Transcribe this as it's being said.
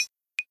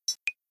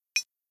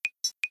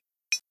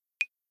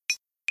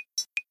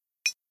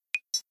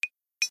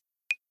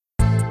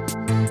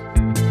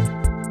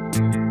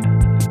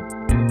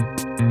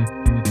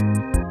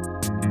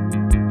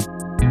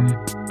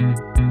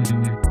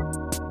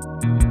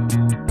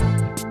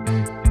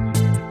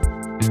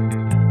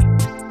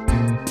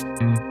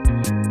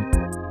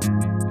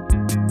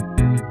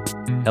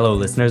Hello,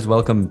 listeners.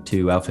 Welcome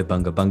to Outfit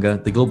Bunga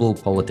Bunga, the global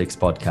politics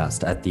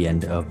podcast at the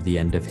end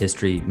of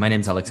history. My name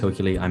is Alex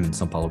Hochuli. I'm in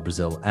Sao Paulo,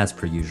 Brazil, as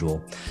per usual.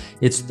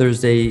 It's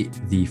Thursday,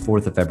 the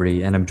 4th of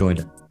February, and I'm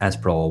joined, as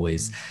per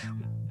always,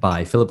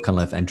 by Philip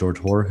Cunliffe and George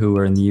Hoare, who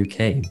are in the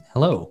UK.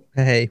 Hello.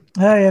 Hey.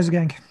 Hey, how's it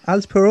going?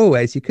 As per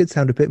always, you could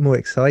sound a bit more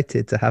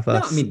excited to have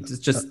us. No, I mean, it's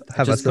just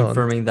us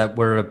confirming on. that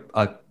we're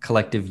a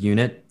collective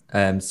unit,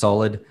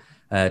 solid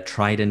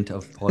trident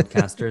of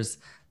podcasters.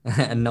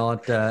 And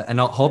not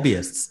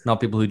hobbyists, not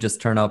people who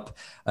just turn up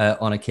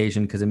on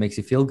occasion because it makes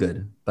you feel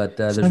good. But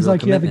sounds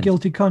like you have a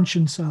guilty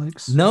conscience,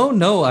 Alex.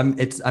 No, I'm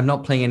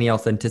not playing any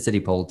authenticity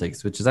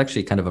politics, which is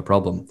actually kind of a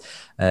problem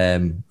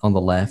on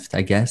the left.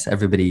 I guess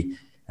everybody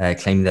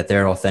claiming that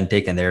they're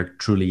authentic and they're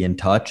truly in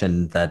touch,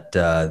 and that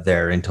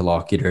their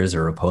interlocutors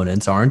or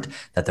opponents aren't,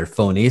 that they're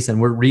phonies and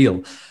we're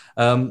real.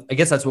 I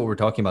guess that's what we're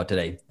talking about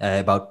today,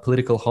 about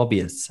political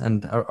hobbyists.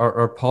 And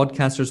are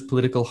podcasters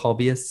political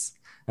hobbyists?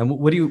 And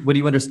what do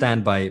you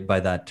understand by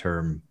that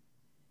term,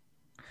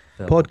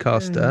 Phil?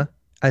 Podcaster?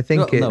 I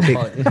think it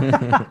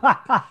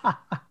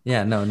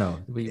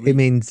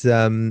means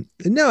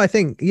no. I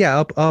think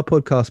our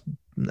podcast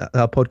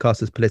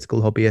is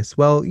political hobbyists.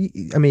 Well,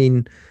 I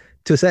mean,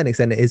 to a certain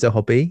extent, it is a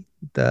hobby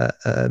that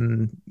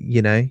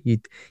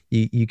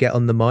you get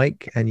on the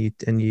mic and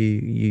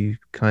you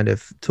kind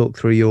of talk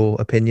through your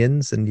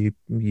opinions, and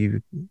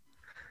you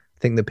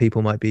think that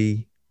people might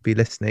be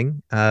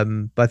listening,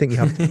 but I think you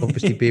have to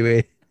obviously be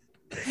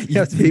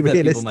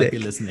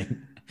realistic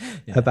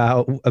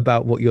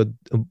about what you're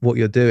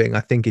doing. I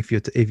think if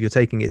you're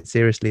taking it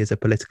seriously as a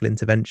political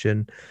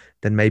intervention,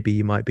 then maybe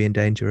you might be in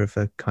danger of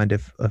a kind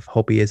of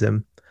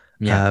hobbyism.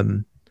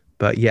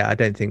 But yeah, I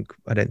don't think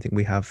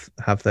we have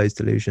those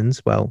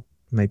delusions. Well,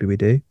 maybe we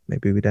do,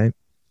 maybe we don't.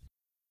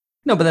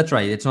 No, but that's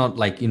right. It's not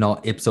like,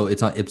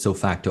 it's not ipso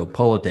facto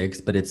politics,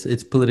 but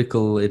it's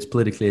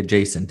politically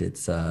adjacent.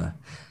 It's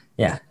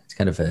it's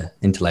kind of an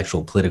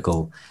intellectual,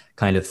 political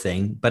kind of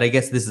thing. But I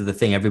guess this is the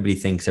thing. Everybody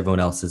thinks everyone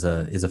else is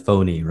a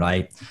phony,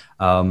 right?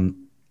 And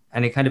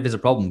it kind of is a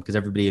problem because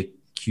everybody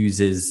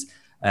accuses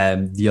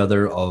the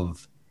other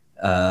of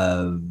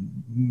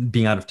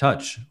being out of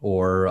touch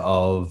or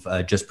of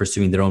just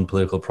pursuing their own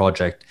political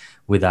project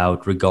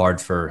without regard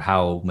for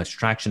how much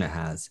traction it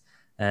has.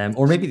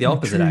 Or maybe the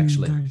opposite,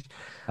 actually.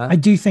 I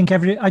do think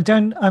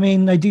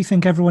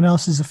everyone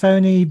else is a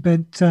phony,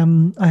 but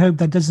I hope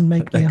that doesn't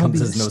make me a hobbyist.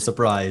 Comes as no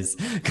surprise.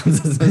 To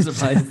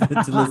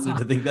listen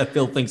to think that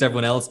Phil thinks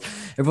everyone else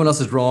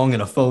is wrong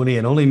and a phoney,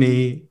 and only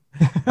me.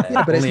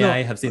 But only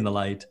I have seen the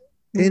light.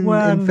 In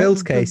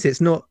Phil's case,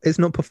 it's not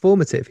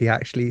performative. He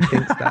actually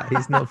thinks that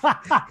he's not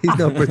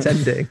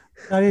pretending.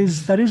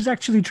 That is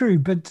actually true.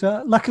 But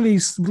luckily,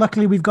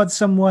 we've got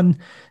someone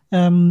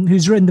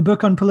who's written the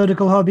book on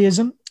political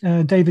hobbyism.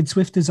 David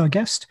Swift is our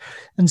guest,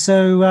 and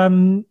so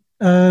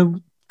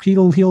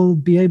he'll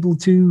be able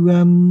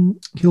to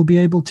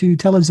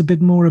tell us a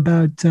bit more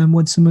about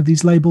what some of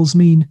these labels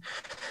mean,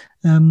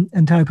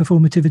 and how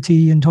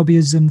performativity and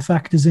hobbyism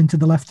factors into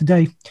the left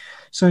today.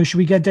 So, should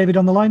we get David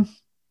on the line?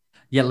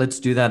 Yeah, let's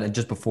do that. And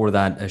just before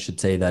that, I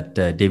should say that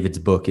David's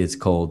book is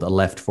called A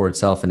Left for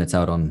Itself, and it's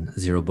out on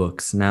Zero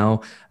Books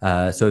now.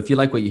 So if you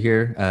like what you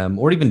hear,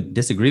 or even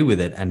disagree with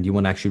it, and you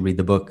want to actually read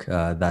the book,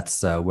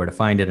 that's where to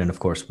find it. And of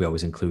course, we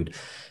always include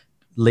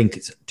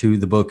links to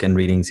the book and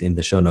readings in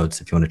the show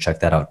notes if you want to check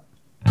that out.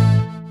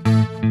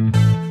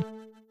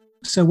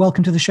 So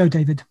welcome to the show,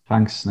 David.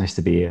 Thanks. Nice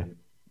to be here.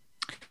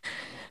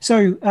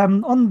 So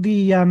on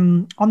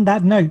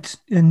that note,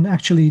 and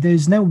actually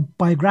there's no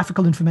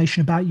biographical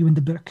information about you in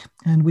the book,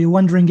 and we were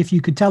wondering if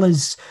you could tell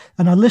us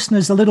and our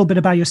listeners a little bit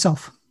about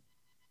yourself.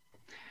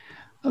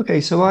 Okay,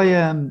 so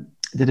I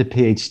did a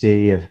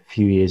PhD a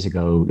few years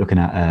ago looking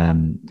at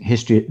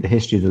the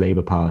history of the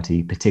Labour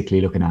Party,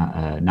 particularly looking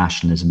at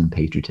nationalism and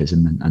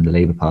patriotism and the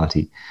Labour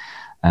Party,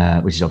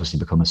 which has obviously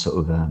become a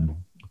sort of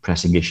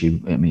pressing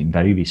issue. I mean,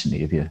 very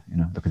recently, if you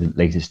look at the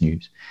latest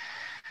news.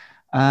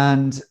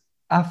 And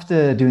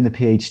after doing the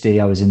PhD,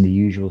 I was in the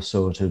usual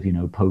sort of,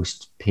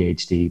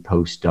 post-PhD,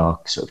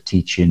 postdoc sort of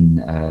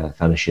teaching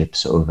fellowship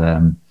sort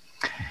of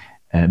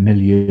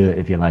milieu,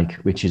 if you like,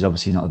 which is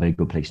obviously not a very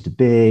good place to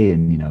be.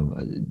 And,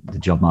 the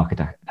job market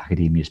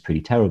academia is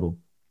pretty terrible.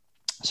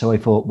 So I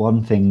thought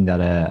one thing that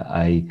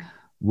I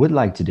would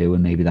like to do,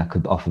 and maybe that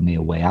could offer me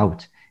a way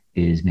out,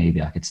 is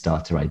maybe I could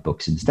start to write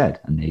books instead,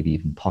 and maybe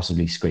even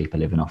possibly scrape a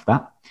living off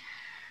that.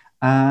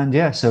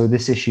 And so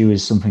this issue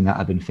is something that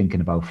I've been thinking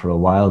about for a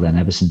while then,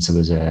 ever since I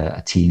was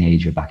a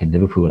teenager back in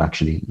Liverpool,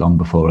 actually, long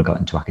before I got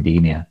into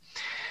academia.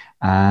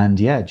 And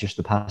just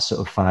the past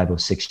sort of 5 or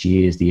 6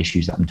 years, the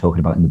issues that I'm talking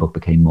about in the book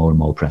became more and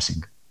more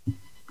pressing.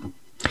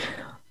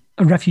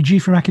 A refugee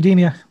from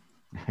academia.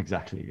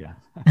 Exactly, yeah.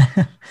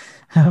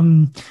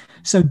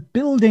 So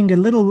building a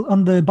little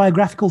on the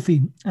biographical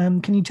theme,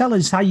 can you tell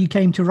us how you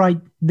came to write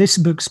this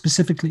book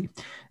specifically?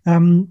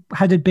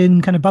 Had it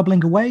been kind of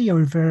bubbling away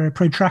over a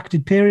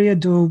protracted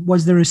period, or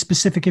was there a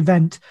specific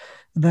event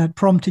that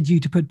prompted you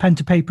to put pen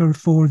to paper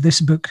for this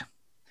book?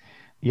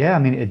 Yeah, I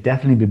mean, it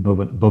definitely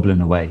been bubbling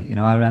away.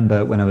 I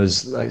remember when I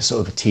was like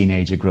sort of a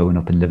teenager growing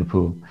up in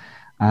Liverpool,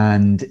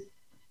 and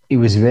it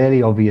was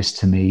really obvious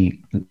to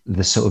me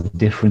the sort of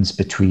difference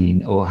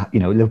between, or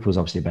Liverpool's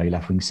obviously a very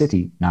left-wing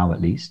city now, at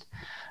least,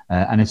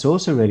 and it's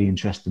also really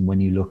interesting when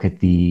you look at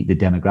the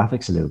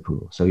demographics of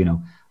Liverpool. So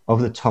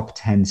of the top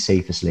 10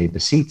 safest Labour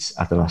seats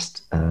at the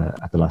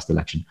last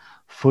election,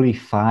 fully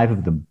 5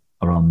 of them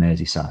are on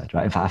Merseyside.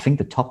 Right? In fact, I think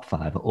the top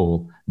 5 are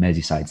all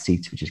Merseyside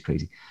seats, which is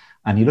crazy.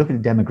 And you look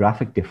at the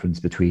demographic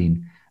difference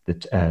between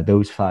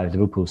those 5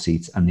 Liverpool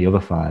seats and the other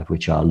 5,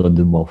 which are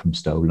London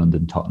Walthamstow,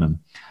 London Tottenham,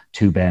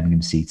 2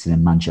 Birmingham seats, and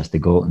then Manchester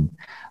Gorton.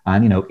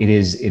 And it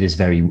is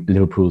very,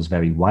 Liverpool's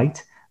very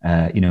white.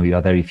 You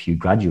have very few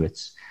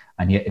graduates,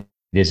 and yet it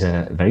is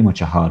very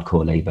much a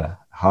hardcore Labour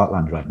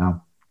heartland right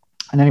now.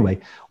 And anyway,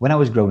 when I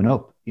was growing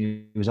up,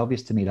 it was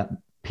obvious to me that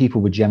people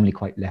were generally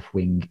quite left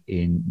wing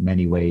in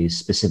many ways,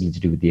 specifically to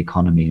do with the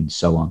economy and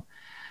so on.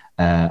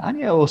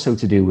 And also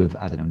to do with,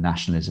 I don't know,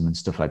 nationalism and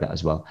stuff like that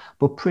as well,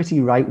 but pretty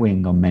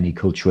right-wing on many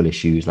cultural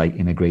issues like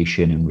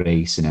immigration and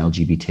race and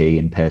LGBT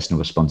and personal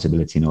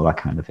responsibility and all that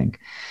kind of thing.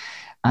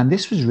 And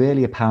this was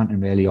really apparent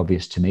and really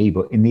obvious to me,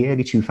 but in the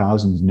early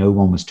 2000s, no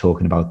one was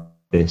talking about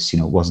this,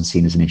 it wasn't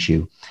seen as an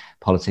issue.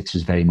 Politics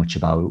was very much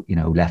about,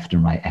 left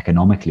and right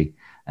economically.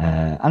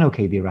 And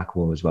okay, the Iraq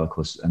War as well, of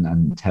course,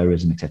 and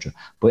terrorism, etc.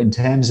 But in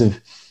terms of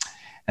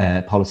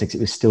politics, it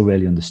was still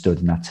really understood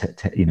in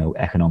that,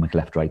 economic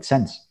left-right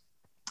sense.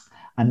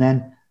 And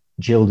then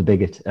Jill the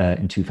Bigot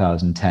in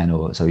 2010,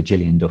 or sorry,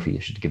 Gillian Duffy,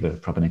 I should give her a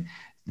proper name.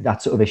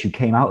 That sort of issue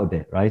came out a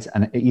bit, right?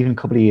 And even a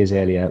couple of years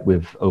earlier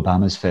with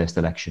Obama's first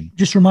election.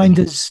 Just remind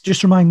us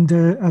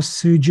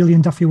who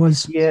Gillian Duffy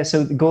was. Yeah,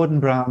 so Gordon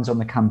Brown's on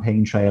the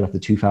campaign trail at the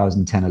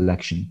 2010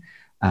 election.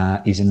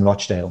 He's in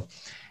Rochdale,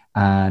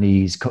 and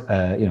he's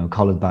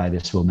collared by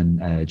this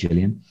woman,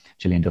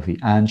 Gillian Duffy,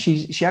 and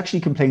she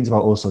actually complains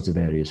about all sorts of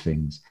various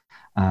things,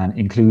 and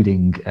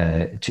including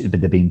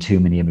there being too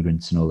many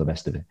immigrants and all the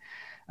rest of it.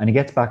 And he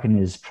gets back in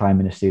his prime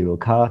ministerial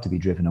car to be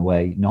driven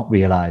away, not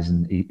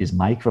realizing his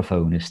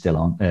microphone is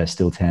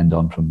still turned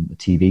on from the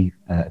TV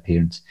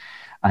appearance.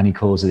 And he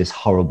calls her this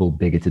horrible,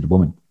 bigoted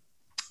woman.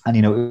 And,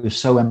 it was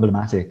so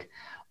emblematic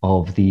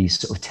of these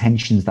sort of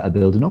tensions that are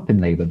building up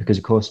in Labour, because,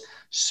 of course,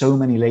 so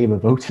many Labour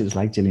voters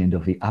like Gillian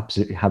Duffy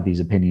absolutely have these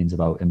opinions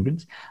about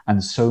immigrants.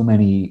 And so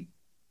many,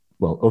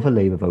 other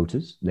Labour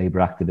voters, Labour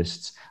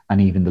activists,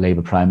 and even the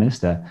Labour Prime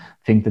Minister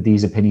think that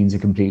these opinions are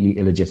completely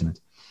illegitimate.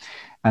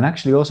 And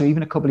actually also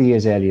even a couple of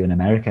years earlier in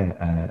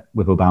America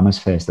with Obama's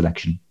first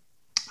election,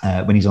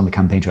 when he's on the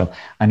campaign trail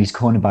and he's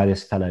cornered by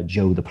this fella,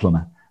 Joe the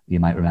Plumber, you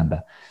might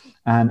remember.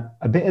 And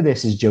a bit of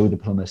this is Joe the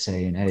Plumber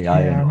saying, hey,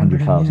 I earn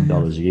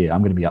 $100,000 a year. I'm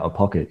going to be out of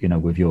pocket,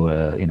 with your,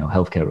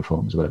 healthcare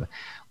reforms or whatever.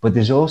 But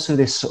there's also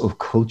this sort of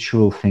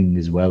cultural thing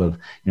as well of,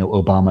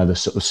 Obama, the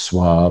sort of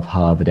suave,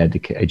 Harvard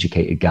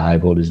educated guy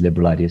with all his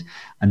liberal ideas,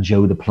 and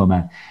Joe the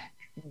Plumber,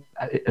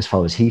 as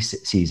far as he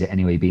sees it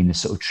anyway, being the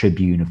sort of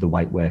tribune of the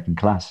white working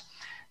class.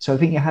 So I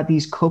think you had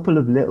these couple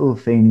of little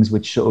things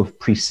which sort of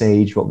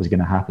presaged what was going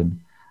to happen.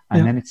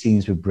 And then it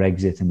seems with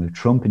Brexit and with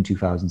Trump in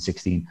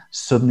 2016,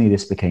 suddenly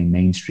this became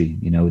mainstream,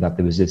 that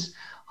there was this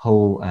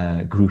whole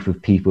group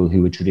of people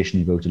who had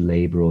traditionally voted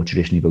Labour or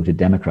traditionally voted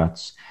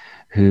Democrats,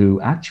 who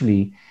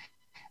actually,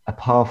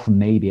 apart from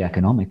maybe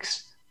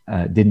economics,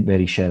 didn't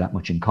really share that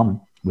much in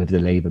common with the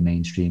Labour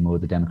mainstream or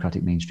the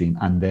Democratic mainstream,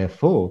 and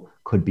therefore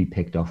could be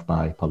picked off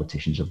by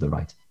politicians of the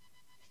right.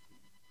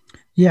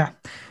 Yeah.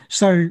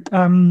 So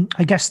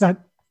I guess that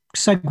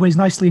segues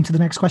nicely into the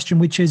next question,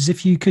 which is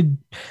if you could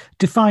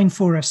define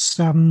for us,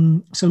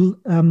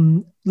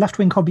 left-wing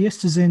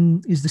hobbyist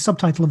is the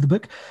subtitle of the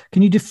book.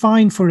 Can you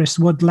define for us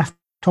what left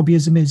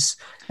hobbyism is?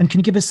 And can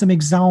you give us some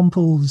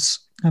examples,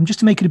 just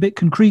to make it a bit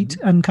concrete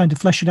and kind of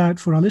flesh it out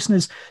for our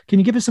listeners? Can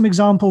you give us some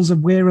examples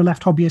of where a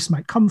left hobbyist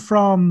might come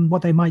from,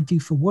 what they might do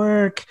for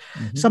work,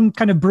 some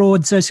kind of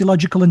broad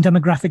sociological and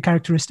demographic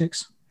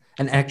characteristics?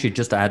 And actually,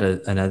 just to add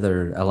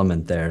another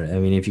element there, I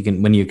mean, if you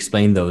can, when you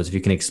explain those, if you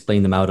can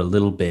explain them out a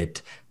little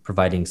bit,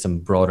 providing some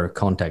broader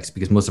context,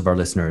 because most of our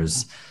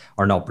listeners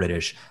are not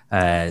British.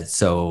 References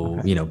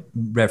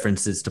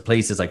to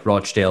places like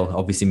Rochdale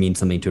obviously mean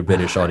something to a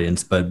British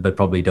audience, but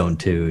probably don't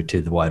to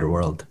the wider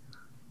world.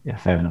 Yeah,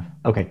 fair enough.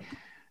 Okay.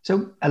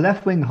 So a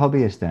left-wing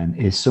hobbyist then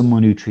is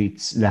someone who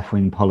treats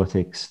left-wing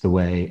politics the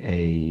way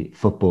a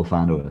football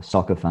fan or a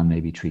soccer fan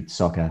maybe treats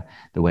soccer,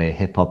 the way a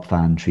hip-hop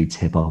fan treats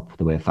hip-hop,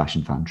 the way a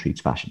fashion fan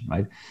treats fashion,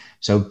 right?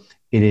 So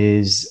it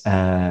is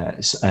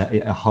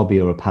a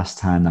hobby or a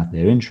pastime that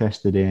they're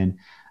interested in.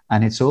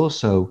 And it's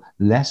also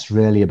less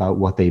really about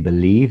what they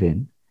believe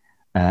in,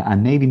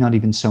 and maybe not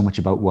even so much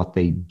about what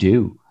they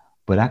do,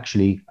 but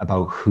actually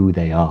about who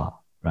they are,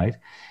 right?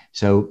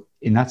 So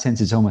in that sense,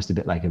 it's almost a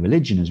bit like a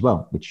religion as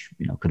well, which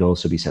could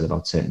also be said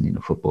about certain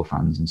football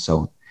fans and so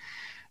on.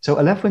 So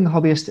a left-wing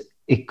hobbyist,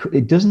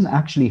 it doesn't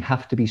actually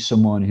have to be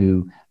someone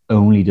who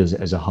only does it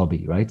as a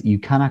hobby, right? You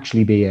can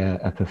actually be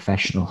a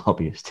professional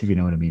hobbyist, if you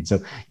know what I mean. So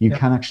you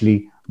can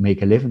actually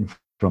make a living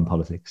from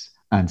politics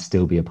and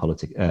still be a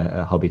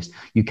hobbyist.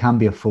 You can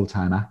be a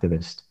full-time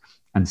activist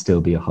and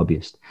still be a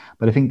hobbyist.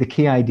 But I think the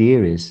key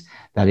idea is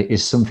that it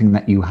is something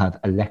that you have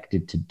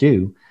elected to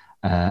do.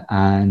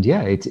 And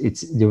yeah,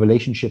 it's the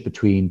relationship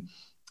between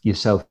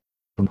yourself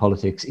and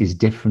politics is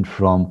different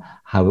from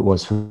how it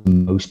was for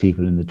most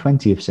people in the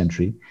 20th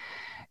century.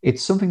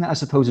 It's something that I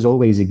suppose has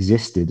always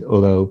existed,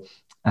 although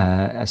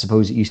I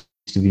suppose it used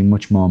to be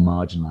much more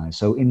marginalized.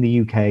 So in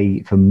the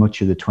UK, for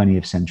much of the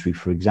 20th century,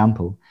 for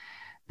example,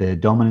 the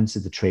dominance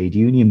of the trade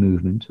union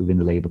movement within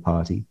the Labour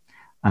Party,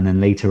 and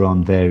then later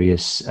on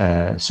various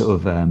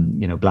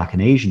Black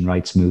and Asian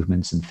rights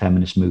movements and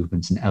feminist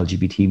movements and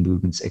LGBT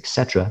movements,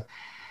 etc.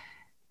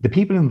 The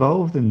people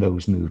involved in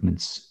those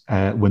movements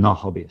were not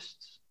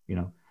hobbyists.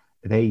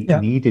 They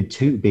needed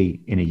to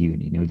be in a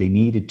union. They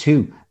needed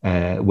to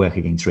work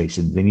against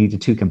racism. They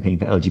needed to campaign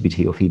for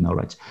LGBT or female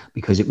rights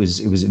because it was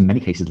in many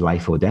cases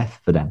life or death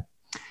for them.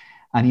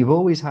 And you've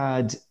always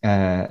had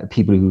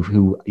people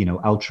who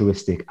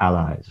altruistic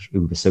allies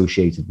who've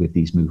associated with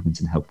these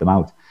movements and helped them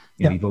out.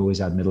 You've always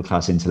had middle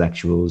class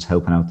intellectuals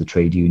helping out the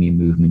trade union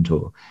movement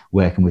or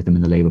working with them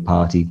in the Labour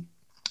Party.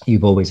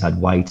 You've always had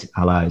white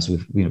allies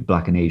with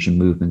Black and Asian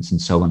movements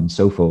and so on and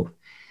so forth.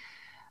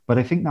 But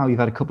I think now you've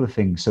had a couple of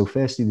things. So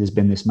firstly, there's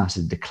been this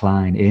massive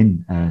decline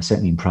in,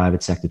 certainly in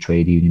private sector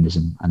trade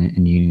unionism and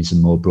in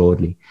unionism more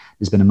broadly.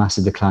 There's been a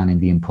massive decline in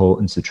the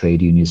importance of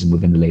trade unionism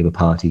within the Labour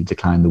Party,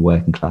 decline in the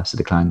working class, a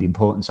decline in the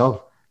importance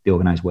of the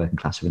organised working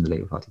class within the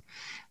Labour Party.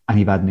 And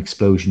you've had an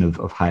explosion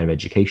of higher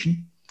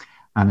education,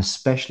 and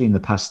especially in the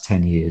past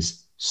 10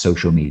 years,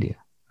 social media,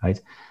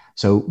 right?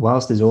 So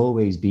whilst there's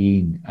always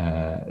been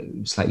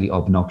slightly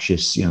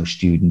obnoxious,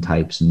 student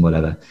types and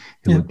whatever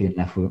who have been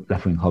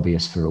left-wing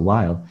hobbyists for a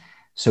while,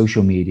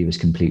 social media has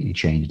completely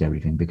changed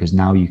everything, because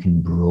now you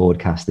can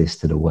broadcast this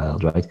to the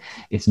world, right?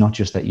 It's not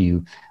just that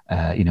you,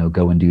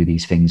 go and do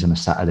these things on a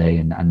Saturday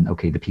and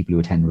okay, the people who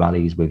attend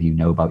rallies with you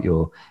know about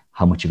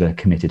how much of a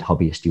committed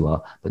hobbyist you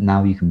are, but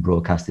now you can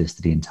broadcast this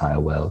to the entire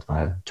world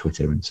via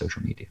Twitter and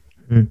social media.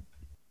 Mm.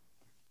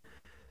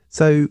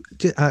 So,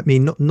 I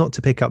mean, not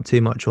to pick up too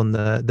much on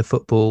the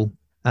football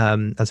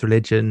as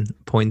religion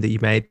point that you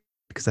made,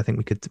 because I think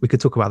we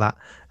could talk about that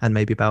and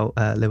maybe about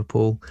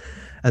Liverpool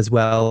as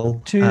well.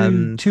 Two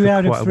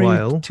out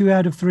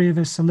of three of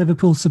us are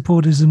Liverpool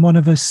supporters, and one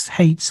of us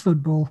hates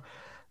football.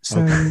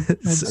 So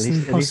at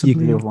least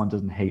the other one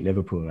doesn't hate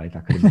Liverpool, right?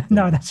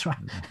 No, that's right.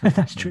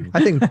 That's true.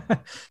 I think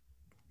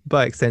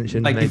by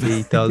extension, maybe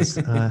he does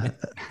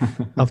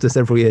after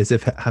several years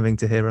of having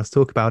to hear us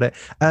talk about it.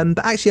 But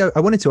actually, I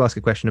wanted to ask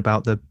a question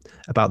about the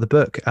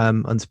book,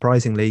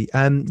 unsurprisingly.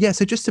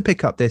 So just to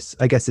pick up this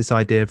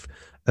idea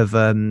of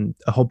a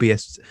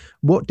hobbyist,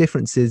 what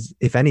differences,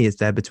 if any, is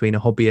there between a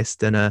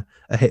hobbyist and a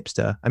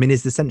hipster? I mean,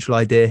 is the central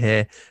idea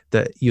here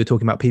that you're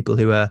talking about people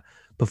who are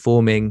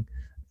performing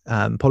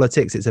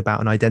politics? It's about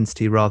an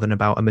identity rather than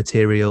about a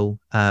material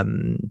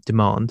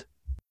demand?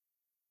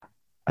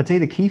 I'd say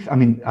the key,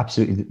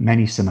 absolutely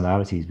many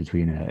similarities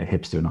between a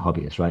hipster and a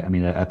hobbyist, right? I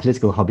mean, a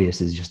political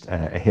hobbyist is just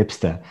a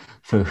hipster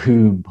for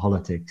whom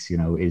politics,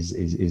 is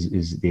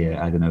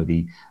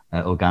the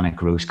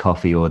organic roast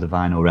coffee or the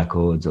vinyl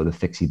records or the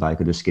fixie bike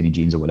or the skinny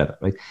jeans or whatever,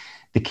 right?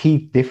 The key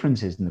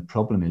difference is, and the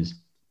problem is,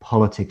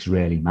 politics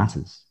rarely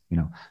matters,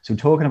 So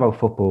talking about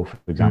football, for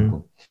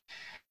example,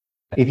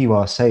 if you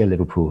are, say, a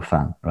Liverpool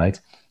fan, right?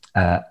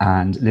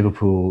 And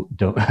Liverpool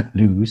don't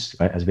lose,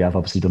 right, as we have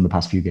obviously done the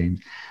past few games,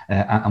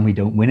 and we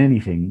don't win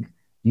anything,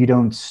 you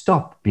don't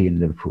stop being a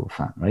Liverpool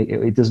fan, right?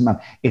 It doesn't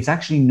matter. It's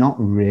actually not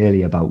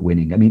really about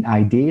winning. I mean,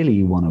 ideally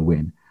you want to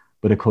win,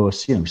 but of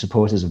course,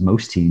 supporters of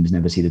most teams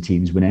never see the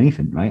teams win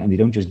anything, right? And they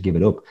don't just give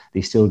it up.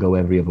 They still go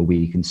every other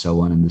week and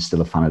so on, and they're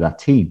still a fan of that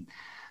team.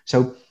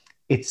 So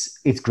it's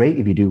great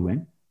if you do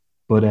win,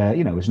 but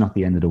it's not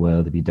the end of the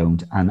world if you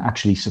don't. And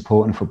actually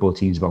supporting a football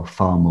team is about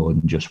far more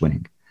than just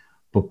winning.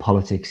 But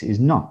politics is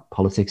not.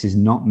 Politics is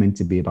not meant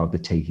to be about the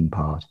taking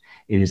part.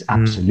 It is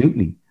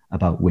absolutely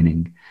about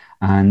winning.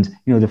 And,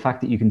 the fact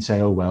that you can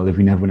say, oh, well, if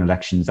we never win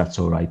elections, that's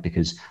all right,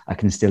 because I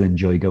can still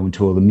enjoy going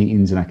to all the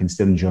meetings and I can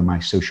still enjoy my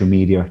social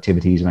media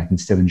activities and I can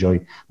still enjoy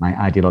my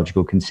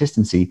ideological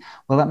consistency.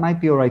 Well, that might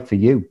be all right for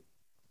you.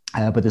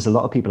 But there's a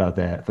lot of people out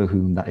there for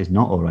whom that is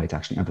not all right,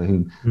 actually, and for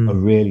whom are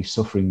really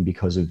suffering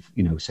because of,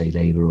 say,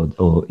 Labour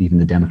or even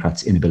the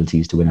Democrats'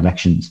 inabilities to win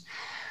elections.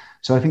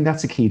 So I think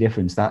that's a key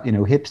difference, that,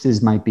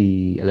 hipsters might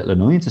be a little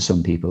annoying to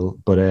some people,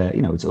 but,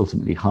 it's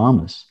ultimately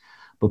harmless.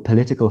 But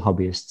political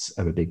hobbyists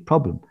are a big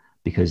problem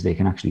because they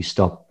can actually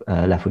stop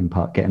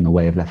get in the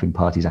way of left-wing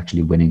parties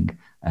actually winning.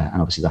 And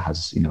obviously that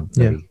has,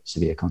 very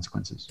severe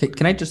consequences.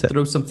 Can I just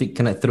throw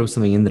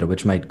something in there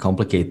which might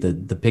complicate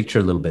the picture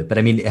a little bit? But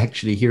I mean,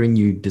 actually hearing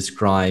you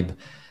describe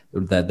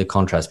the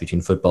contrast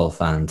between football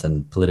fans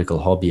and political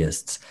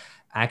hobbyists,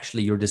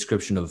 actually your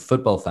description of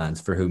football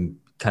fans for whom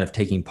kind of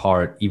taking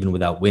part even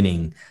without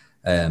winning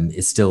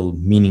is still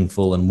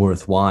meaningful and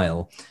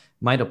worthwhile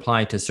might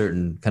apply to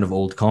certain kind of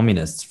old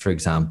communists, for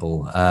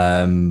example.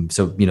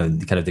 So,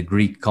 the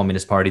Greek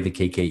Communist Party, the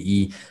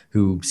KKE,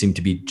 who seem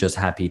to be just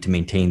happy to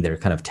maintain their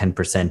kind of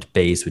 10%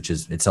 base, which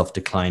is itself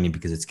declining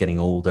because it's getting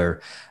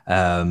older.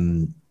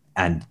 And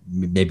and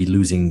maybe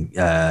losing,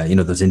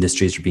 those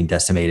industries are being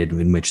decimated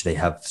in which they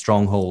have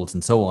strongholds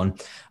and so on.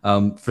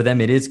 For them,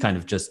 it is kind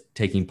of just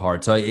taking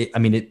part. So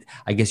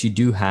I guess you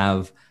do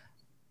have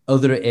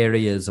other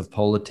areas of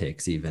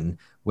politics even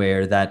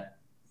where that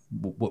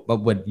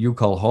what you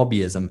call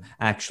hobbyism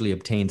actually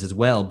obtains as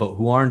well, but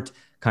who aren't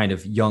kind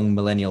of young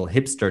millennial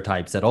hipster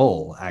types at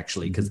all,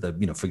 actually, because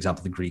for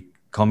example, the Greek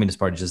Communist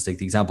Party, just take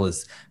the example,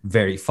 is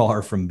very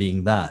far from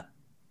being that.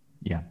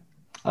 Yeah.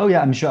 Oh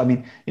yeah, I'm sure. I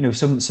mean,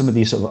 some of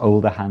these sort of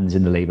older hands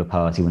in the Labour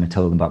Party, when I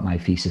told them about my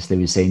thesis, they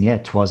were saying, yeah,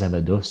 'twas ever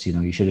thus,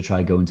 you should have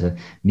tried going to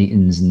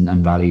meetings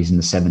and rallies in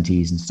the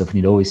 70s and stuff, and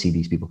you'd always see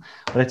these people.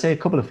 But I'd say a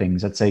couple of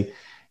things. I'd say,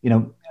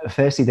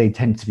 firstly, they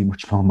tend to be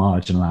much more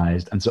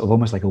marginalized and sort of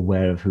almost like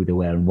aware of who they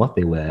were and what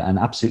they were, and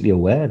absolutely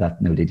aware that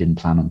they didn't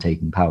plan on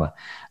taking power,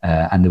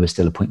 and there was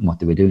still a point in what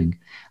they were doing.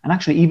 And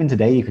actually, even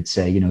today, you could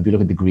say, if you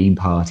look at the Green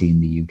Party in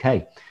the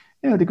UK,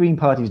 the Green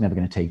Party is never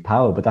going to take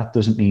power, but that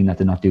doesn't mean that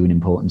they're not doing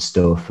important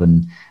stuff.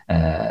 And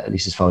at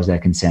least as far as they're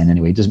concerned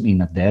anyway, it doesn't mean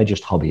that they're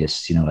just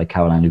hobbyists. Like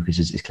Caroline Lucas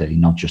is clearly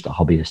not just a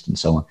hobbyist and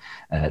so on,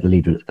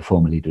 the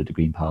former leader of the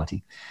Green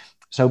Party.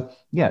 So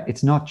yeah,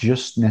 it's not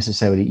just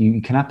necessarily,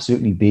 you can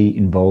absolutely be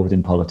involved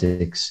in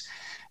politics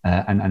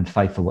and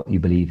fight for what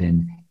you believe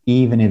in,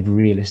 even if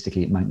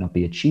realistically it might not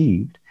be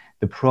achieved.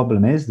 The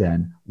problem is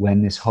then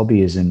when this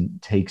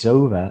hobbyism takes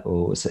over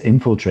or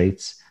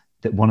infiltrates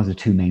that one of the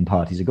two main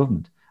parties of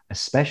government,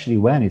 especially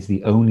when it's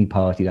the only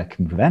party that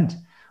can prevent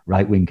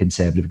right-wing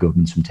conservative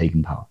governments from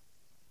taking power.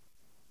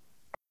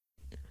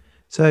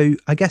 So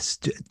I guess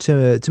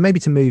to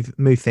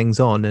move things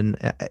on,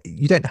 and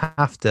you don't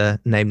have to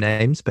name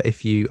names, but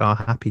if you are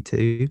happy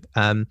to,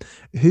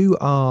 who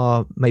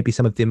are maybe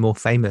some of the more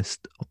famous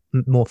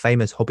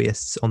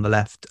hobbyists on the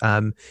left,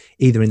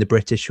 either in the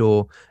British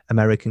or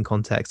American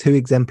context, who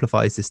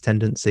exemplifies this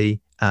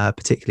tendency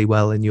particularly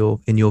well in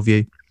your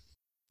view?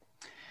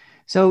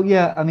 So,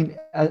 yeah, I mean,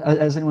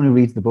 as anyone who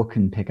reads the book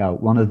can pick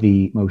out, one of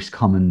the most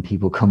common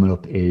people coming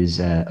up is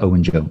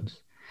Owen Jones.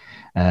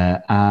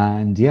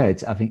 And yeah,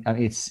 it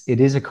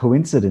is a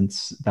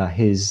coincidence that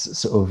his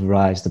sort of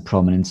rise to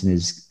prominence in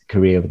his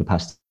career over the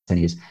past 10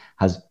 years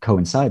has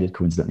coincided,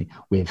 coincidentally,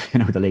 with,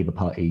 the Labour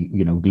Party,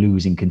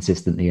 losing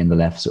consistently and the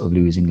left sort of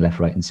losing left,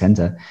 right and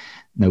centre,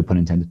 no pun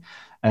intended.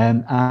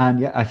 And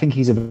yeah, I think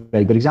he's a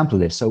very good example of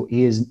this. So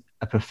he is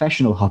a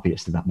professional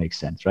hobbyist, if that makes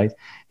sense, right?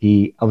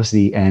 He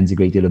obviously earns a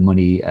great deal of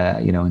money,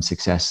 and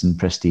success and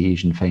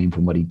prestige and fame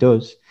from what he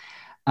does.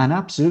 And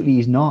absolutely,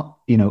 he's not,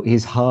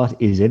 his heart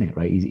is in it,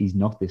 right? He's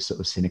not this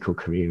sort of cynical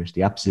careerist.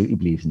 He absolutely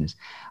believes in this.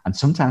 And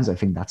sometimes I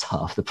think that's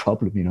half the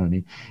problem, you know what I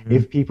mean? Mm-hmm.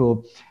 If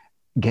people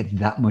get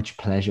that much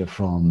pleasure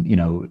from,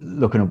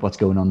 looking up what's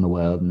going on in the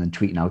world and then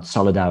tweeting out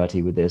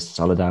solidarity with this,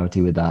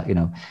 solidarity with that,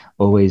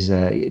 always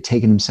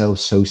taking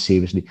themselves so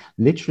seriously,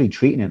 literally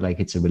treating it like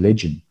it's a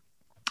religion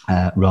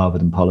rather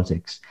than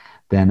politics,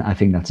 then I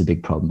think that's a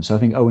big problem. So I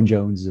think Owen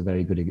Jones is a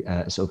very good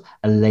sort of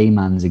a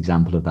layman's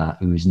example of that,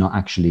 who is not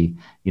actually,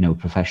 a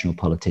professional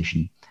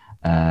politician,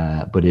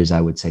 but is,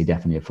 I would say,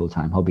 definitely a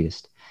full-time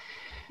hobbyist.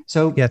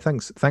 So yeah,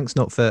 thanks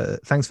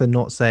for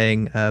not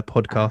saying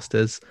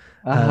podcasters.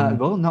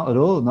 Well, not at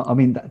all. Not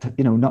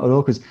at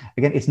all. Because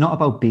again, it's not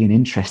about being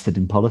interested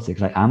in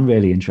politics. Like, I'm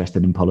really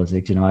interested in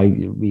politics. I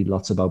read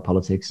lots about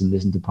politics and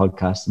listen to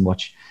podcasts and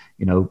watch,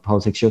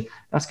 politics shows.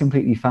 That's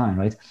completely fine,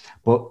 right?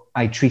 But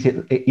I treat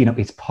it,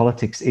 it's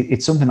politics.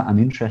 It's something that I'm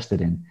interested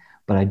in,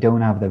 but I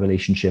don't have the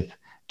relationship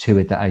to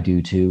it that I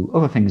do to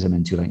other things I'm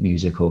into, like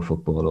music or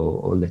football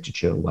or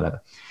literature or whatever.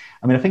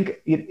 I mean, I think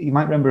you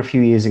might remember a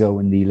few years ago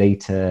when the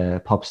late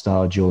pop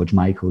star George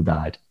Michael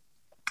died,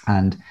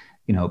 and,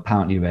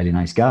 apparently a really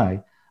nice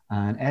guy.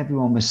 And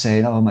everyone was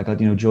saying, oh my God,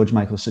 George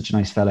Michael's such a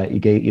nice fella. He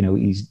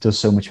does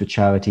so much for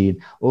charity,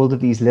 and all of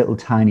these little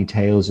tiny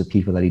tales of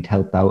people that he'd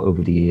helped out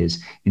over the years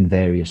in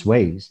various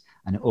ways.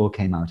 And it all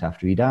came out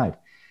after he died.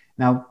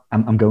 Now,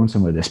 I'm going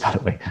somewhere with this, by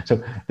the way.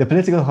 So the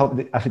political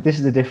hobby, I think this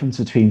is the difference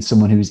between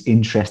someone who's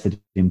interested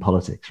in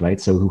politics, right?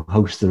 So who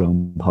hosts their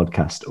own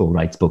podcast or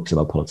writes books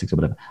about politics or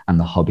whatever, and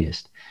the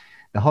hobbyist.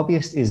 The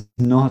hobbyist is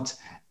not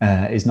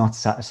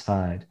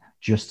satisfied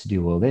just to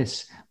do all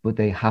this, but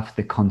they have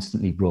to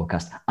constantly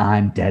broadcast,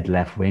 I'm dead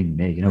left wing,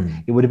 me.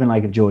 It would have been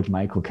like if George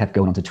Michael kept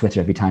going onto Twitter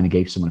every time he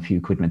gave someone a few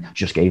quid, and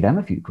just gave them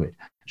a few quid,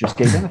 just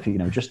gave them a few,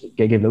 just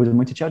gave loads of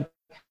money to charity.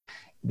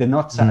 They're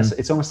not satisfied.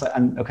 It's almost like,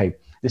 and okay,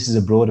 this is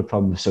a broader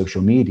problem with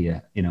social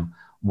media.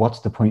 What's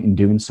the point in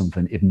doing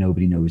something if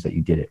nobody knows that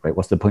you did it, right?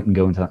 What's the point in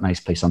going to that nice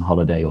place on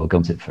holiday or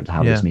going to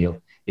have this meal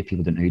if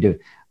people don't know you do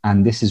it?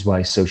 And this is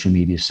why social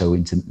media is so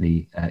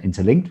intimately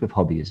interlinked with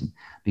hobbyism,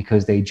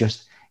 because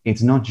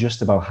it's not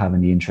just about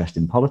having the interest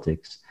in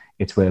politics.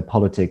 It's where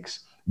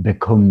politics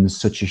becomes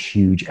such a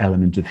huge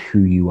element of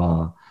who you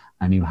are,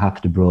 and you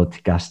have to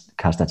broadcast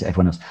that to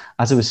everyone else.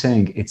 As I was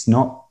saying, it's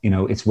not,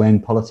 it's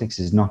when politics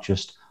is not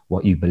just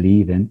what you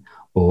believe in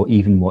or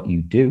even what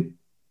you do,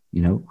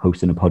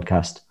 hosting a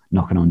podcast,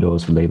 knocking on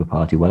doors for Labour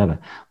Party, whatever,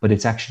 but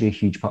it's actually a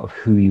huge part of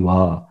who you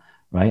are,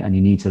 right? And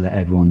you need to let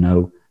everyone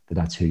know that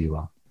that's who you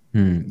are.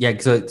 Yeah,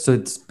 so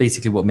it's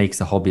basically what makes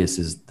a hobbyist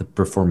is the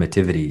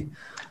performativity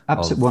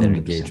Absolutely, of their 100%,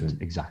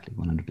 engagement. exactly,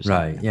 100%.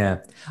 Right. Yeah.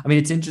 I mean,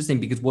 it's interesting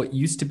because what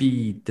used to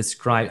be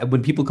described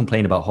when people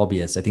complain about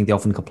hobbyists, I think they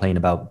often complain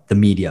about the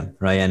media,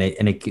 right?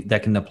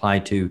 That can apply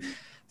to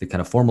the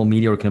kind of formal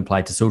media or can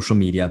apply to social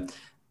media.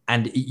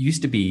 And it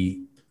used to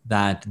be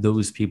that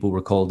those people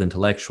were called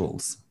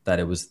intellectuals, that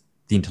it was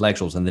the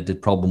intellectuals, and that the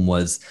problem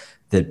was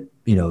that,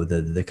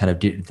 the kind of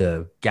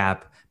the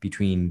gap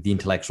between the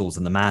intellectuals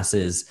and the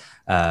masses,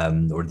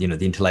 or the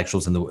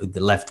intellectuals and the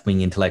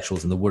left-wing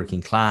intellectuals and the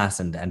working class,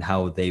 and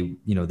how they,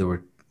 there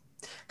were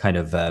kind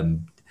of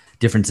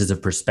differences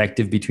of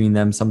perspective between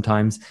them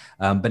sometimes.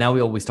 But now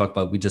we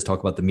just talk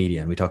about the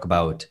media, and we talk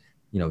about,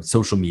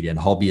 social media and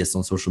hobbyists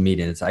on social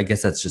media. And I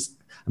guess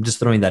I'm just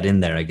throwing that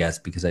in there, I guess,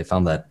 because I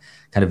found that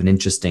kind of an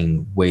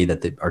interesting way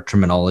that our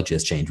terminology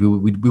has changed. We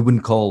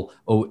wouldn't call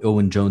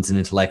Owen Jones an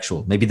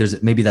intellectual. Maybe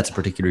that's a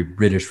particularly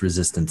British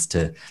resistance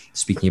to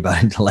speaking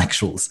about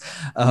intellectuals.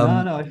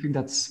 No, I think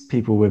that's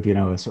people with,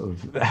 a sort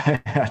of,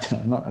 I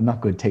don't know, not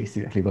good taste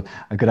exactly, but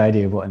a good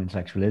idea of what an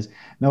intellectual is.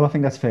 No, I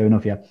think that's fair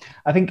enough. Yeah.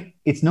 I think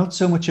it's not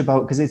so much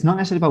about, because it's not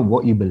necessarily about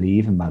what you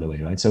believe in, by the way,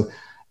 right? So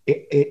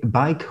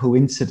by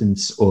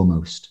coincidence,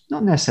 almost,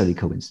 not necessarily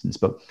coincidence,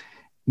 but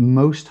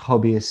most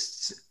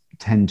hobbyists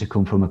tend to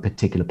come from a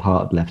particular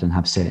part of the left and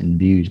have certain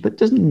views, but it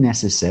doesn't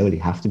necessarily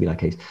have to be that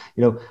case.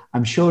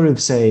 I'm sure of,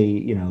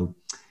 say,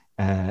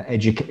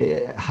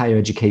 higher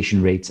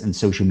education rates and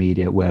social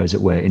media, whereas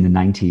it were in the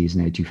 90s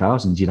and early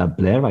 2000s, you'd have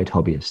Blairite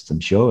hobbyists. I'm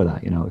sure of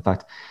that. In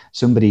fact,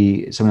 someone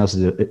else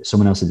did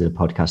a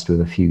podcast with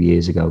a few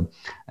years ago,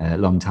 a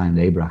long-time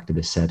Labour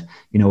activist said,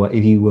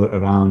 if you were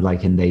around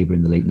like in Labour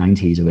in the late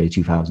 90s or early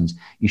 2000s,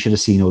 you should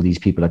have seen all these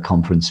people at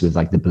conference with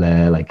like the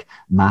Blair like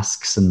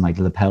masks and like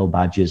lapel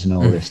badges and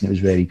all this, and it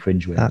was really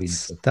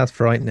cringeworthy. That's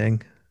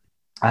frightening.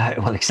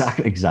 Well,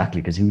 exactly,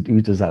 because who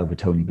does that over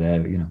Tony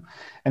Blair?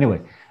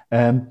 Anyway.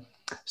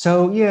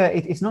 So yeah,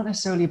 it's not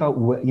necessarily about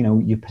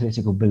your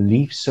political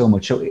beliefs so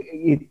much. So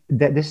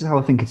this is how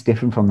I think it's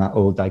different from that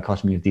old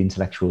dichotomy of the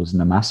intellectuals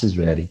and the masses,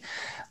 really,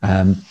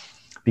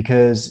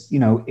 because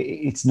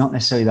it's not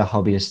necessarily that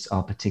hobbyists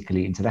are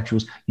particularly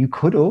intellectuals. You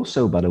could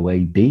also, by the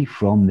way, be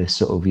from this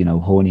sort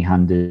of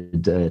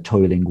horny-handed,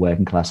 toiling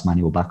working class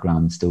manual background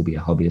and still be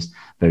a hobbyist.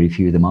 Very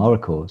few of them are,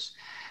 of course,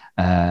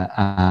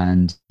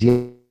 and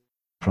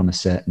from a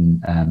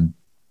certain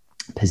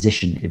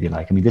position, if you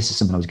like. I mean, this is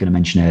something I was going to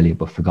mention earlier,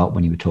 but forgot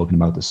when you were talking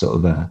about the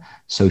sort of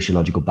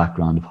sociological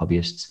background of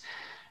hobbyists.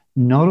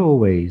 Not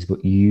always,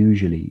 but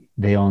usually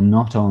they are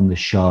not on the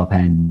sharp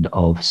end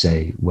of,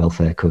 say,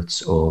 welfare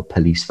cuts or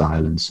police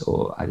violence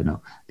or, I don't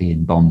know,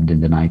 being bombed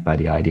in the night by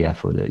the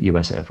IDF or the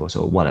US Air Force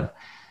or whatever.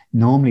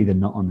 Normally, they're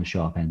not on the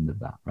sharp end of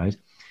that, right?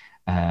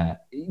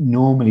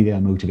 Normally they're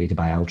motivated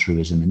by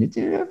altruism, and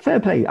it's fair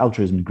play.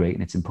 Altruism is great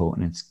and it's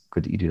important. It's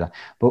good that you do that.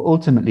 But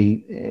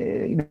ultimately,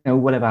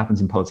 whatever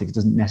happens in politics, it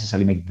doesn't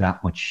necessarily make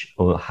that much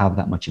or have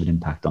that much of an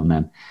impact on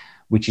them,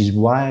 which is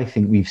why I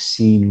think we've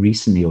seen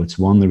recently, or it's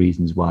one of the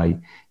reasons why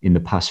in the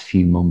past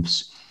few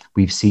months,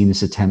 we've seen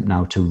this attempt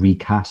now to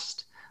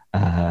recast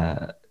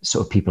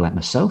sort of people like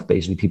myself,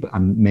 basically people,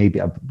 and maybe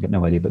I've got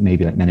no idea, but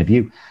maybe like many of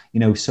you,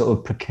 sort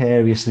of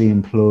precariously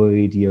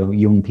employed,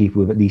 young people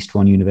with at least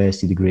one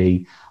university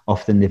degree,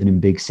 often living in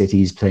big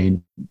cities,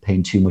 paying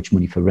too much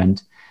money for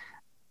rent.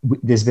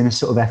 There's been a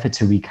sort of effort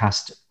to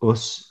recast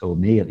us, or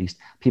me at least,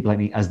 people like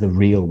me, as the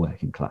real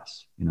working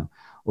class.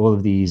 All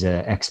of these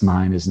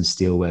ex-miners and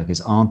steel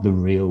workers aren't the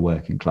real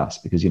working class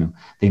because,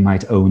 they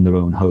might own their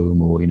own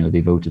home or,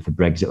 they voted for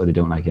Brexit or they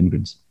don't like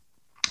immigrants.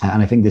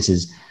 And I think this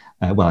is,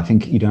 I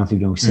think you don't have to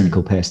be the most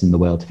cynical person in the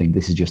world to think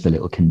this is just a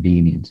little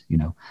convenient,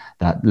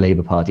 that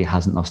Labour Party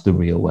hasn't lost the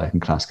real working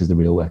class because the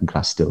real working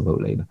class still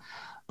vote Labour.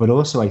 But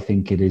also I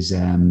think it is,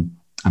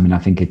 I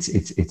think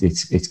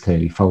it's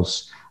clearly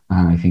false.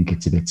 And I think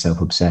it's a bit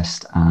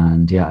self-obsessed.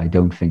 And yeah, I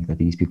don't think that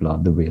these people are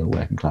the real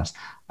working class.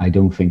 I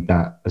don't think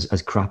that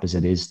as crap as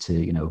it is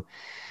to,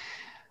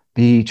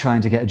 be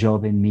trying to get a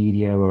job in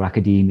media or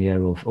academia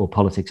or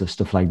politics or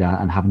stuff like that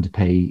and having to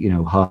pay,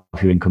 half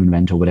your income in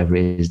rent or whatever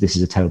it is, this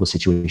is a terrible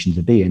situation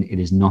to be in. It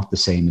is not the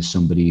same as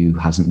somebody who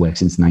hasn't worked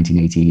since the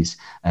 1980s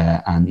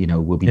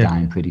and, will be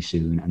dying pretty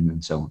soon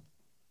and so on.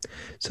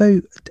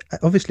 So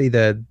obviously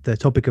the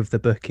topic of the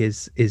book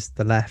is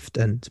the left,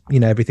 and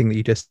everything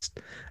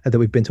that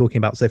we've been talking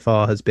about so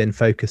far has been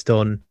focused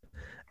on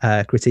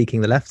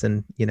critiquing the left,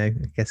 and I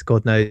guess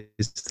God knows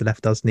the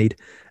left does need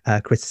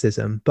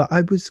criticism. But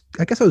I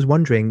guess I was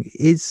wondering,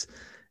 is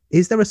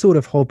there a sort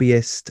of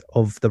hobbyist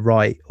of the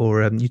right,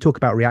 or you talk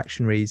about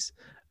reactionaries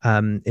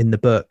in the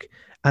book,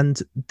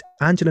 and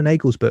Angela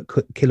Nagle's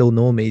book Kill All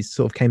Normies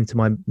sort of came to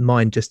my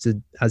mind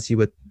as you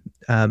were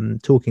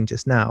talking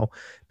just now,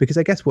 because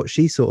I guess what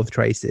she sort of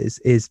traces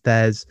is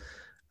there's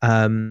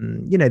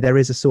there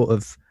is a sort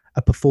of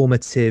a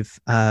performative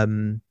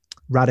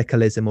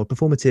radicalism or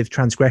performative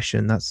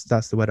transgression, that's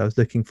the word I was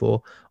looking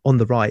for, on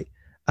the right.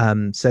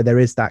 So there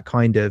is that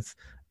kind of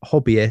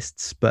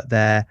hobbyists, but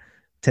they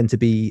tend to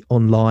be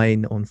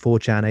online on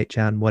 4chan,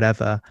 8chan,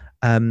 whatever.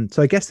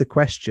 So I guess the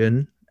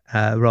question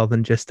rather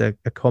than just a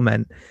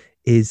comment,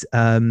 is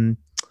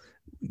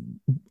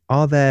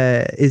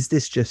is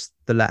this just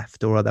the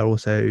left, or are there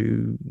also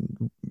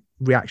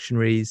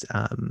reactionaries,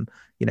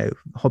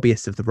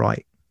 hobbyists of the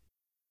right?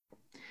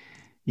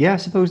 Yeah, I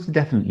suppose there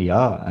definitely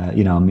are. I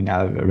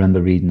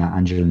remember reading that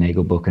Angela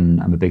Nagel book,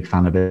 and I'm a big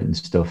fan of it and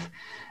stuff.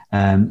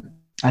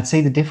 I'd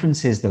say the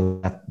difference is, though,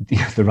 that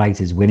the right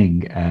is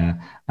winning,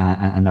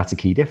 and that's a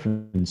key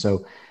difference.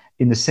 So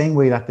in the same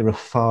way that there are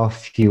far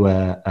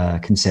fewer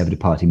Conservative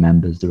Party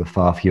members, there are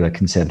far fewer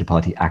Conservative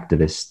Party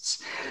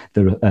activists,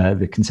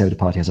 the Conservative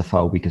Party has a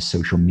far weaker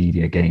social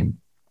media game.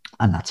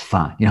 And that's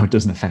fine. It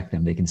doesn't affect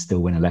them. They can still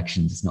win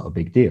elections. It's not a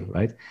big deal,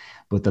 right?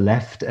 But the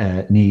left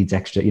needs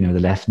extra, the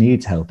left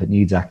needs help. It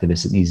needs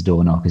activists. It needs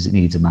door knockers. It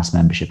needs a mass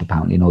membership,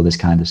 apparently, and all this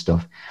kind of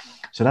stuff.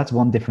 So that's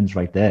one difference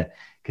right there.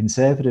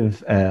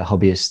 Conservative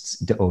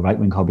hobbyists or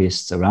right-wing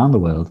hobbyists around the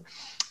world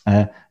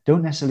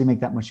don't necessarily make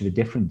that much of a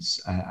difference.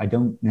 I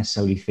don't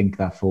necessarily think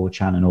that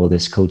 4chan and all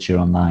this culture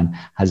online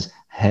has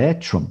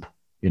hurt Trump,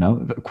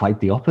 quite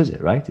the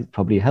opposite, right? It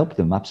probably helped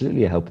them,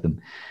 absolutely helped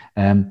them.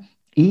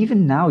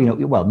 Even now,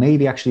 well,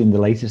 maybe actually in the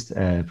latest,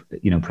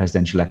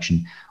 presidential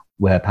election,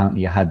 where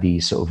apparently you had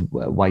these sort of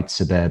white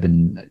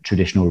suburban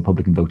traditional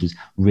Republican voters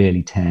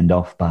really turned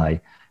off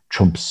by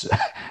Trump's,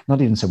 not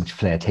even so much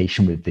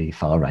flirtation with the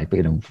far right,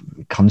 but,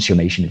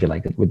 consummation, if you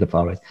like, with the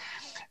far right,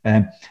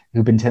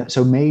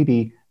 so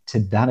maybe to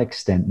that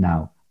extent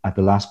now, at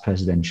the last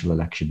presidential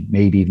election,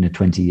 maybe even at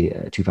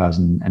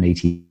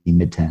 2018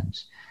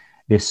 midterms,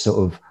 this sort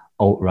of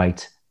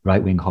alt-right,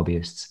 right-wing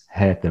hobbyists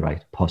hurt the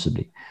right,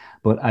 possibly.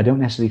 But I don't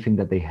necessarily think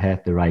that they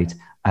hurt the right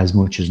as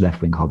much as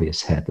left-wing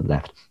hobbyists hurt the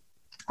left.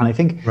 And I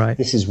think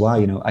this is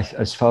why,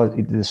 as far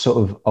as the sort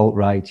of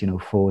alt-right,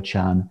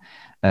 4chan,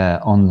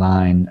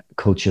 online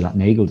culture that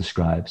Nagel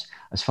describes,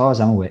 as far as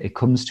I'm aware, it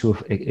comes to,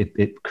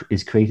 it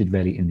is created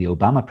really in the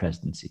Obama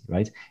presidency,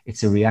 right?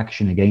 It's a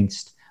reaction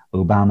against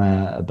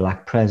Obama, a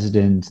black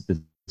president, the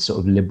sort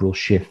of liberal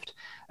shift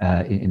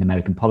in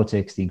American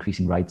politics, the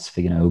increasing rights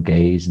for,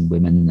 gays and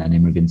women and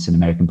immigrants in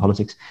American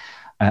politics.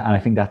 And I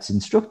think that's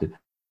instructive.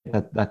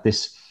 That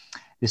this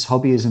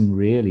hobbyism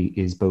really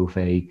is both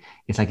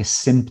it's like a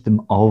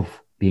symptom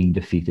of being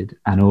defeated,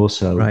 and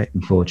also,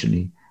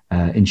 unfortunately,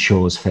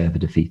 ensures further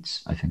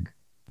defeats, I think.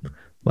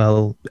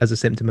 Well, as a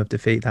symptom of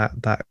defeat,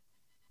 that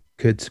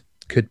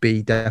could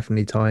be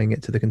definitely tying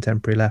it to the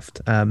contemporary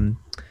left.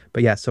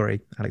 But yeah,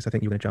 sorry, Alex, I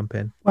think you were going to jump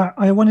in. Well,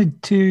 I wanted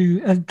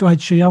to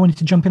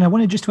jump in. I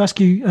wanted just to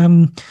ask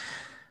you,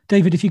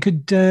 David, if you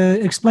could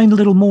explain a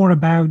little more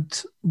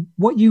about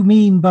what you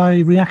mean by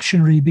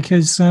reactionary,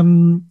 because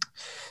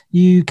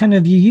you kind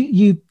of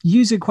you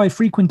use it quite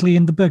frequently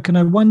in the book, and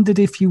I wondered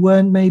if you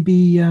weren't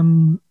maybe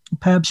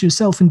perhaps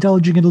yourself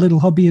indulging in a little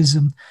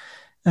hobbyism,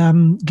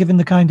 given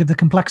the kind of the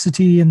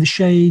complexity and the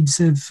shades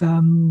of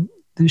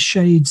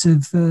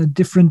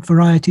different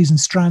varieties and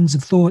strands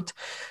of thought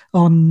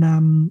on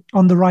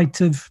the right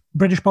of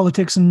British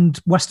politics and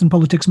Western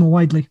politics more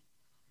widely.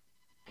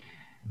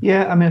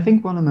 Yeah, I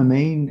think one of my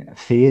main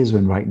fears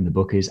when writing the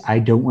book is I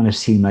don't want to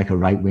seem like a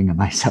right-winger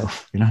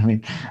myself, you know what I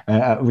mean?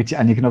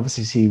 And you can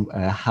obviously see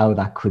how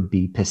that could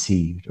be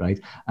perceived, right?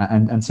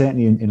 And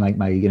certainly in like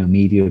my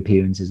media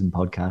appearances and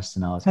podcasts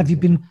and all.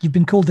 You've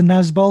been called the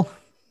Nazbol?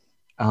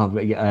 Oh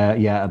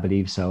yeah, I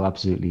believe so,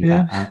 absolutely.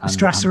 Yeah, a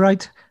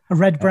Strasserite, a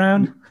red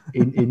brown.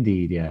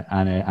 Indeed, yeah,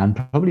 and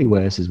probably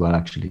worse as well,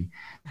 actually.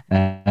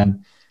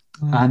 And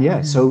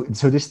yeah, so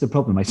this is the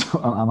problem.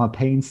 I'm at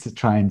pains to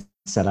try and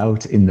set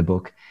out in the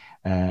book,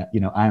 I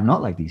am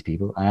not like these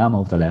people. I am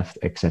of the left,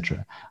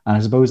 etc. And I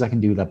suppose I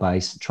can do that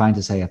by trying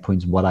to say at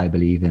points what I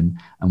believe in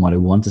and what I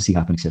want to see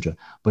happen, etc.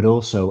 But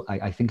also,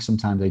 I think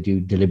sometimes I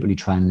do deliberately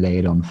try and lay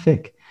it on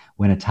thick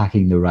when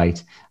attacking the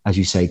right, as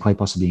you say, quite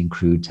possibly in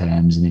crude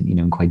terms and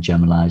in quite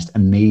generalized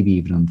and maybe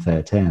even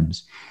unfair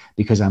terms,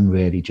 because I'm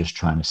really just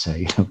trying to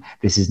say,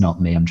 this is not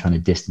me. I'm trying to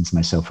distance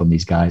myself from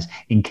these guys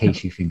in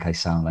case you think I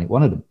sound like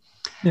one of them.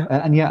 Yeah.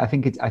 And yeah, I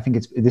think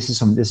this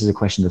is a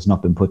question that's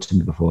not been put to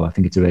me before. I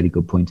think it's a really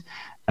good point.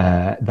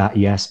 That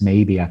yes,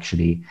 maybe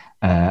actually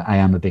I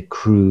am a bit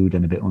crude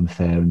and a bit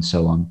unfair and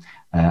so on,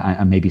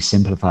 and maybe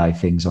simplify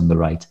things on the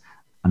right.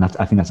 And I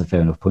think that's a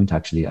fair enough point.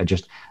 Actually,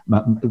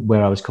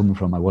 where I was coming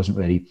from, I wasn't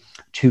really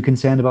too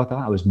concerned about that.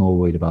 I was more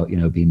worried about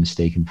being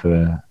mistaken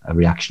for a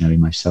reactionary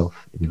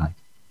myself, if you like.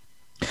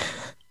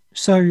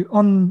 So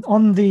on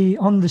the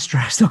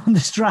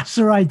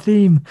Strasserite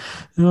theme,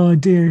 oh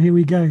dear, here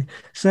we go.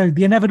 So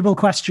the inevitable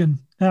question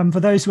for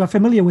those who are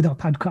familiar with our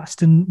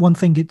podcast, and one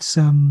thing it's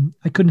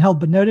I couldn't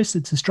help but notice,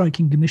 it's a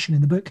striking omission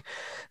in the book,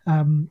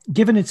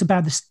 given it's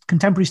about the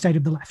contemporary state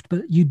of the left,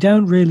 but you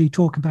don't really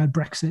talk about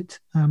Brexit.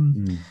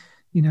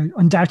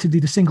 Undoubtedly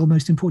the single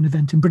most important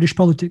event in British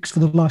politics for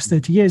the last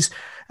 30 years.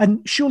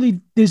 And surely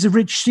there's a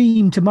rich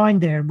theme to mine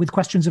there with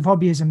questions of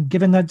hobbyism,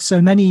 given that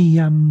so many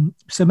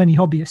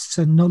hobbyists,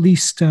 and not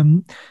least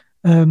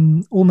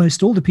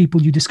almost all the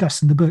people you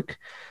discuss in the book,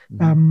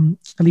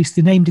 at least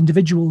the named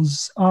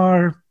individuals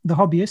are, the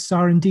hobbyists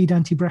are indeed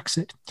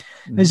anti-Brexit.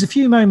 There's a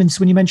few moments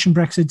when you mention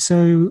Brexit,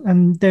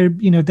 and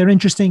they're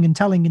interesting and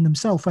telling in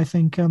themselves, I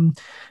think.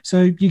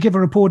 So you give a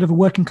report of a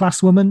working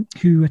class woman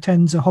who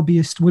attends a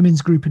hobbyist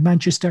women's group in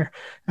Manchester,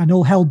 and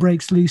all hell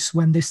breaks loose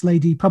when this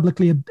lady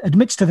publicly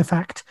admits to the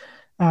fact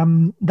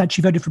that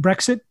she voted for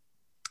Brexit.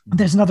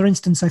 There's another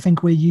instance, I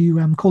think, where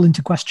you call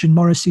into question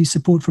Morrissey's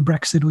support for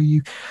Brexit, or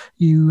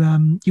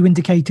you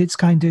indicate it's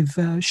kind of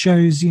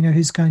shows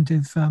his kind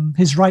of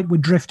his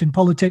rightward drift in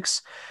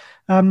politics.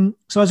 So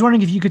I was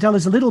wondering if you could tell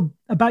us a little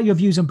about your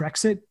views on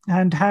Brexit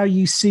and how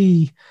you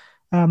see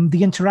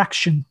the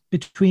interaction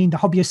between the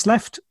hobbyist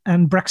left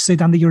and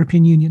Brexit and the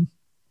European Union.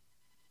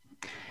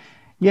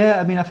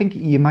 Yeah, I mean, I think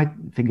you might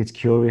think it's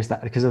curious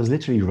that, because I was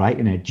literally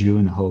writing it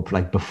during the whole,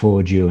 like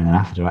before, during, and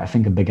after. Right? I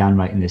think I began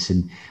writing this, or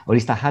at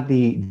least I had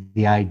the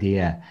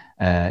idea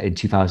in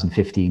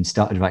 2015,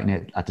 started writing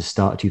it at the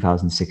start of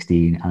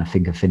 2016, and I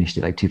think I finished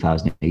it like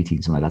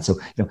 2018, something like that. So,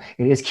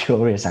 it is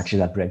curious actually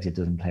that Brexit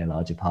doesn't play a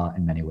larger part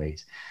in many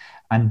ways.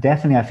 And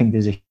definitely, I think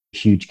there's a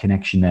huge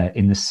connection there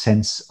in the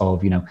sense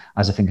of,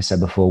 as I think I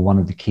said before, one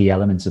of the key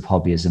elements of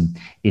hobbyism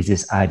is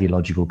this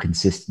ideological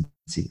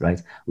consistency,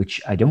 right? Which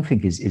I don't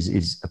think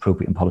is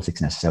appropriate in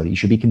politics necessarily. You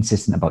should be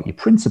consistent about your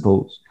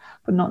principles,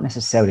 but not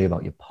necessarily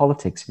about your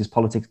politics, because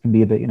politics can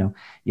be a bit,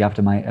 you have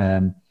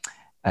to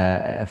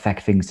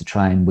affect things to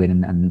try and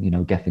win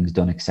and get things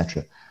done,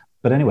 etc.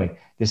 But anyway,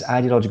 this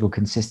ideological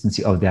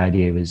consistency of the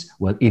idea is,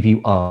 well, if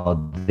you are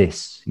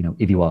this,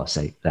 if you are,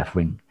 say, left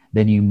wing,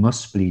 then you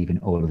must believe in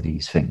all of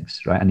these things,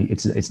 right? And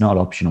it's not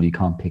optional. You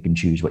can't pick and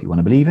choose what you want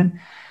to believe in.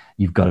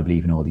 You've got to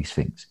believe in all these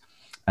things.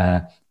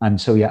 And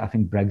so, yeah, I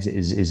think Brexit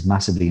is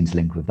massively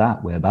interlinked with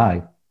that,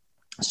 whereby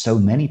so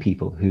many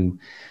people who,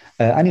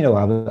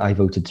 I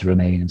voted to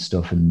remain and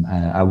stuff, and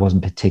I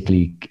wasn't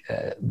particularly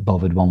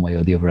bothered one way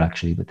or the other,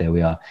 actually, but there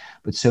we are.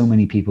 But so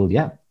many people,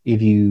 yeah,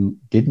 if you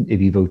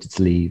voted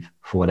to leave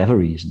for whatever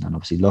reason, and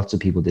obviously lots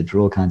of people did for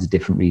all kinds of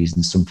different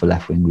reasons, some for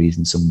left-wing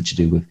reasons, some to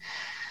do with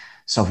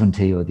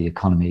sovereignty or the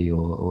economy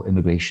or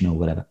immigration or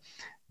whatever,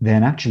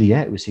 then actually,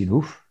 yeah, it was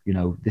seen,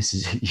 this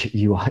is,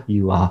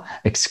 you are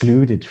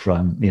excluded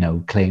from,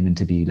 claiming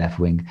to be left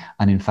wing.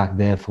 And in fact,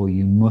 therefore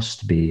you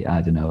must be,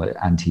 I don't know,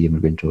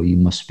 anti-immigrant, or you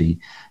must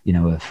be, a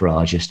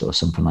Farageist or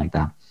something like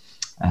that.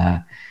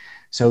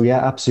 So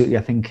yeah, absolutely.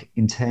 I think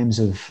in terms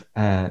of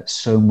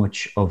so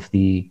much of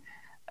the,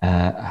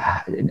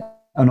 and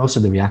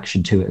also the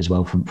reaction to it as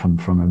well from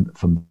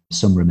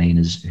some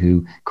Remainers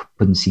who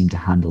couldn't seem to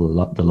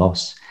handle the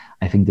loss.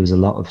 I think there was a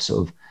lot of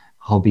sort of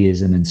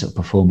hobbyism and sort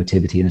of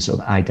performativity and a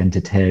sort of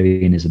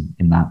identitarianism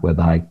in that,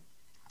 whereby,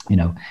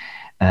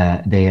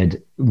 they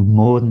had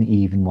more than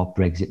even what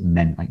Brexit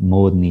meant, like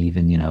more than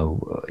even,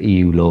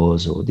 EU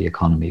laws or the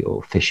economy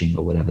or fishing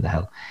or whatever the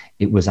hell.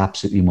 It was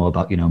absolutely more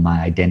about,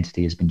 my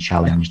identity has been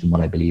challenged and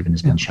what I believe in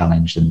has been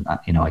challenged, and,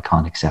 I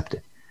can't accept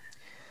it.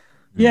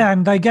 Yeah,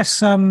 and I guess,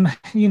 the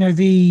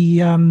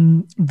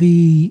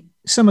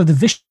some of the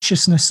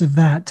viciousness of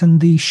that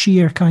and the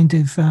sheer kind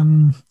of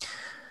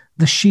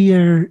the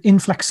sheer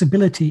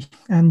inflexibility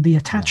and the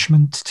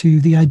attachment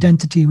to the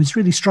identity was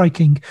really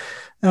striking.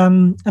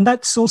 And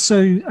that's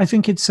also, I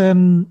think it's like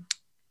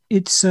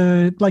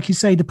you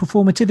say, the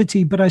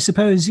performativity, but I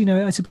suppose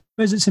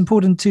it's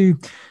important to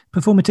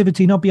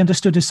performativity not be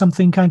understood as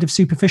something kind of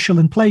superficial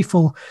and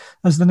playful,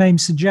 as the name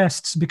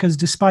suggests, because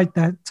despite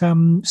that,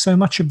 so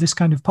much of this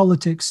kind of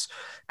politics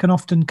can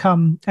often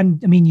come,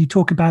 and I mean, you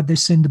talk about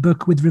this in the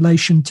book with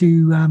relation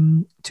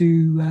to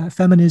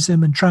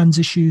feminism and trans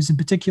issues in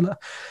particular,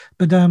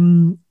 but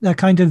a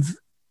kind of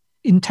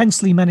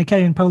intensely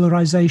Manichaean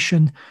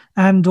polarization,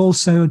 and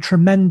also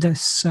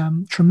tremendous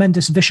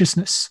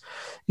viciousness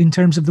in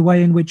terms of the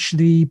way in which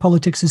the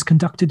politics is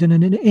conducted, and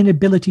an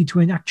inability to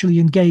actually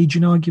engage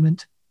in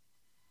argument.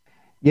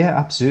 Yeah,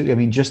 absolutely. I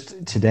mean,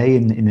 just today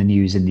in the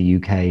news in the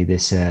UK,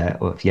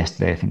 or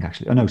yesterday, I think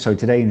actually. Oh no, sorry,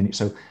 today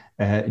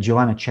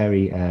Joanna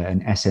Cherry,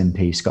 an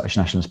SNP, Scottish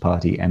Nationalist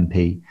Party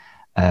MP,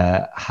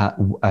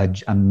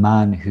 a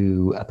man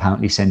who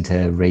apparently sent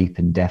her rape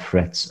and death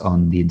threats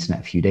on the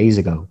internet a few days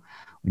ago,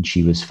 when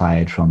she was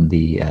fired from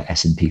the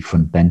SNP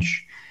front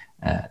bench,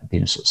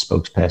 being a sort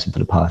of spokesperson for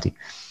the party,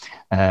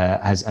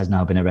 has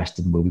now been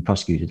arrested and will be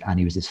prosecuted. And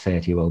he was this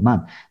 30-year-old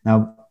man.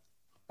 Now,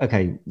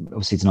 okay,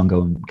 obviously it's an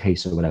ongoing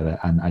case or whatever,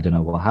 and I don't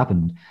know what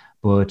happened,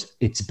 but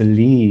it's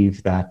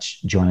believed that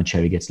Joanna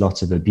Cherry gets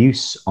lots of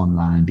abuse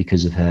online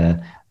because of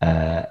her,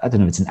 I don't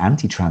know if it's an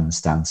anti-trans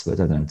stance, but I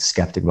don't know,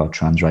 skeptical about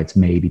trans rights,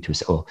 maybe,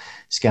 or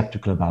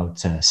skeptical about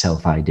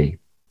self-ID,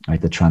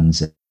 right? The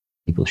trans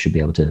people should be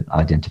able to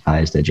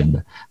identify as their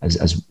gender,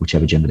 as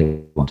whichever gender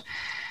they want.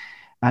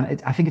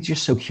 And I think it's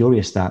just so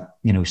curious that,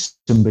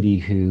 somebody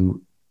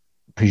who,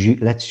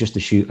 let's just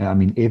assume, I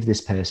mean, if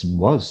this person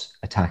was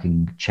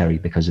attacking Cherry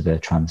because of her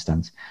trans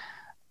stance,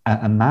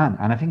 a man,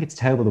 and I think it's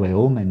terrible the way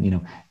all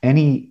men,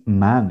 any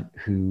man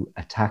who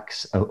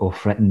attacks or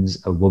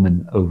threatens a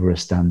woman over a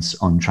stance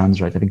on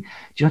trans rights, I think,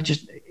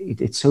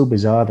 it's so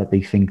bizarre that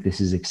they think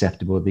this is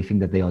acceptable. They think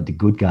that they are the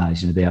good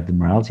guys, they have the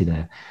morality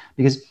there.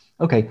 Because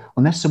okay,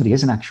 unless somebody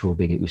is an actual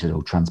bigot who says,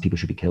 oh, trans people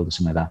should be killed or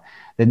something like that,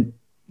 then,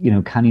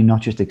 can you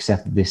not just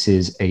accept that this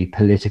is a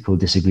political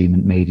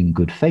disagreement made in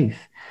good faith?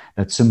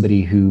 That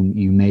somebody whom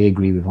you may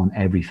agree with on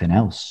everything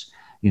else,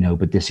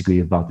 but disagree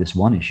about this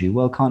one issue,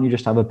 well, can't you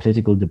just have a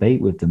political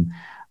debate with them?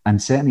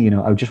 And certainly,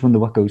 I just wonder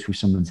what goes through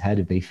someone's head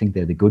if they think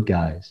they're the good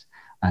guys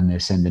and they're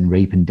sending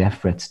rape and death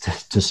threats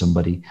to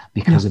somebody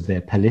because of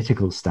their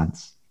political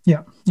stance.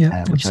 Yeah,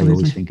 which I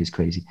always think is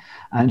crazy.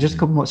 And just a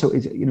couple more. So,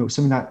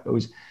 something that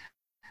always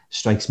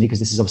strikes me, because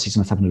this is obviously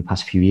something that's happened in the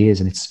past few years,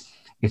 and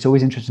it's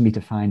always interesting to me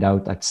to find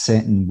out that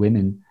certain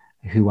women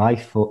who I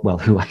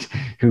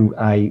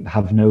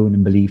have known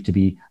and believed to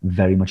be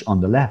very much on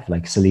the left,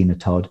 like Selina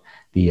Todd,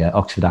 the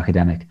Oxford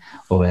academic,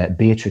 or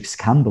Beatrix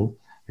Campbell,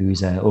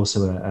 who's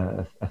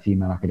also a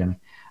female academic.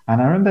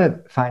 And I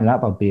remember finding out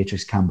about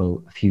Beatrix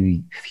Campbell a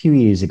few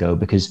years ago,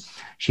 because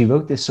she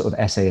wrote this sort of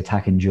essay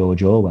attacking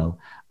George Orwell,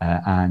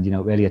 and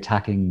really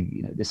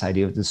attacking this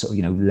idea of the sort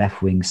of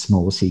left-wing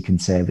small c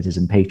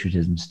conservatism,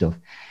 patriotism stuff.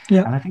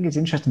 Yeah. And I think it's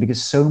interesting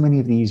because so many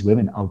of these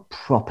women are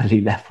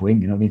properly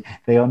left-wing.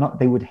 They are not.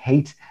 They would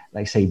hate,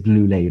 like, say,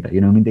 Blue Labour.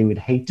 They would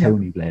hate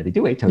Tony Blair. They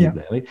do hate Tony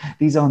Blair. Right?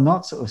 These are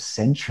not sort of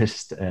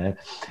centrist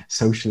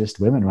socialist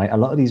women, right? A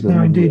lot of these women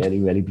are really,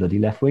 really bloody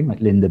left-wing,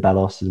 like Linda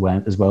Bellos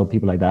as well.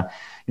 People like that.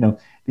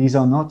 These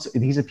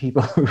are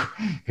people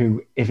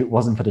who, if it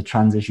wasn't for the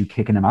trans issue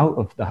kicking them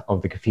out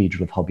of the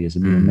cathedral of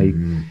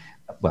hobbyism,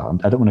 well,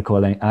 I don't want to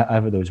call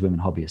either of those women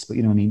hobbyists, but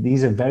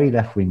these are very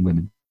left-wing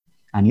women.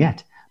 And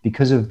yet,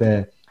 because of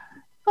their,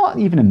 not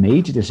even a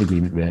major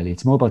disagreement really,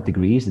 it's more about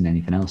degrees than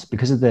anything else,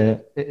 because of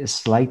the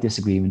slight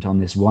disagreement on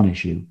this one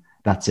issue,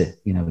 that's it,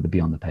 they're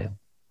beyond the pale.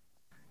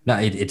 No,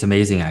 it's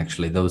amazing,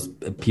 actually. Those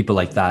people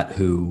like that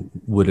who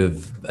would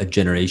have a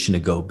generation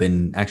ago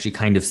been actually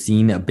kind of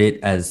seen a bit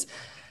as,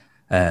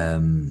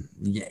 kind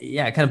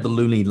of the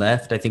loony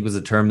left, I think was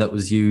a term that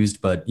was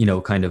used, but,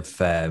 kind of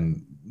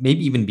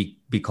maybe even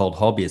be called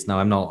hobbyists. Now,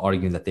 I'm not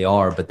arguing that they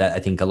are, but that I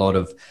think a lot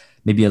of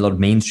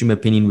mainstream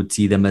opinion would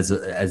see them as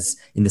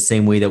in the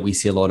same way that we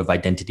see a lot of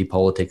identity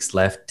politics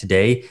left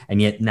today.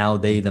 And yet now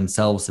they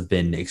themselves have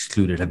been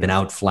excluded, have been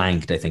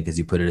outflanked, I think, as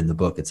you put it in the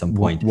book at some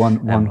point.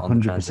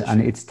 100%.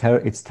 And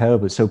it's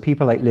terrible. So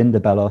people like Linda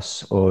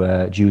Bellos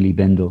or Julie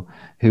Bindel,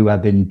 who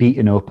have been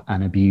beaten up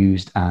and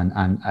abused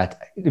and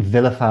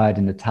vilified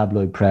in the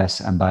tabloid press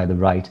and by the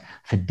right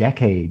for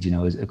decades,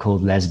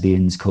 called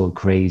lesbians, called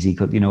crazy,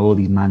 called, all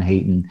these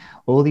man-hating,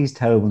 all these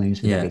terrible names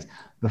for decades.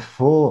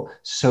 Before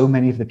so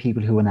many of the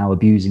people who are now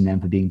abusing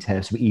them for being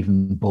terrorists were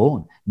even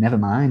born, never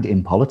mind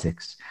in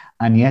politics.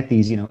 And yet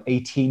these,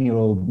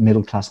 18-year-old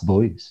middle-class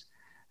boys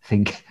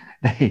think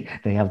they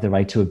have the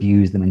right to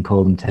abuse them and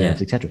call them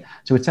terrorists, etc.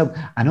 So it's,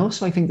 and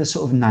also I think the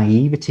sort of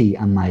naivety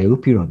and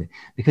myopia of it,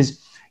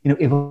 because,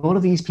 if all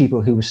of these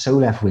people who were so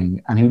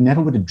left-wing and who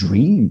never would have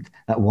dreamed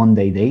that one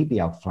day they'd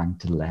be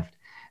outflanked to the left,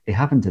 it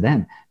happened to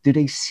them, do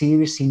they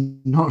seriously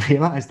not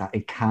realize that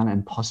it can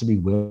and possibly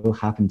will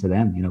happen to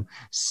them?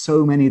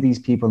 So many of these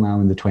people now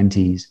in the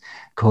 20s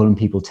calling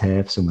people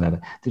TERFs and whatever,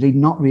 do they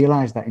not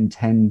realize that in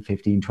 10,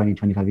 15, 20,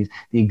 25 years,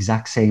 the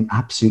exact same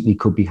absolutely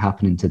could be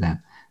happening to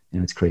them?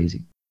 It's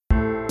crazy.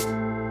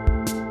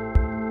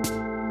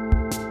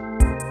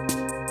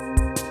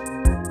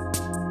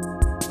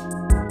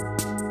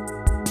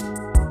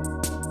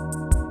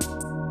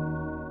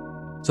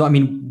 So,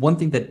 one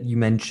thing that you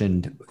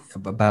mentioned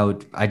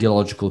about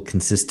ideological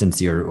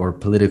consistency or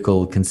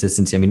political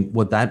consistency,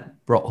 what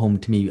that brought home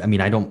to me,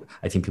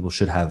 I think people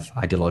should have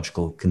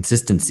ideological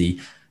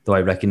consistency, though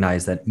I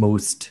recognize that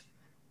most,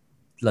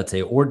 let's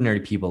say,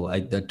 ordinary people,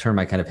 the term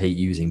I kind of hate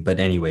using, but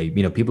anyway,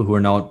 people who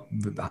are not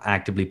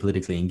actively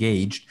politically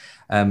engaged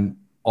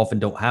often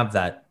don't have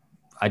that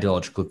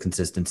ideological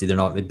consistency. They're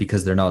not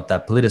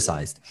that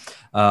politicized.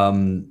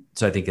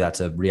 So I think that's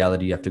a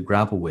reality you have to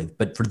grapple with.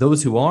 But for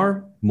those who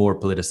are more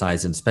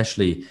politicized, and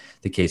especially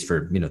the case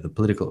for, the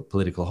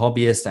political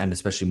hobbyists and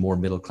especially more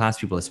middle class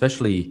people,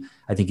 especially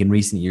I think in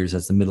recent years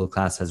as the middle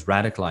class has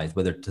radicalized,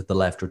 whether to the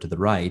left or to the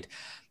right,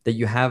 that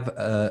you have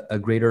a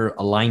greater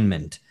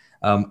alignment.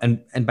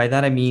 And by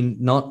that, I mean,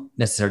 not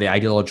necessarily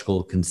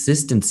ideological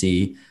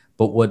consistency,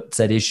 but what's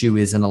at issue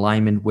is an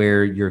alignment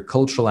where your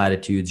cultural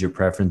attitudes, your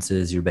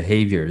preferences, your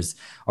behaviors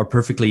are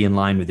perfectly in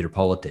line with your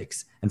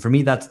politics. And for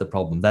me, that's the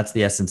problem. That's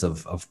the essence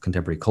of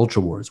contemporary culture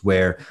wars,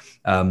 where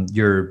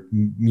your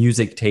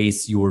music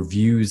tastes, your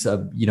views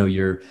of,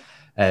 your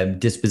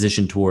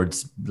disposition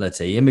towards, let's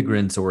say,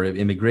 immigrants or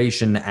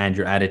immigration, and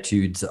your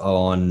attitudes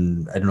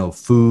on,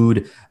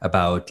 food,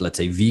 about, let's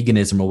say,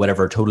 veganism or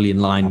whatever, are totally in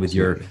line with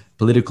your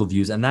political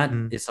views. And that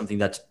is something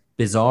that's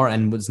bizarre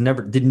and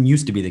didn't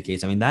used to be the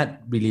case.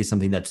 That really is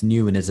something that's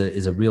new and is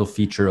a real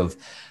feature of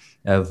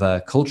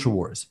culture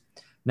wars.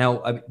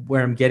 Now,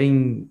 where I'm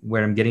getting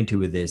to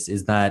with this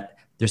is that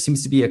there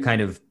seems to be a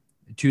kind of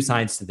two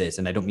sides to this,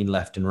 and I don't mean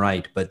left and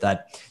right, but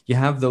that you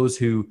have those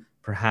who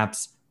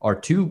perhaps are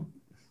too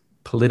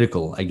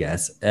political, I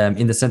guess,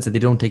 in the sense that they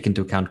don't take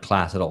into account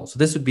class at all. So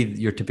this would be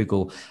your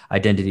typical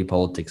identity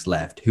politics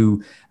left,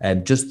 who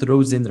just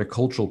throws in their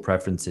cultural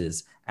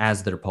preferences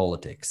as their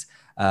politics.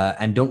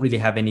 and don't really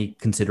have any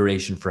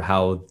consideration for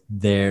how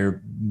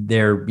their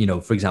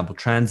for example,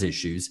 trans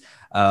issues,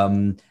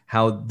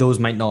 how those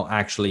might not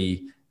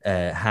actually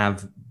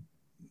have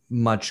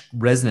much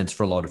resonance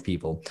for a lot of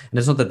people. And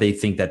it's not that they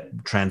think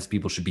that trans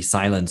people should be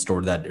silenced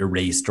or that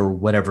erased or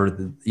whatever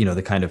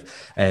the kind of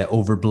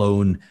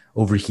overblown,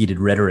 overheated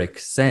rhetoric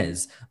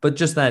says, but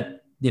just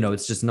that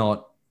it's just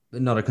not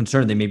a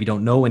concern. They maybe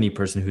don't know any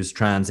person who's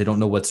trans. They don't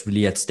know what's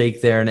really at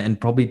stake there, and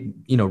probably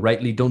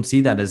rightly don't see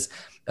that as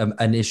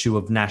an issue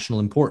of national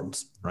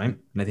importance, right?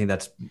 And I think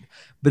that's.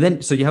 But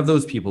then, so you have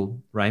those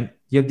people, right?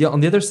 You have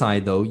on the other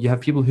side, though, you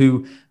have people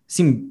who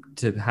seem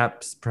to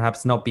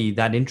perhaps not be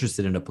that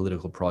interested in a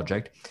political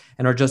project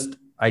and are just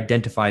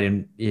identified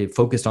and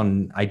focused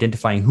on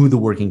identifying who the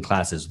working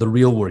class is, the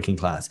real working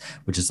class,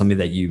 which is something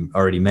that you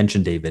already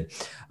mentioned, David,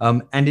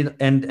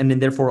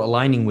 and therefore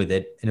aligning with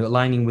it and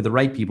aligning with the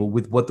right people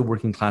with what the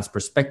working class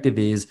perspective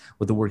is,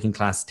 what the working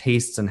class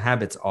tastes and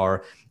habits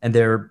are, and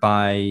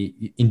thereby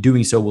in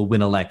doing so will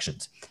win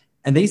elections.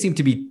 And they seem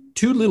to be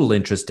too little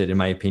interested, in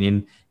my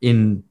opinion,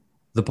 in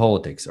the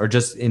politics, or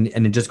just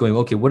in just going,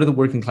 okay, what do the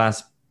working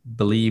class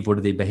believe? What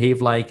do they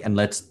behave like? And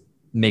let's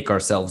make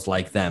ourselves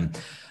like them.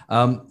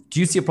 Do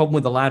you see a problem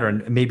with the latter?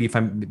 And maybe if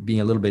I'm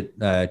being a little bit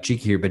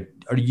cheeky here, but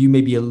are you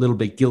maybe a little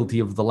bit guilty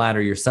of the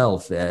latter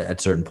yourself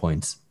at certain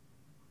points?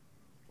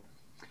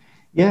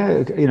 Yeah,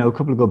 a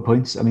couple of good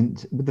points. I mean,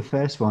 with the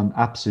first one,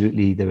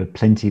 absolutely, there are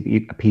plenty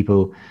of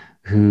people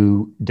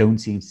who don't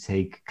seem to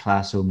take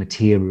class or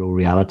material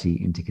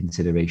reality into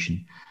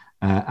consideration.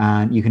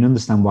 And you can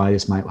understand why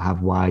this might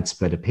have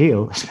widespread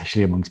appeal,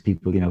 especially amongst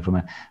people, from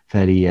a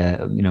fairly,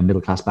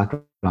 middle-class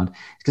background,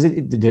 because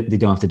they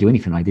don't have to do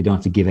anything, right? They don't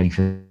have to give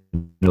anything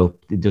up.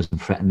 It doesn't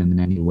threaten them in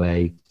any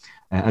way.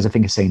 As I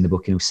think I say in the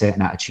book,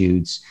 certain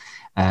attitudes,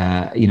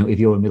 if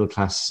you're a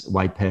middle-class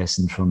white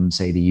person from,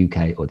 say, the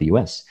UK or the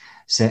US,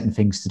 certain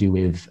things to do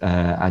with,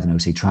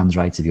 say trans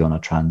rights, if you're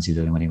not trans, you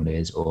don't know anyone it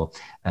is, or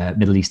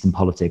Middle Eastern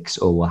politics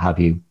or what have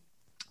you,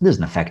 it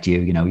doesn't affect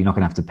you. You're not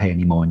going to have to pay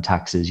any more in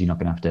taxes. You're not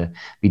going to have to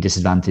be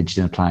disadvantaged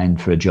in applying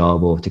for a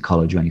job or to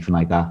college or anything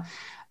like that.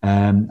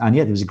 And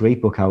yeah, there was a great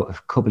book out a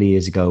couple of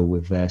years ago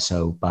with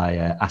Verso by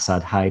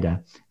Asad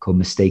Haider called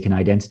Mistaken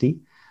Identity,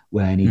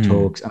 when he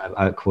talks, and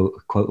I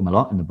quote him a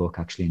lot in the book,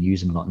 actually, and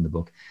use him a lot in the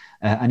book.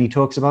 And he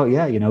talks about,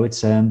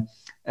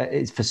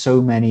 it's for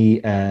so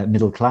many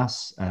middle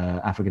class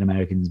African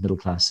Americans, middle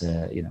class,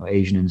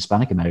 Asian and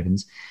Hispanic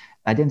Americans.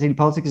 Identity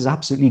politics is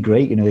absolutely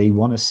great. They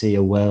want to see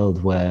a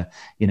world where,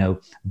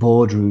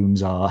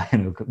 boardrooms are,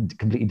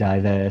 completely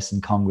diverse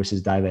and Congress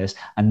is diverse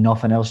and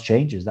nothing else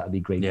changes. That would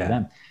be great for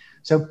them.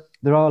 So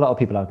there are a lot of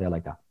people out there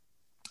like that.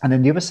 And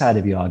then the other side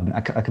of your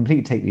argument, I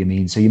completely take what you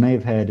mean. So you may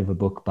have heard of a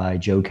book by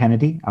Joe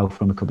Kennedy out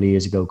from a couple of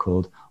years ago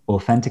called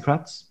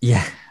Authentocrats.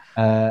 Yeah.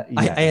 I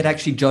had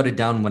actually jotted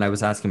down when I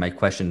was asking my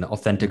question,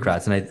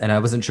 Authentocrats, and I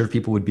wasn't sure if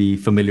people would be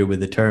familiar with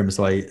the term,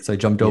 so I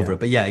jumped over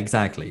it. But yeah,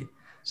 exactly.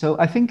 So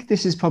I think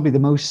this is probably the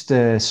most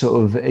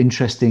sort of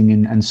interesting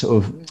and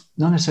sort of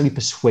not necessarily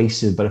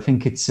persuasive, but I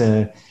think it's.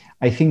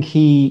 I think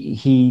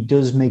he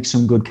does make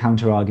some good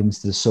counter arguments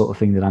to the sort of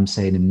thing that I'm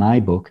saying in my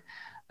book,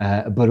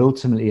 but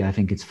ultimately I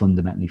think it's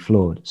fundamentally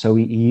flawed. So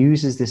he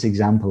uses this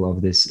example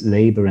of this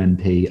Labour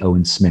MP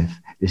Owen Smith.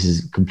 This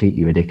is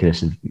completely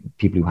ridiculous. Of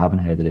people who haven't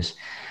heard of this,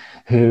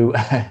 who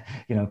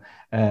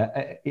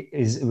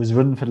was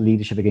running for the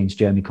leadership against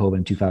Jeremy Corbyn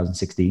in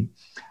 2016.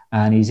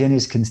 And he's in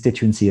his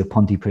constituency of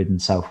Pontypridd in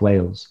South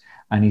Wales,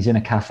 and he's in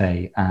a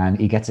cafe, and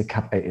he gets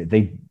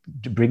they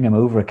bring him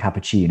over a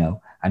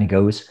cappuccino, and he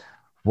goes,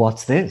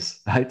 "What's this?"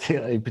 I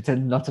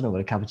pretend not to know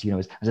what a cappuccino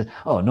is. I said,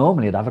 "Oh,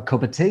 normally I'd have a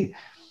cup of tea."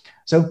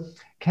 So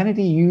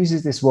Kennedy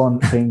uses this one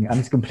thing, and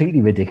it's a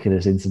completely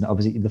ridiculous incident.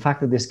 Obviously, the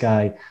fact that this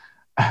guy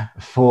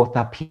thought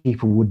that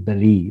people would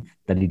believe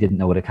that he didn't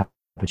know what a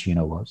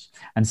cappuccino was,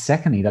 and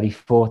secondly that he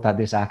thought that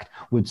this act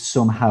would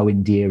somehow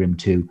endear him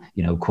to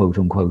quote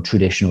unquote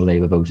traditional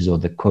Labour voters or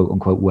the quote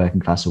unquote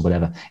working class or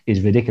whatever,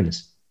 is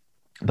ridiculous.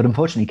 But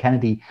unfortunately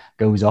Kennedy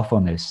goes off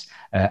on this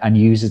and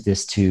uses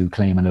this to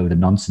claim a load of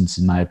nonsense,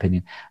 in my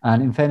opinion.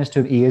 And in fairness to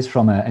him, he is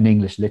from an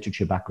English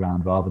literature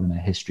background rather than a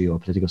history or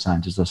political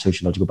scientist or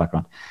sociological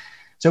background.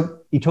 So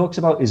he talks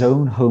about his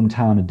own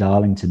hometown of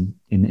Darlington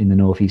in the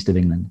northeast of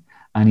England,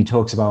 and he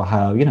talks about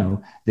how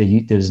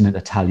there's an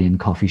Italian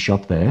coffee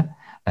shop there.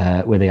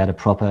 Where they had a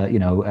proper,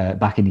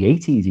 back in the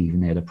 80s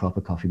even, they had a proper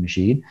coffee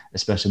machine,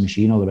 espresso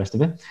machine, all the rest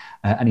of it.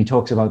 And he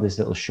talks about this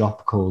little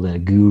shop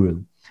called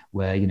Guru,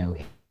 where,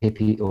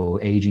 hippie or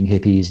aging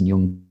hippies and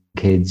young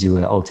kids who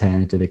are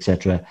alternative,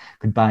 etc.,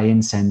 could buy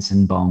incense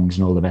and bongs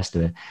and all the rest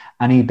of it.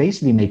 And he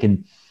basically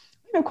making,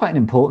 quite an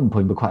important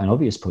point, but quite an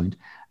obvious point.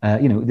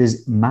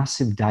 There's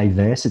massive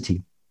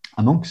diversity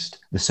amongst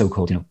the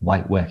so-called,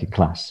 white working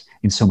class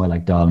in somewhere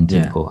like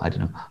Darlington or, I don't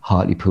know,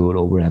 Hartlepool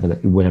or wherever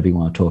you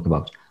want to talk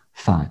about.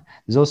 Fine.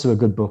 There's also a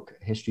good book,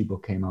 a history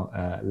book came out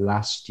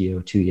last year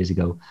or 2 years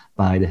ago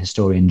by the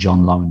historian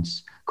John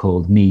Lawrence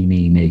called Me,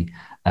 Me, Me.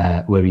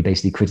 where he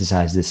basically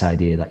criticized this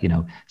idea that,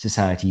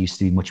 society used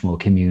to be much more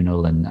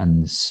communal and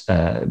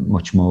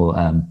much more,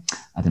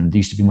 there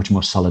used to be much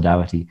more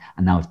solidarity,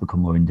 and now it's become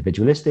more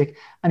individualistic.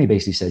 And he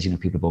basically says,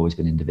 people have always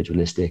been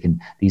individualistic,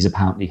 and these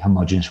apparently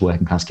homogenous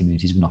working class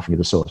communities were nothing of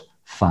the sort.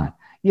 Fine.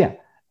 Yeah,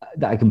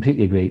 I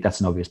completely agree. That's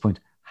an obvious point.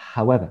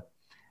 However,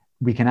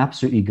 we can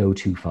absolutely go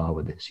too far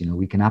with this.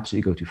 We can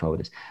absolutely go too far with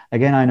this.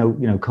 Again, I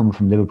know, coming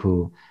from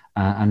Liverpool,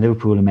 and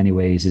Liverpool in many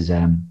ways is,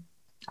 a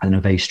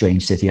very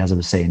strange city, as I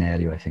was saying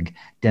earlier. I think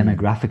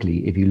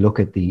demographically, if you look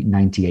at the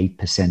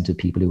 98% of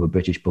people who are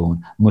British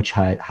born, much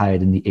higher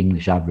than the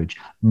English average,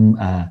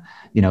 much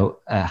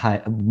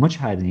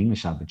higher than the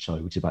English average,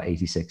 which is about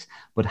 86,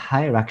 but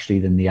higher actually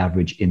than the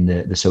average in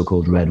the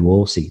so-called red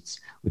wall seats,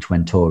 which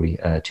went Tory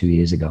 2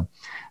 years ago.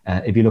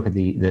 If you look at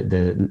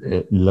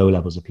the low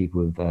levels of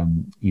people with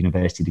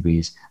university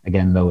degrees,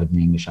 again, lower than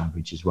the English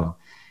average as well.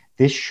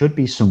 This should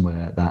be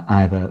somewhere that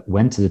either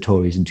went to the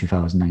Tories in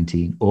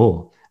 2019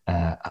 or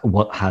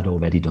what had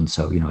already done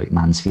so, like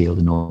Mansfield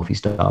and North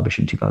East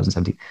Derbyshire in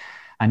 2017.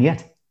 And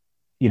yet,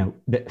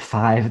 the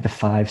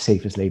five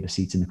safest Labour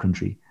seats in the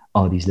country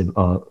are these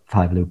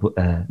five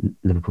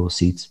Liverpool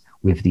seats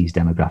with these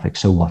demographics.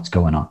 So what's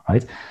going on,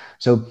 right?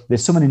 So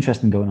there's something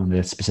interesting going on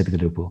there specific to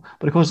Liverpool.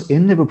 But of course,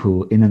 in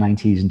Liverpool in the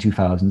 90s and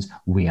 2000s,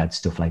 we had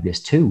stuff like this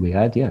too. We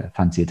had,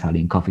 fancy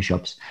Italian coffee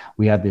shops.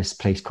 We had this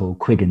place called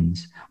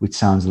Quiggins, which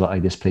sounds a lot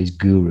like this place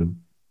Guru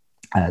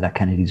that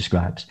Kennedy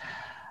describes.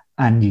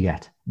 And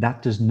yet,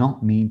 that does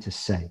not mean to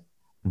say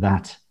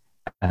that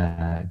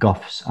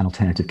goths and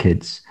alternative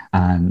kids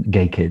and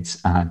gay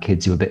kids and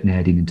kids who are a bit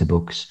nerdy into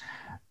books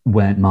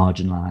weren't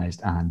marginalized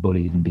and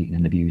bullied and beaten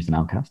and abused and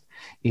outcast.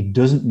 It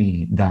doesn't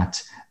mean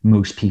that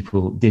most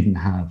people didn't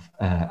have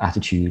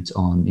attitudes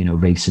on,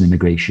 race and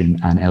immigration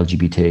and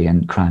LGBT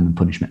and crime and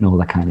punishment and all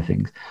that kind of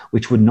things,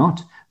 which would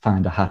not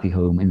find a happy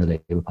home in the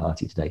Labour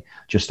Party today.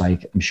 Just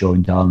like I'm sure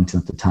in Darlington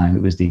at the time,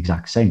 it was the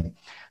exact same.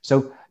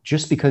 So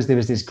just because there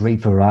is this great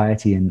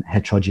variety and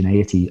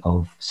heterogeneity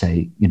of,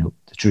 say, the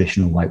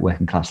traditional white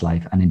working class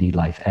life and indeed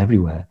life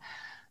everywhere,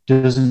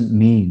 doesn't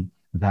mean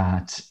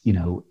that,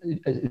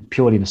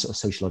 purely in a sort of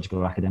sociological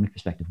or academic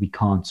perspective, we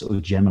can't sort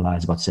of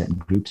generalize about certain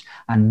groups.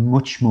 And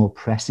much more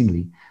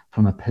pressingly,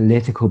 from a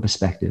political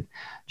perspective,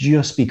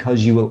 just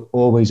because you will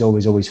always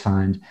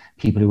find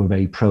people who are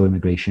very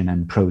pro-immigration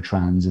and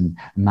pro-trans and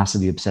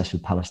massively obsessed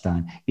with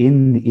Palestine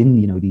in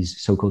these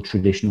so-called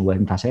traditional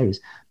working class areas,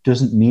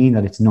 doesn't mean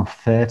that it's not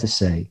fair to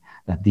say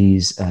that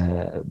these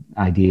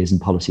ideas and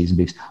policies and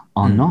beliefs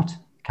are not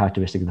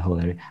characteristic of the whole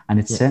area. And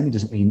it certainly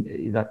doesn't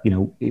mean that,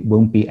 it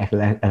won't be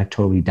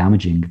electorally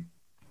damaging.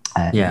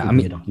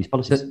 These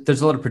policies.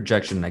 There's a lot of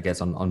projection, I guess,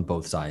 on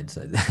both sides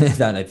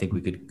that I think we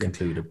could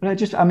conclude.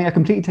 But I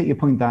completely take your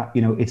point that,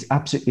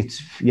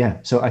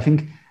 So I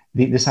think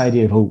this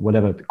idea of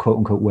whatever quote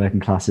unquote working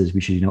classes, we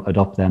should,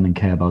 adopt them and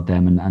care about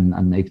them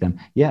and make them.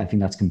 Yeah, I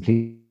think that's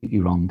completely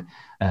wrong,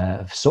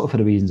 sort of for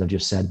the reasons I've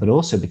just said, but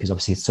also because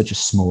obviously it's such a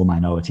small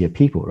minority of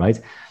people,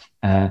 right?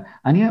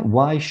 And yet,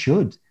 why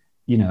should,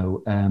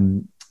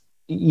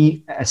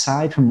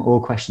 aside from all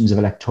questions of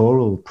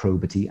electoral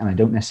probity, and I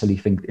don't necessarily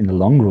think in the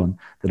long run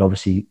that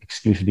obviously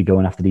exclusively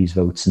going after these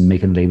votes and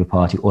making the Labour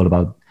Party all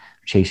about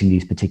chasing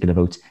these particular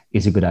votes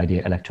is a good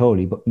idea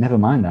electorally, but never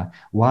mind that.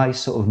 Why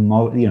sort of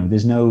more,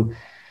 there's no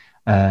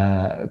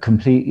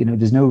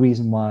there's no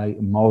reason why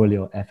morally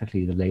or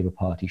ethically the Labour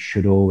Party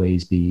should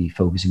always be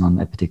focusing on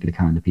a particular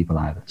kind of people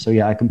either. So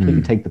yeah, I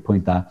completely take the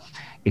point that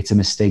it's a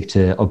mistake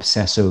to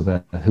obsess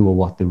over who or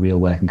what the real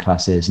working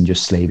class is and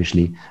just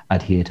slavishly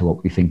adhere to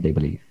what we think they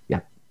believe.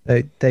 Yeah.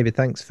 David,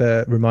 thanks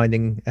for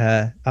reminding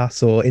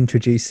us or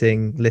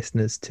introducing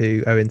listeners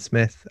to Owen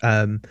Smith,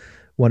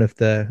 one of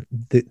the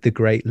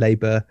great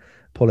Labour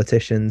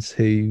politicians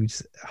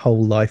whose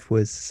whole life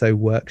was so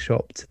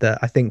workshopped that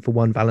I think for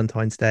one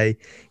Valentine's Day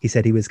he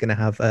said he was going to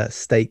have a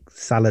steak,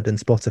 salad and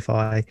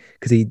Spotify,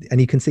 and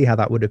you can see how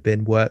that would have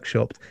been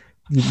workshopped.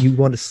 You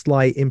want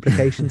slight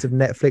implications of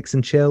Netflix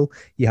and chill,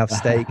 you have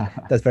steak,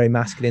 that's very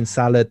masculine,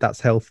 salad, that's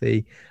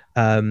healthy.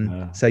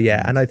 So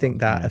yeah, and I think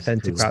that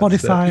authentic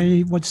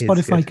Spotify, what's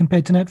Spotify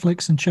compared to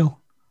Netflix and chill?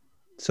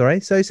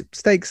 Sorry, so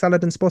steak,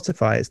 salad, and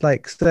Spotify. It's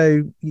like,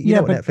 so you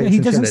know what Netflix he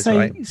doesn't say,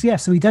 right? Yeah,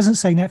 so he doesn't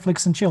say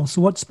Netflix and chill.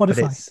 So what's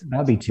Spotify?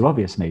 That'd be too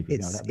obvious, maybe.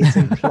 It's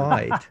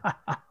implied.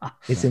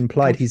 It's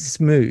implied. He's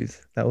smooth.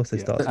 That also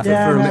starts.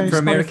 For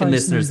American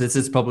listeners, this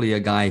is probably a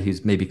guy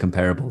who's maybe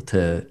comparable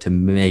to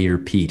Mayor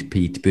Pete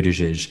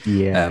Buttigieg.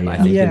 I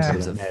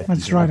think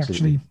that's right.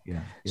 Actually,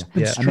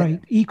 but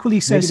straight, equally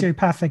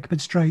sociopathic, but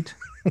straight.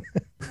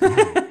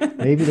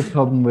 Maybe the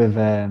problem with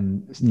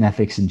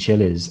Netflix and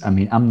chill is,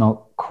 I'm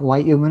not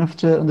quite young enough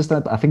to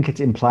understand, but I think it's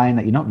implying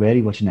that you're not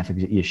really watching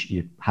Netflix,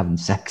 you're having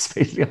sex,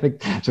 basically.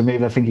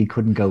 I think he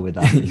couldn't go with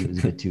that. It was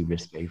a bit too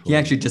risky. He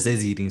actually just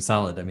is eating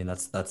salad.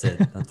 That's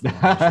it.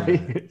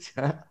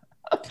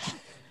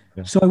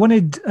 So I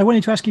wanted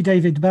to ask you,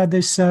 David, about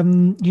this.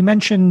 You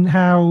mentioned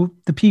how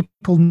the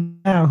people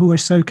now who are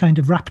so kind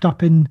of wrapped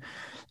up in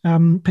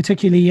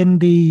particularly in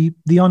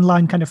the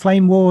online kind of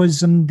flame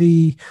wars and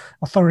the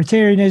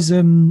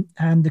authoritarianism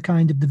and the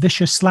kind of the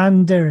vicious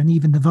slander and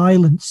even the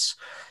violence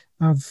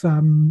of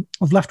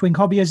left-wing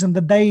hobbyism,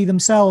 that they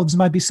themselves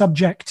might be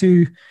subject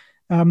to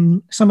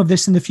some of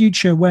this in the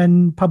future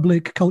when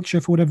public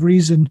culture, for whatever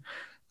reason,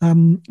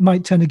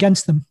 might turn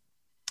against them.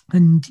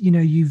 And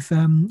you've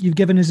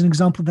given us an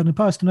example of that in the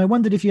past, and I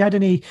wondered if you had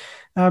any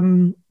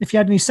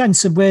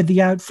sense of where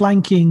the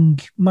outflanking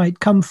might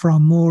come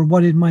from or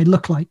what it might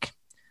look like.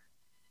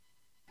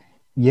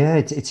 Yeah,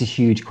 it's a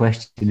huge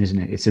question, isn't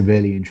it? It's a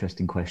really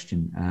interesting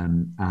question,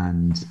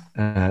 and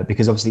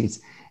because obviously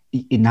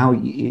now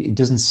it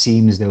doesn't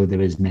seem as though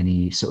there is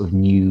many sort of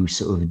new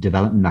sort of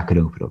development that could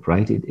open up,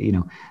 right?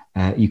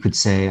 You could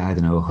say, I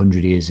don't know,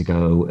 100 years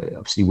ago,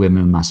 obviously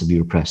women were massively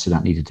repressed, so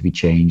that needed to be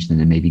changed, and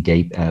then maybe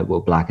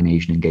Black and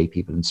Asian and gay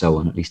people and so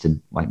on, at least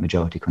in white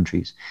majority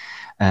countries.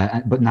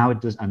 But now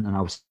it does, and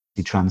obviously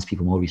trans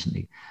people more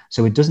recently.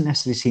 So it doesn't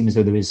necessarily seem as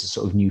though there is a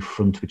sort of new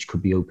front which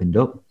could be opened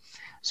up.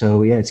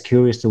 So yeah, it's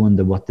curious to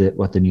wonder what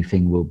the new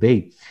thing will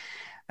be.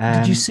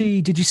 Did you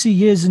see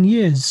Years and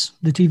Years,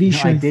 the TV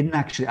show? I didn't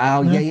actually.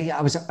 Oh, no?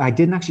 Yeah. I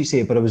didn't actually see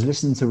it, but I was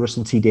listening to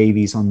Russell T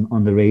Davies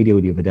on the radio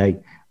the other day,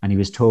 and he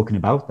was talking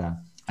about that,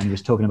 and he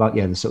was talking about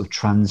the sort of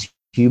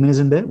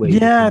transhumanism bit.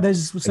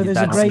 There's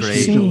a great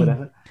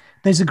scene.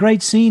 There's a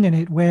great scene in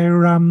it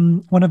where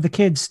one of the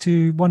kids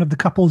to one of the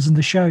couples in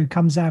the show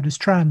comes out as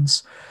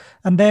trans,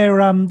 and they're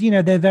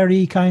they're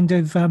very kind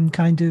of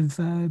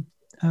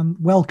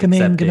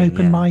welcoming and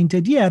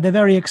open-minded. Yeah, they're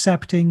very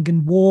accepting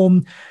and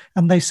warm,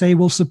 and they say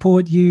we'll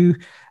support you,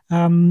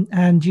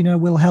 and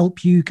we'll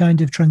help you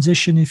kind of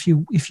transition if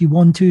you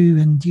want to,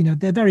 and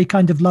they're very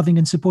kind of loving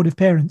and supportive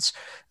parents.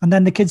 And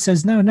then the kid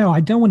says, no,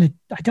 I don't want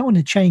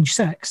to change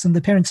sex, and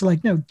the parents are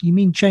like, no, you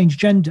mean change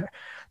gender?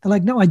 They're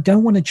like, no, I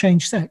don't want to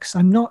change sex.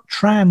 I'm not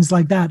trans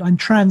like that. I'm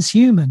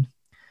transhuman.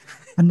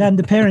 And then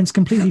the parents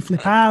completely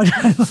flip out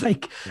and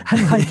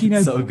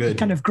so good.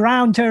 Kind of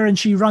ground her, and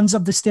she runs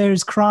up the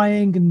stairs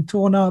crying and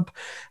torn up.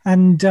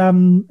 And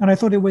I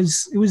thought it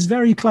was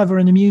very clever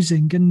and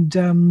amusing.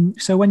 And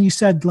so when you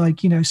said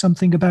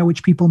something about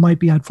which people might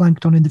be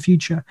outflanked on in the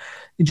future,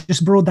 it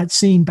just brought that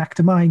scene back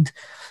to mind.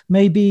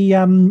 Maybe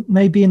in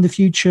the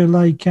future,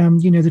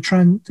 the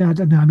trend, I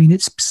don't know, I mean,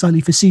 it's slightly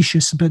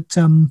facetious, but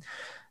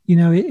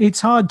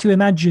it's hard to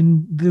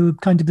imagine the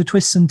kind of the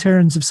twists and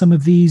turns of some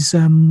of these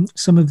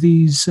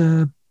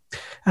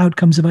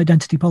outcomes of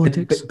identity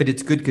politics. But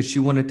it's good because she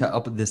wanted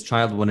to this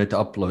child wanted to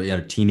upload,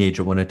 a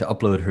teenager wanted to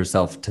upload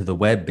herself to the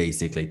web,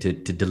 basically to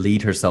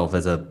delete herself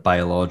as a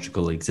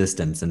biological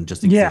existence and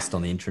just exist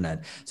on the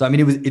internet. So I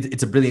mean,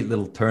 it's a brilliant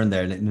little turn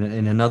there, and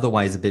in an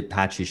otherwise a bit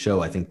patchy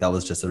show, I think that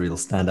was just a real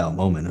standout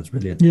moment. It was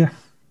brilliant. Yeah.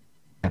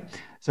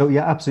 So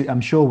yeah, absolutely.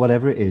 I'm sure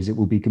whatever it is, it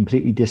will be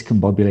completely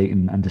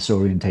discombobulating and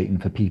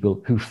disorientating for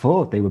people who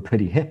thought they were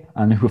pretty hip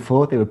and who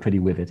thought they were pretty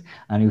with it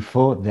and who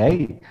thought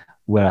they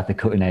were at the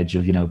cutting edge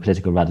of,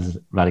 political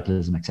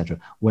radicalism, etc.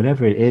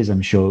 Whatever it is,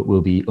 I'm sure it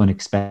will be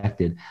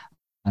unexpected.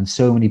 And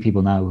so many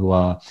people now who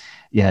are,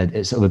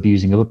 sort of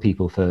abusing other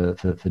people for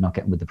not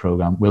getting with the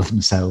program will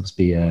themselves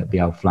be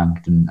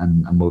outflanked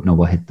and won't know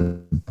what hit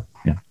them.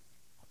 Yeah.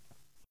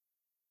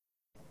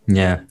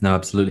 Yeah, no,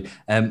 absolutely.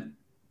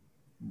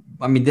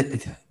 I mean,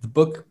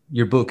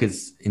 your book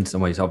is in some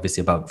ways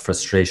obviously about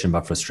frustration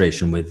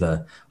with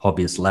the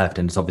hobbyist left,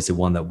 and it's obviously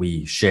one that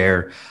we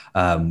share.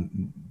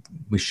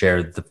 We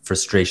share the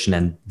frustration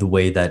and the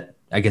way that,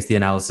 I guess, the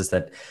analysis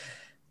that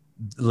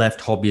left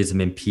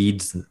hobbyism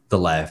impedes the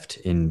left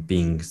in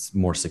being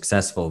more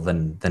successful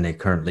than it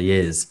currently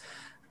is.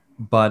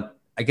 But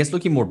I guess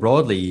looking more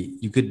broadly,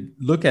 you could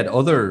look at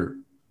other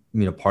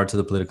parts of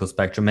the political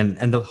spectrum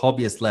and the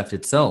hobbyist left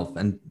itself,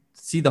 and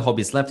see the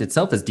hobbyist left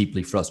itself as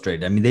deeply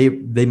frustrated. I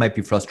mean, they might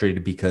be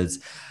frustrated because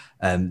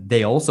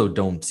they also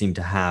don't seem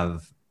to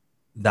have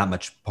that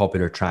much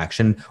popular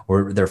traction,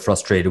 or they're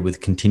frustrated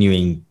with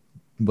continuing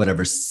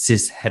whatever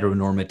cis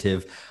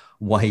heteronormative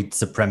white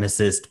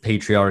supremacist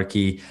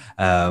patriarchy,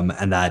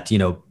 and that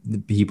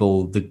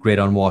the great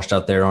unwashed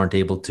out there aren't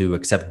able to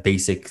accept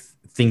basic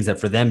things that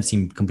for them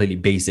seem completely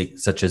basic,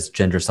 such as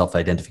gender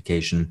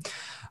self-identification.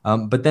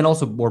 But then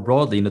also more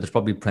broadly, there's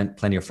probably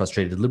plenty of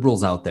frustrated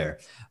liberals out there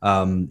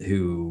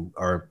who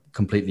are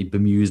completely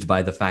bemused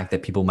by the fact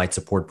that people might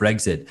support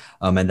Brexit,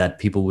 and that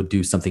people would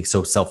do something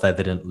so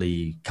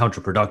self-evidently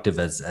counterproductive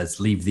as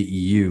leave the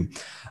EU.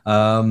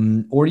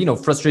 Or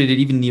frustrated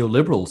even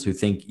neoliberals who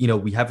think,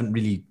 we haven't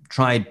really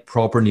tried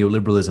proper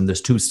neoliberalism.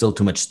 There's still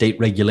too much state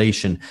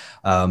regulation,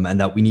 and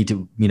that we need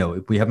to,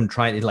 we haven't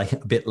tried it, like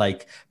a bit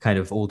like kind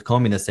of old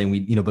communists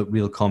saying but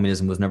real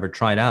communism was never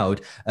tried out.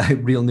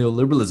 Real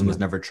neoliberalism was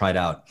never tried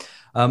out.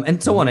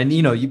 And so on.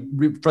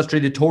 And,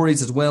 frustrated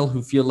Tories as well,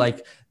 who feel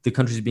like the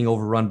country is being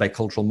overrun by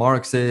cultural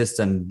Marxists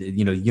and,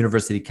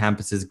 university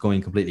campuses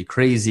going completely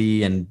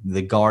crazy, and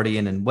The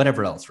Guardian and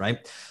whatever else,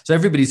 right? So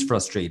everybody's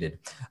frustrated.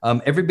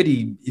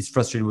 Everybody is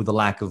frustrated with the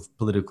lack of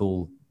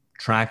political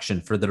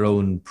traction for their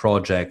own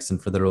projects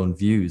and for their own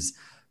views.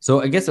 So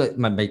I guess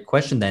my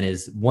question then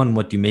is, one,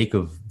 what do you make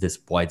of this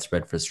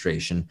widespread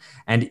frustration?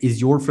 And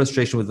is your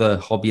frustration with the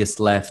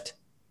hobbyist left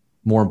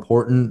more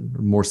important,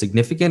 more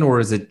significant, or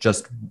is it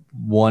just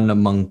one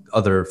among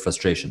other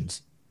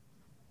frustrations?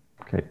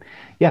 Okay.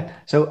 Yeah.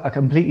 So I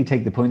completely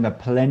take the point that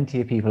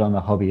plenty of people on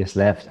the hobbyist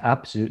left,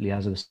 absolutely,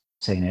 as I was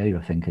saying earlier,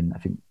 I think, and I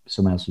think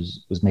someone else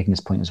was making this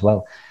point as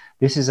well.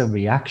 This is a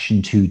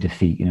reaction to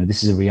defeat.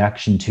 This is a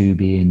reaction to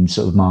being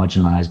sort of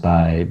marginalized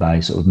by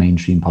sort of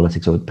mainstream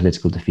politics or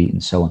political defeat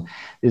and so on.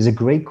 There's a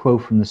great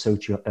quote from the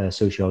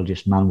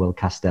sociologist Manuel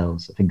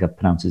Castells. I think I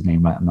pronounced his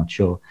name right, I'm not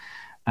sure.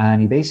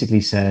 And he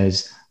basically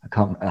says,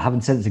 I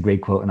haven't said it's a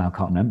great quote and I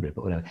can't remember it,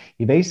 but whatever.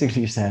 He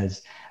basically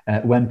says,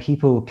 when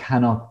people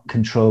cannot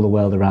control the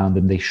world around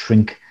them, they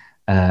shrink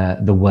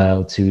the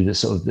world to the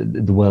sort of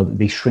the world.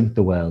 They shrink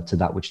the world to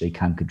that which they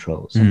can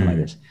control. Something like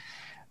this.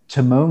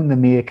 Timon the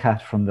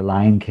meerkat from The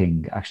Lion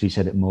King actually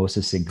said it more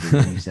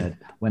succinctly. He said,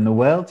 "When the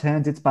world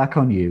turns its back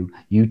on you,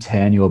 you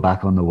turn your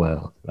back on the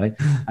world." Right?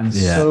 And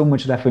so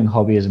much left-wing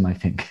hobbyism, I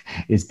think,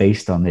 is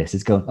based on this.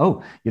 It's going,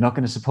 "Oh, you're not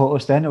going to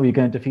support us then, or you're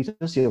going to defeat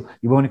us? You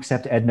won't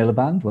accept Ed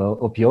Miliband? Well,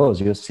 up yours.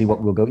 You'll see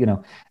what we'll go."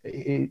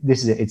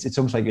 This is it. It's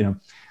almost like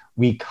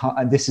we can't.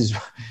 And this is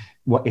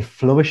what it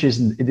flourishes,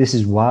 and this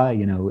is why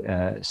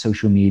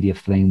social media,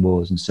 flame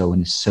wars, and so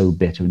on is so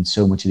bitter, and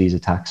so much of these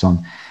attacks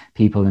on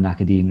people in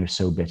academia are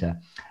so bitter,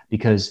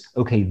 because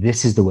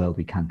this is the world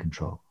we can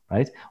control,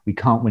 right? We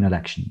can't win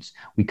elections,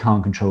 we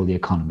can't control the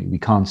economy, we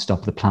can't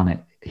stop the planet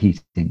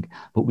heating,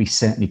 but we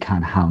certainly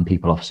can hound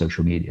people off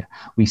social media.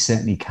 We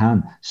certainly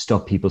can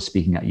stop people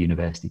speaking at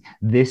university.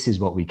 This is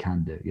what we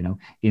can do,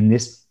 in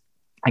this.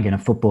 Again, a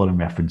footballing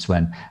reference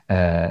when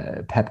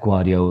Pep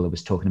Guardiola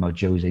was talking about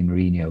Jose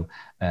Mourinho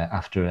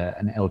after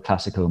an El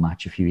Clasico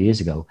match a few years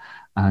ago.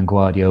 And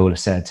Guardiola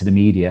said to the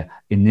media,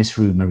 "In this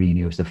room,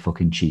 Mourinho is the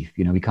fucking chief.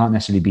 He can't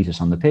necessarily beat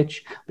us on the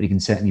pitch, but he can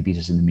certainly beat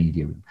us in the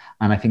media room."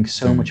 And I think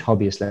so much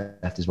hobbyist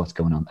left is what's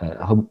going on.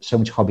 So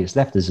much hobbyist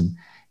leftism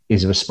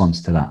is a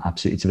response to that.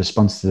 Absolutely. It's a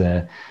response to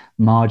the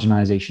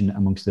marginalization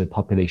amongst the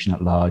population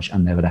at large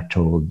and their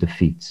electoral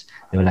defeats,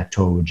 their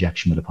electoral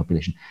rejection of the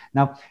population.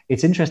 Now,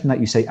 it's interesting that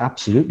you say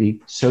absolutely.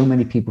 So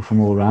many people from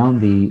all around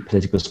the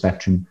political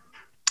spectrum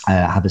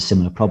have a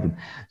similar problem.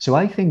 So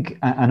I think,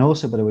 and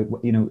also, by the way,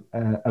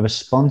 a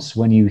response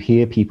when you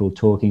hear people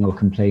talking or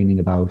complaining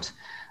about,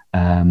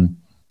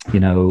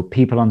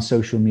 people on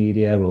social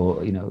media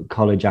or,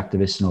 college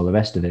activists and all the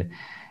rest of it,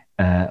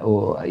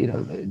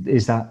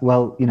 is that,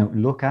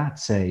 look at,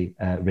 say,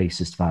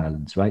 racist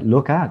violence, right?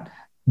 Look at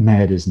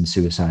murders and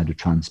suicide of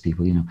trans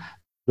people,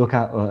 look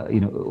at,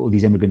 all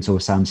these immigrants or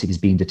asylum seekers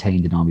being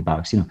detained in army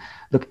barracks,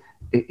 look,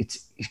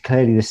 it's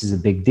clearly this is a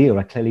big deal,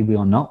 right? Clearly we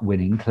are not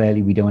winning.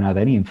 Clearly we don't have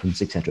any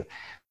influence, etc.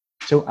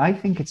 So I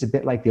think it's a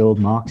bit like the old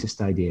Marxist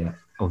idea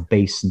of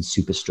base and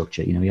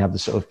superstructure. You have the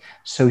sort of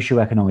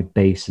socio-economic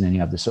base, and then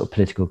you have the sort of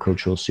political,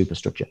 cultural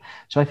superstructure.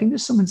 So I think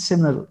there's something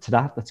similar to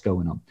that that's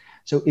going on.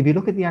 So if you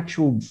look at the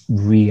actual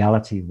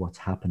reality of what's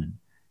happening,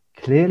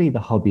 clearly the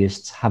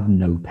hobbyists have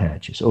no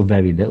purchase, or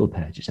very little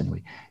purchase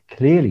anyway.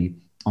 Clearly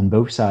on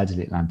both sides of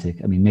the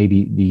Atlantic, I mean,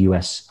 maybe the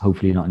US,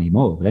 hopefully not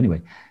anymore, but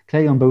anyway,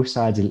 clearly on both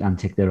sides of the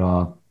Atlantic, there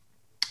are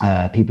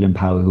people in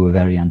power who are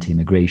very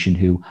anti-immigration,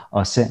 who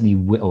are certainly,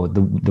 or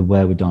the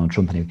were with Donald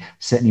Trump anyway,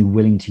 certainly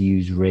willing to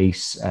use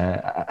race,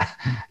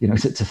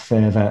 to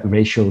further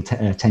racial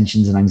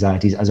tensions and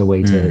anxieties as a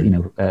way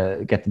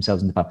to, get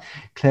themselves into power.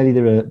 Clearly,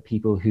 there are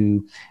people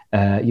who,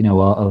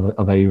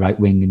 are very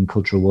right-wing in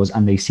cultural wars,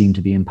 and they seem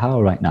to be in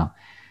power right now.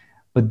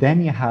 But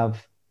then you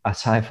have,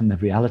 aside from the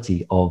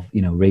reality of,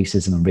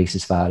 racism and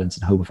racist violence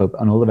and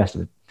homophobia and all the rest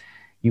of it,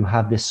 you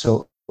have this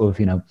sort of,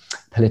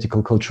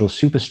 political, cultural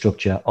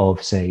superstructure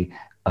of, say,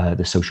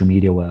 the social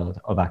media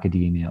world, of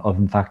academia, of,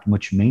 in fact,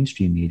 much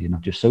mainstream media,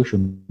 not just social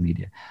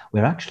media,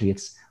 where actually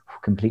it's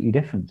completely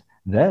different.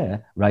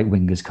 There,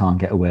 right-wingers can't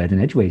get a word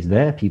in edgeways.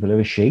 There, people are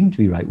ashamed to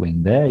be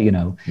right-wing. There,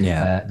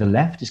 the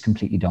left is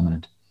completely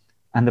dominant.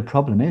 And the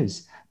problem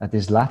is that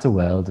this latter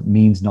world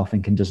means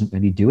nothing and doesn't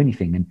really do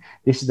anything. And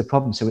this is the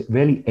problem. So it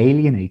really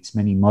alienates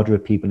many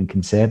moderate people and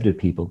conservative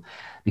people,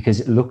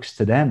 because it looks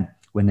to them,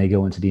 when they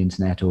go onto the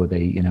internet, or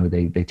they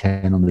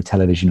turn on the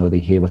television, or they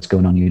hear what's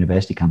going on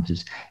university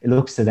campuses, it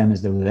looks to them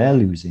as though they're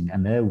losing,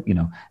 and they're,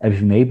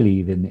 everything they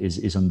believe in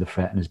is under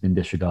threat and has been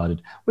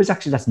disregarded. Whereas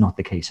actually that's not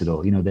the case at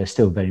all. They're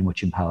still very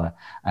much in power,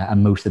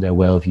 and most of their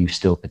worldview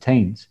still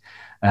pertains.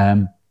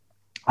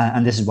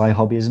 And this is why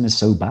hobbyism is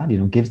so bad,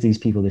 gives these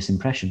people this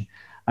impression.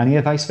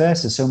 And vice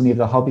versa. So many of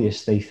the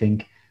hobbyists, they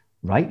think,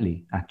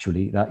 rightly,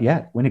 actually,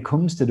 that, when it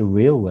comes to the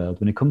real world,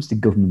 when it comes to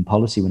government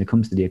policy, when it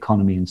comes to the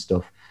economy and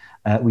stuff,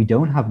 we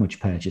don't have much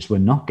purchase. We're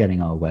not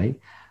getting our way.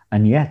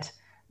 And yet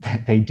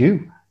they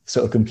do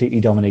sort of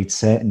completely dominate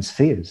certain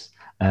spheres.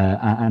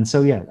 And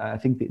so, I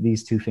think that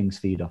these two things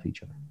feed off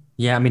each other.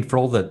 Yeah, I mean, for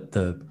all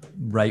the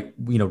right,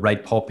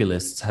 right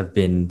populists have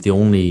been the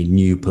only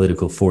new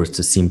political force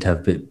to seem to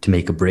have to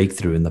make a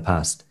breakthrough in the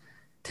past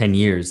 10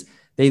 years.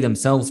 they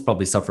themselves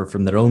probably suffer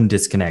from their own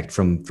disconnect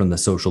from the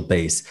social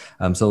base.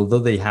 So although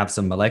they have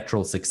some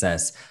electoral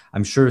success,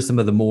 I'm sure some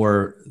of the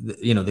more,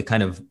 the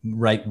kind of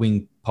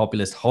right-wing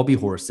populist hobby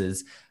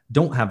horses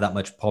don't have that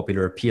much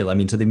popular appeal. I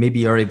mean, so they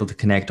maybe are able to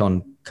connect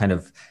on kind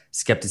of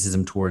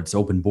skepticism towards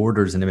open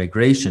borders and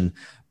immigration,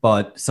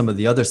 but some of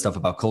the other stuff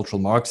about cultural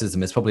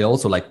Marxism is probably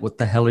also like, what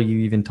the hell are you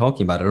even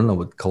talking about? I don't know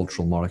what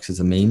cultural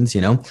Marxism means,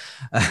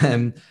 As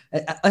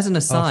an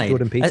aside,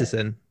 Jordan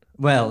Peterson.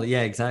 Well,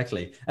 yeah,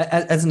 exactly.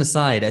 As an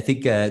aside, I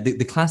think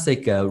the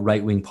classic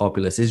right-wing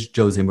populist is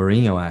Jose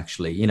Mourinho.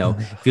 Actually,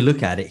 if you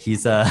look at it,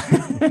 he's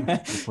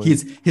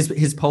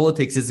his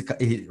politics is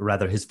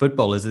his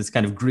football is this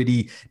kind of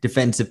gritty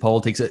defensive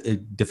politics,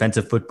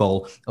 defensive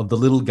football of the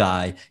little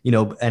guy,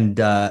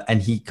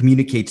 and he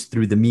communicates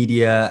through the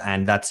media,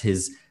 and that's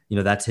his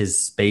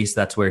space.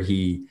 That's where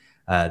he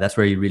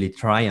really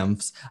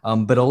triumphs.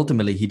 But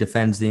ultimately, he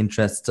defends the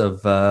interests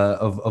of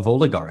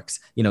oligarchs.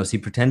 So he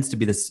pretends to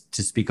be to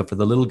speak up for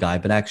the little guy,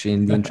 but actually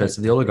in the interest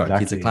of the oligarch.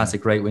 Exactly, he's a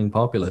classic right-wing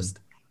populist.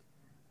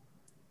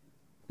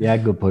 Yeah,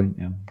 good point.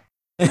 Yeah.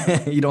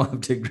 You don't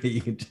have to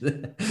agree.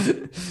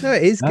 No,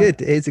 it is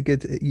good. It is a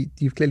good.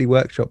 You've clearly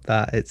workshopped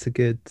that. It's a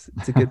good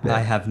bit. I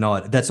have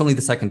not. That's only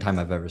the second time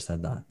I've ever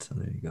said that. So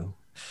there you go.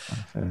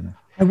 Fair enough.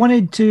 I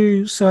wanted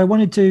to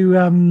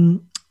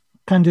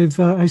kind of,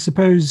 I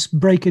suppose,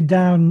 break it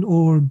down,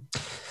 or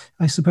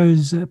I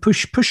suppose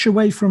push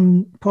away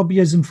from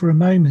hobbyism for a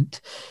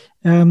moment.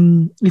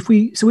 If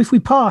we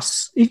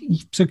pass,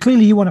 so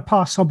clearly you want to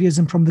pass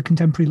hobbyism from the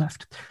contemporary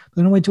left.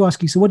 But I wanted to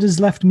ask you, so what does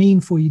left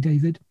mean for you,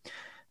 David?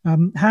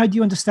 How do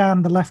you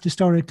understand the left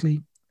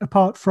historically,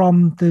 apart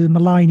from the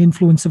malign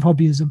influence of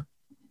hobbyism?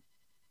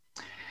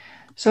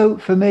 So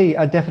for me,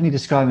 I definitely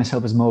describe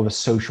myself as more of a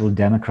social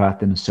democrat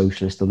than a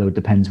socialist, although it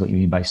depends what you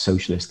mean by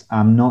socialist.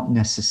 I'm not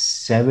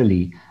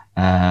necessarily,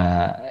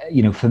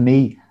 for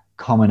me,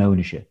 common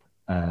ownership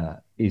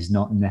is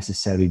not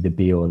necessarily the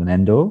be all and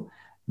end all.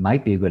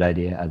 Might be a good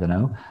idea, I don't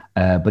know.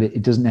 But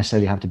it doesn't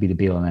necessarily have to be the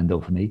be all and end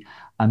all for me.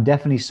 I'm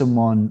definitely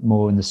someone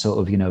more in the sort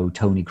of,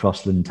 Tony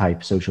Crosland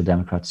type social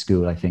democrat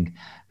school, I think,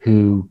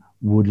 who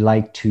would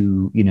like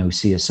to,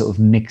 see a sort of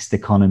mixed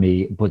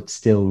economy, but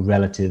still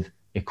relative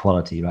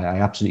equality, right? I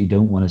absolutely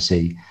don't want to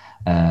see,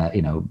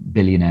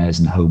 billionaires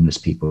and homeless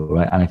people,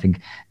 right? And I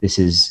think this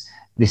is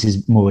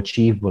more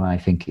achievable, and I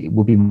think it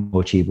would be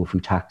more achievable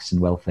through tax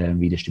and welfare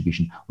and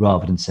redistribution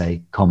rather than,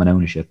 say, common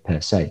ownership per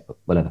se, but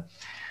whatever.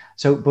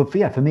 So, but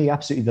for me,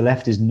 absolutely, the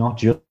left is not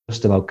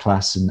just about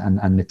class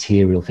and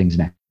material things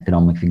and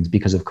economic things,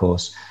 because, of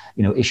course,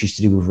 issues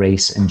to do with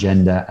race and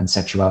gender and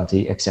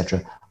sexuality,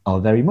 etc., are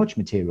very much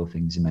material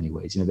things in many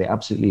ways. They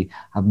absolutely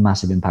have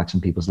massive impacts on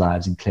people's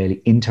lives and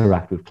clearly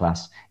interact with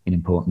class in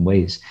important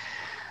ways.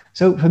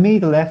 So for me,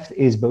 the left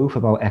is both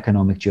about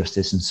economic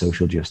justice and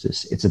social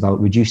justice. It's about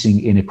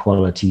reducing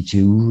inequality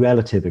to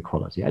relative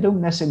equality. I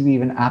don't necessarily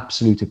believe in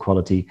absolute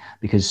equality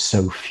because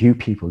so few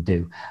people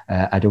do.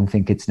 I don't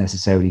think it's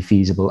necessarily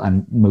feasible,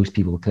 and most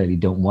people clearly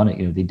don't want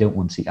it. They don't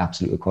want to see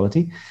absolute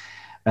equality.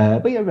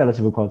 But yeah,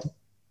 relative equality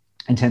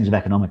in terms of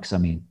economics, I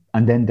mean.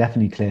 And then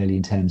definitely clearly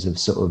in terms of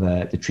sort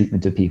of the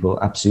treatment of people,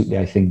 absolutely,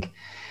 I think,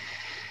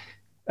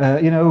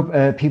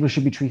 people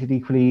should be treated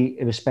equally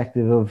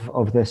irrespective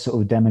of their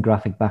sort of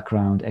demographic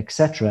background,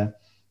 etc.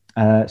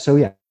 So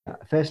yeah,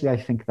 firstly, I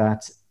think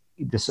that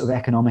the sort of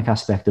economic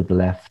aspect of the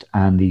left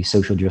and the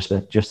social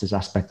justice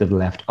aspect of the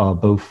left are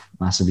both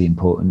massively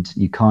important.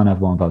 You can't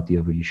have one without the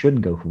other. You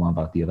shouldn't go for one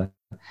without the other.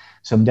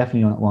 So I'm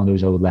definitely not one of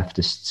those old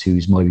leftists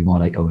who's maybe more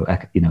like,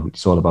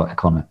 it's all about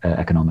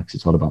economics.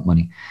 It's all about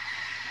money.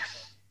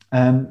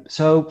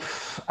 So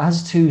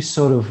as to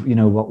sort of,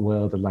 what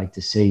world I'd like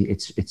to see,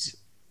 it's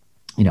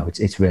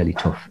really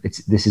tough.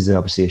 This is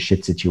obviously a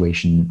shit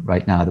situation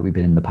right now that we've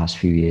been in the past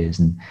few years.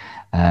 And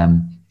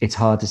it's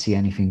hard to see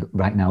anything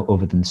right now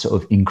other than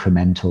sort of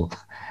incremental,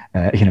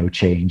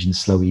 change and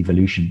slow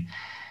evolution.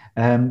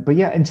 But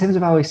yeah, in terms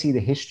of how I see the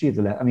history of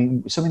the left, I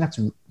mean, something that's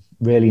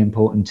really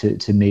important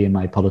to me in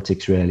my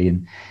politics really,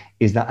 and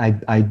is that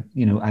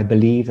I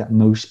believe that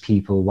most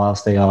people,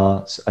 whilst they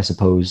are, I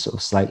suppose, sort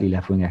of slightly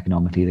left-wing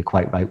economically, they're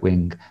quite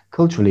right-wing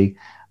culturally,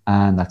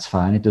 and that's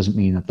fine. It doesn't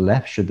mean that the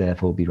left should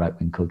therefore be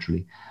right-wing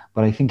culturally.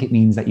 But I think it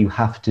means that you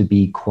have to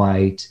be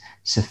quite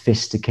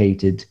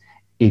sophisticated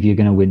if you're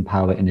going to win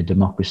power in a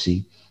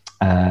democracy,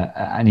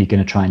 and you're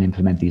going to try and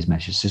implement these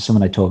measures. So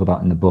something I talk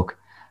about in the book,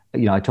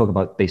 I talk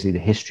about basically the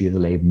history of the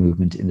Labour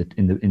movement in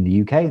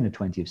the UK in the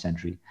 20th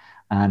century,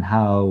 and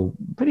how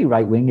pretty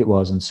right-wing it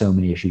was on so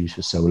many issues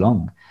for so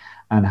long,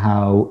 and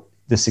how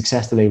the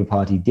success the Labour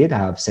Party did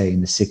have, say, in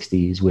the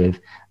 60s with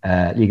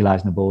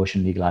legalising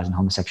abortion, legalising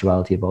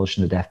homosexuality,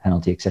 abolition of the death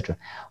penalty, etc.,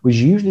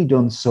 was usually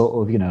done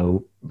sort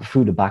of,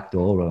 through the back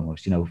door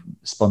almost,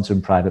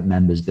 sponsoring private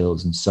members'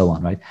 bills and so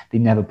on, right? They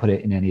never put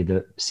it in any of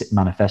the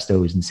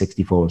manifestos in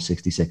 64 or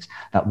 66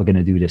 that we're going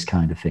to do this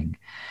kind of thing.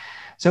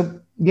 So,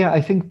 yeah,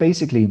 I think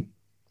basically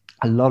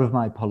a lot of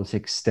my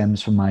politics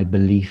stems from my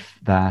belief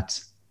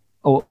that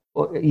or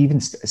even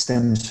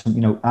stems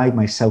from, I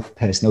myself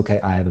personally,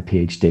 okay, I have a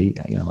PhD,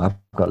 I've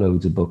got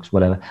loads of books,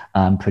 whatever.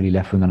 I'm pretty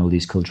left-wing on all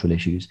these cultural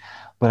issues,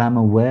 but I'm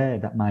aware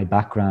that my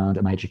background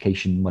and my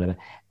education, whatever,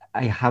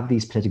 I have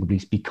these political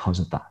beliefs because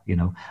of that.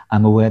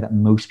 I'm aware that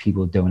most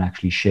people don't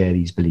actually share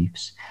these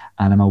beliefs.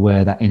 And I'm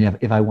aware that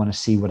if I want to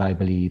see what I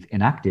believe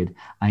enacted,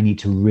 I need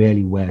to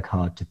really work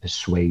hard to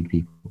persuade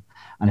people.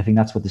 And I think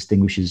that's what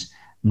distinguishes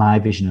my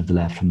vision of the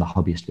left from the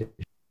hobbyist vision.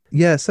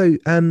 Yeah, so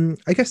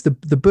I guess the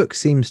book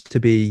seems to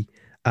be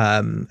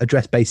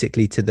addressed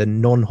basically to the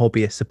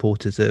non-hobbyist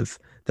supporters of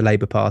the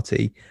Labour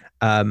Party,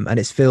 and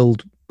it's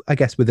filled, I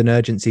guess, with an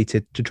urgency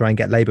to try and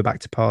get Labour back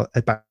to power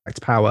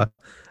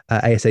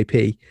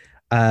ASAP.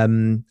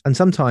 And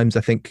sometimes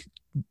I think,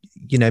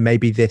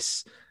 maybe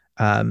this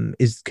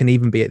can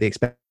even be at the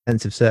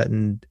expense of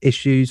certain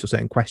issues or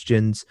certain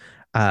questions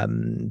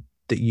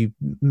that you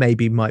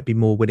maybe might be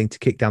more willing to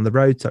kick down the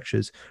road, such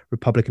as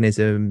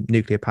republicanism,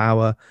 nuclear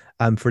power,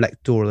 for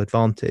electoral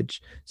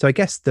advantage. So I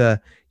guess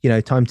the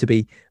time to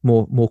be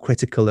more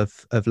critical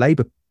of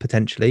Labour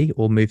potentially,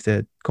 or move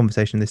the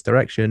conversation in this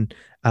direction.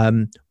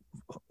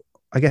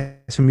 I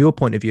guess from your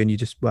point of view, and you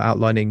just were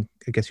outlining,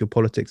 I guess, your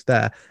politics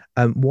there.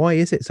 Why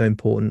is it so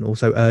important or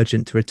so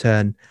urgent to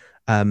return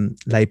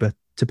Labour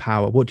to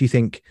power? What do you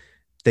think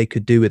they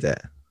could do with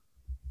it?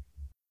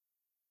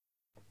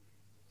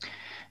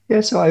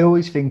 Yeah, so I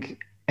always think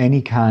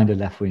any kind of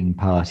left-wing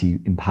party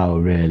in power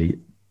really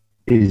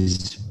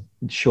is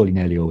surely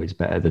nearly always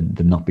better than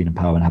not being in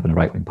power and having a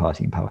right-wing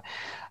party in power.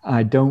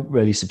 I don't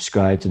really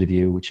subscribe to the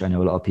view, which I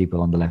know a lot of people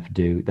on the left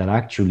do, that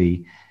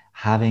actually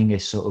having a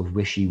sort of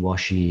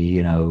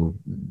wishy-washy,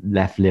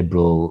 left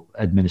liberal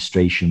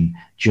administration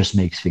just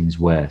makes things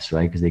worse,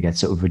 right? Because they get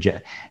sort of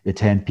rejected. They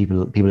turn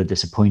people are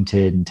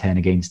disappointed and turn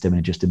against them, and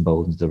it just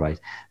emboldens the right.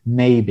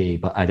 Maybe,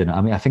 but I don't know.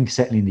 I mean, I think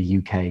certainly in the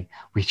UK,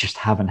 we just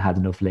haven't had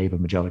enough Labour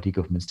majority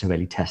governments to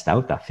really test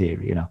out that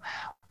theory,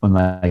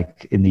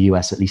 Unlike in the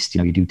US, at least,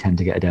 you do tend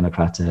to get a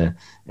Democrat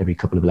every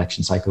couple of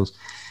election cycles.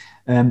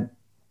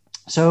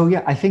 So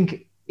yeah, I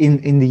think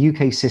in the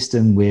UK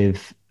system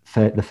with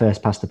the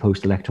first past the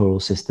post electoral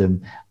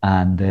system,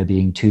 and there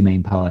being two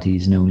main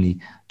parties and only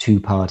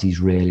two parties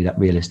really that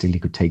realistically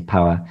could take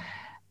power,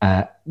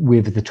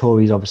 with the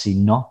Tories obviously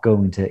not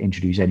going to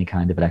introduce any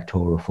kind of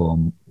electoral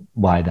reform,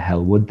 why the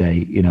hell would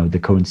they? The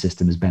current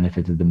system has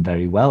benefited them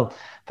very well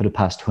for the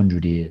past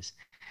 100 years.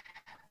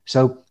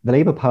 So the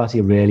Labour Party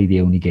are really the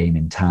only game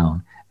in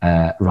town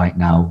right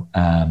now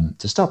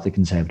to stop the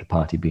Conservative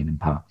Party being in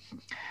power.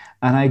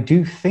 And I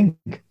do think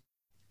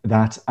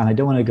that, and I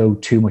don't want to go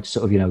too much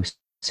sort of,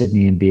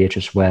 Sidney and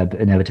Beatrice Webb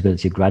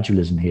inevitability of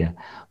gradualism here,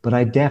 but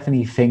I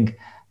definitely think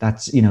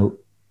that's,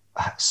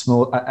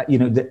 small,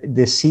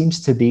 there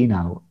seems to be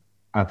now,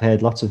 I've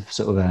heard lots of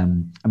sort of,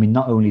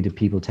 not only do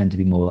people tend to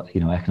be more,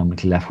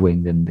 economically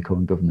left-wing than the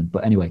current government,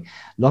 but anyway,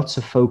 lots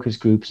of focus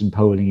groups and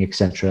polling,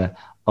 etc.,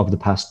 of the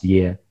past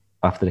year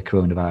after the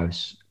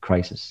coronavirus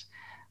crisis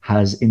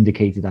has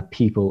indicated that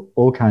people,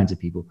 all kinds of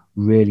people,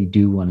 really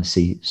do want to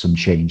see some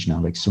change now,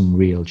 like some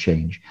real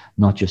change,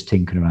 not just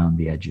tinkering around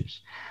the edges.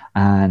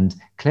 And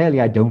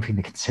clearly, I don't think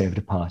the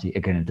Conservative Party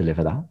are going to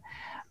deliver that.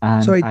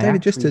 And sorry,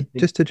 David, just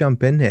to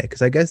jump in here,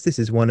 because I guess this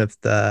is one of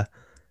the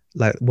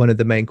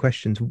main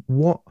questions.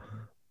 What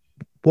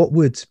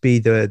would be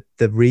the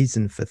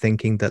reason for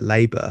thinking that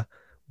Labour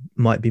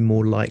might be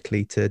more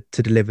likely to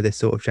deliver this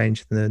sort of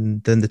change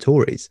than the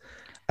Tories?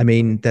 I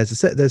mean, there's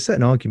a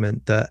certain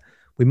argument that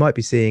we might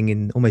be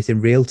seeing almost in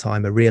real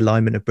time a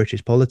realignment of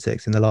British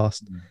politics in the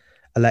last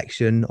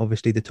election.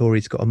 Obviously, the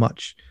Tories got a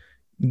much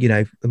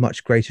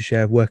greater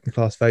share of working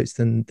class votes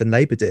than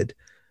Labour did.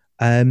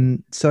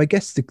 So I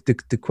guess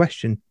the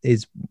question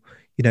is,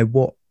 I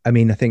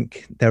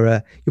think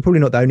you're probably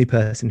not the only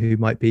person who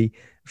might be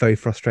very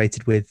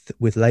frustrated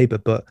with Labour,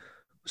 but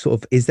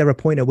sort of, is there a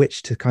point at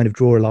which to kind of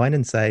draw a line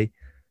and say,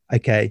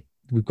 okay,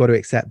 we've got to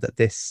accept that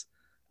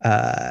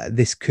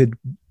this could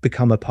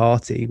become a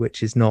party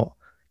which is not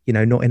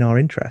in our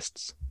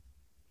interests?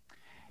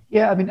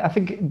 Yeah, I mean, I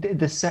think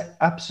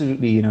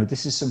absolutely,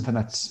 this is something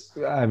that's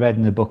I read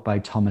in a book by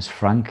Thomas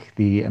Frank,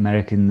 the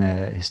American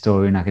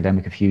historian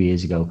academic, a few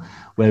years ago,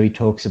 where he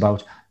talks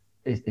about,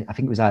 I think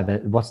it was either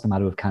What's the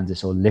Matter with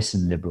Kansas or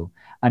Listen Liberal.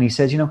 And he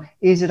says,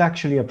 is it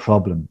actually a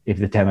problem if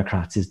the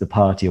Democrats is the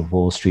party of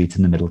Wall Street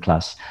and the middle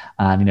class,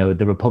 and,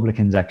 the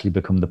Republicans actually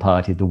become the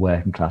party of the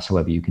working class,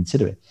 however you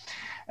consider it?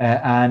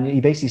 And he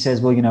basically says,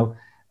 well,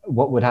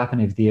 what would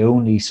happen if the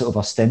only sort of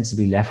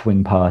ostensibly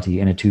left-wing party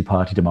in a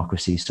two-party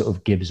democracy sort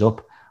of gives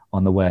up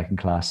on the working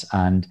class?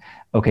 And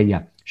okay,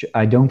 yeah,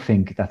 I don't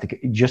think that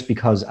just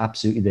because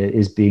absolutely there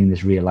is being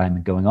this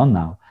realignment going on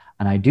now,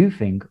 and I do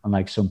think,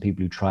 unlike some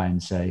people who try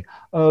and say,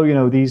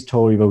 oh, these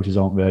Tory voters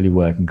aren't really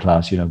working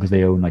class, because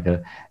they own like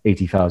a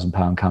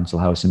 £80,000 council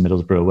house in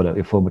Middlesbrough, whatever,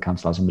 a former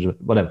council house in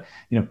Middlesbrough, whatever.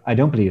 I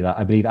don't believe that.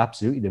 I believe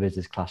absolutely there is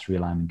this class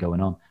realignment going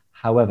on.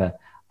 However,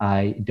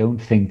 I don't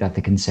think that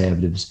the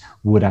Conservatives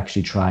would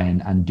actually try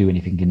and do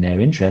anything in their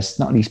interests,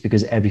 not least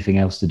because everything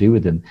else to do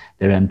with them,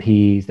 their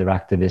MPs, their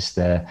activists,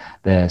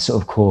 their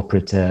sort of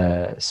corporate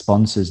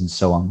sponsors and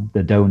so on,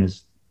 the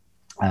donors,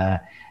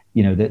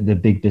 the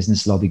big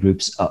business lobby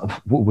groups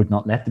would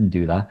not let them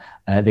do that.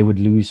 They would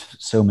lose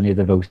so many of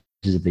the voters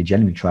if they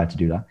genuinely tried to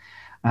do that.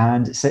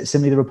 And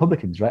similarly, the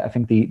Republicans, right? I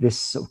think this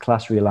sort of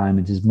class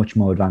realignment is much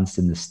more advanced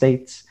in the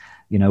States,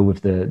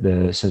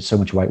 with so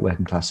much white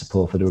working class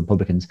support for the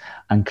Republicans.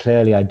 And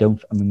clearly,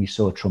 we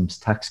saw Trump's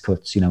tax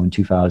cuts, in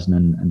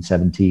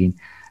 2017,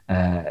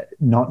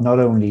 not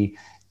only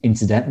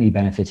incidentally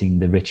benefiting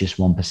the richest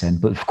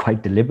 1%, but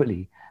quite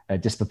deliberately,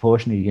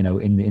 disproportionately,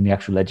 in the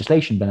actual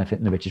legislation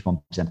benefiting the richest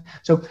 1%.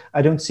 So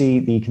I don't see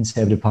the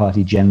Conservative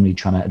Party generally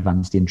trying to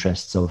advance the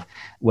interests of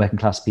working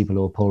class people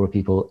or poorer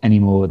people any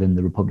more than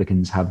the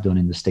Republicans have done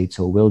in the States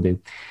or will do.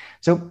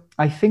 So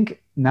I think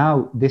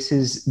now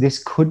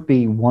this could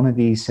be one of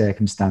these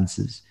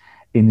circumstances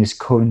in this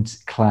current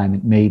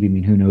climate. Maybe,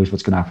 who knows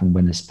what's going to happen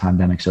when this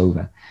pandemic's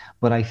over.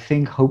 But I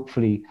think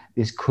hopefully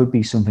this could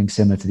be something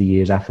similar to the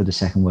years after the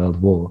Second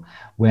World War,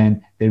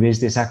 when there is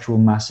this actual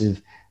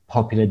massive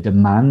popular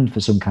demand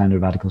for some kind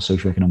of radical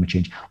socioeconomic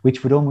change,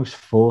 which would almost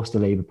force the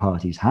Labour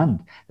Party's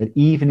hand. That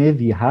even if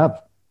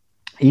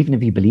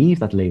you believe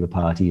that the Labour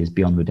Party is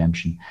beyond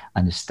redemption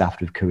and is staffed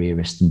with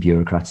careerists and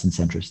bureaucrats and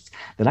centrists,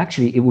 that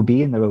actually it would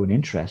be in their own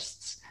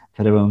interests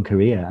for their own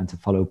career and to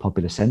follow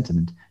popular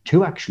sentiment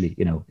to actually,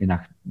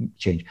 enact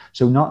change.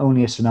 So not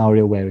only a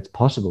scenario where it's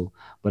possible,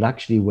 but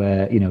actually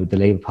where, the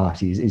Labour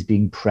Party is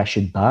being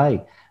pressured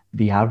by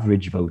the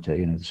average voter,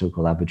 the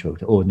so-called average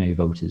voter, ordinary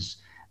voters,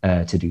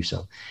 to do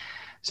so.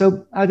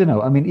 So I don't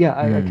know.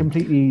 I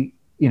completely,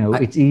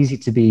 it's easy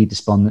to be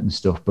despondent and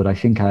stuff, but I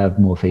think I have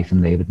more faith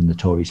in Labour than the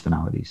Tories for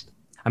now, at least.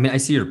 I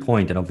see your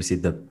point, and obviously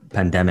the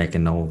pandemic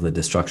and all the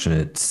destruction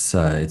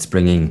it's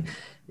bringing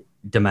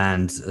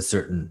demands a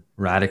certain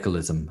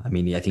radicalism. I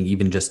think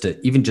even just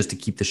to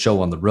keep the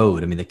show on the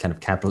road, the kind of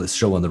capitalist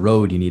show on the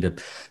road, you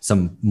need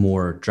some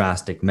more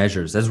drastic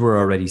measures, as we're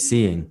already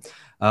seeing.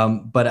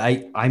 But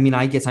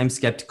I guess I'm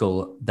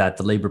skeptical that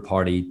the Labour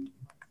Party,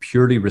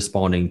 purely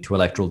responding to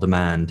electoral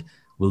demand,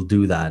 will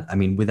do that.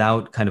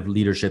 Without kind of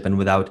leadership and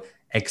without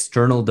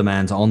external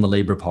demands on the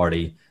Labour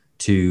Party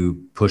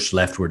to push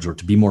leftwards or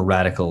to be more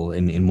radical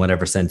in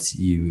whatever sense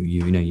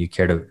you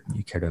care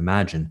to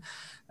imagine.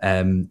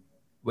 And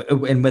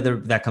whether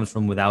that comes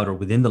from without or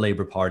within the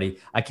Labour Party,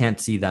 I can't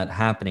see that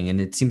happening.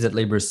 And it seems that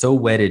Labour is so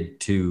wedded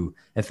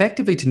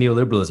effectively to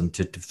neoliberalism,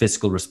 to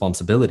fiscal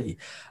responsibility,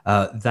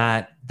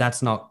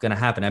 that's not going to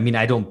happen.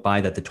 I don't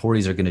buy that the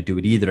Tories are going to do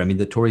it either.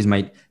 The Tories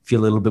might feel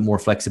a little bit more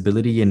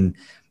flexibility in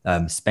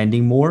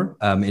spending more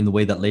in the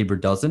way that Labour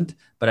doesn't.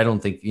 But I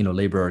don't think,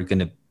 Labour are going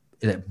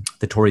to,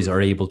 the Tories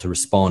are able to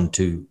respond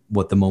to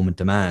what the moment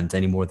demands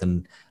any more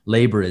than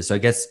Labour is. So I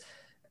guess,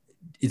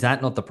 is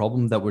that not the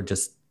problem, that we're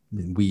just,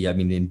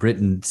 in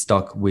Britain,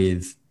 stuck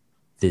with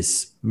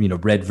this,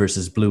 red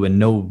versus blue,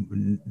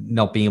 and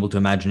not being able to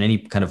imagine any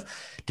kind of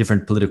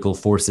different political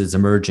forces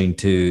emerging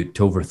to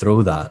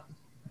overthrow that?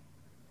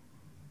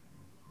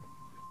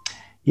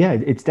 Yeah,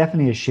 it's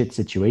definitely a shit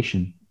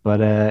situation. But,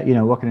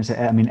 what can I say?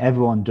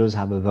 Everyone does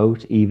have a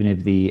vote, even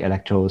if the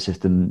electoral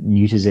system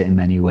neuters it in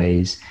many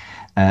ways.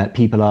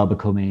 People are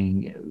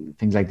becoming,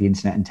 things like the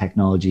internet and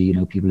technology,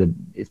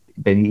 it's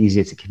been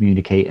easier to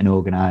communicate and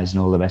organize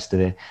and all the rest of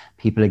it.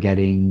 People are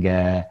getting,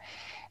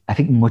 I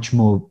think, much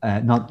more,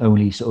 not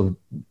only sort of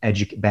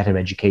better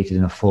educated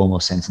in a formal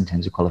sense in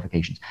terms of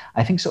qualifications.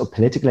 I think sort of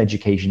political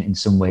education in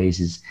some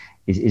ways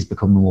is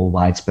becoming more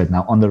widespread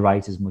now, on the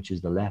right as much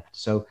as the left.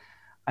 So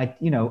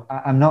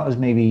I'm not as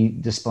maybe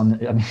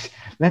despondent.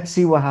 Let's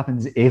see what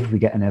happens if we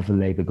get another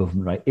Labour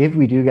government, right? If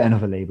we do get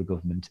another Labour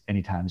government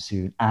anytime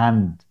soon,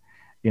 and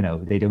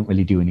they don't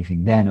really do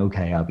anything, then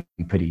okay, I'll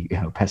be pretty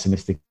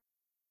pessimistic.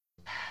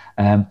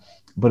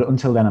 But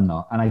until then, I'm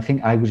not. And I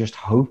think I would just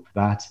hope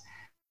that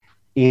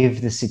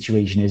if the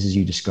situation is as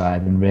you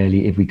describe, and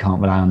really if we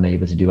can't rely on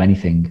Labour to do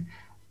anything,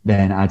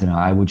 then I don't know,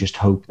 I would just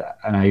hope that,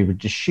 and I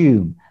would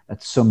assume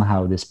that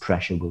somehow this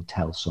pressure will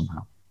tell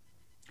somehow.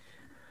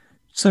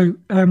 So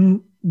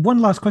one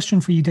last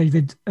question for you,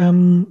 David,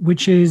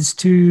 which is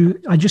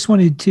I just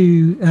wanted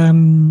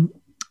to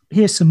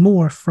hear some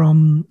more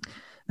from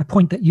a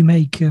point that you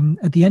make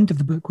at the end of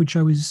the book, which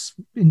I was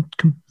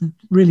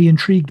really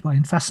intrigued by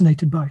and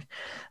fascinated by.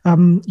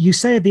 You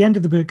say at the end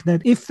of the book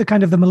that if the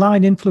kind of the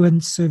malign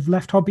influence of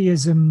left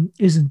hobbyism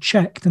isn't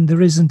checked and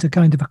there isn't a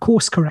kind of a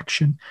course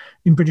correction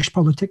in British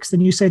politics,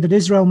 then you say that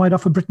Israel might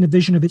offer Britain a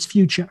vision of its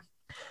future.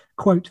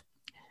 Quote,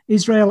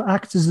 Israel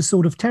acts as a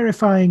sort of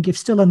terrifying, if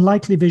still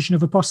unlikely, vision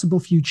of a possible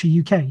future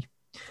UK.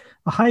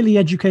 A highly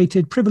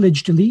educated,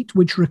 privileged elite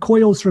which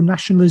recoils from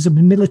nationalism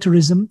and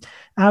militarism,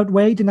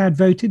 outweighed and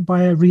outvoted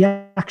by a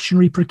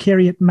reactionary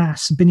precariat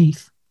mass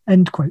beneath.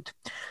 End quote.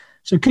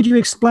 So could you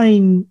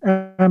explain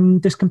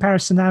this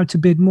comparison out a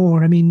bit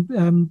more?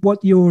 What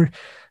you're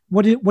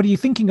what are you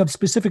thinking of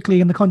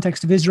specifically in the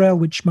context of Israel,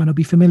 which might not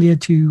be familiar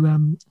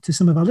to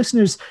some of our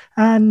listeners,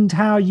 and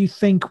how you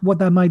think what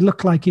that might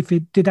look like if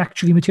it did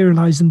actually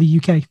materialize in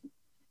the UK?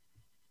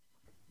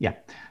 Yeah.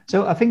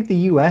 So I think the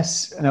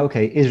US,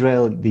 okay,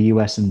 Israel, the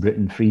US and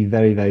Britain, three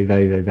very, very,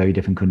 very, very, very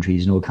different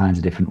countries in all kinds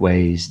of different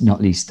ways,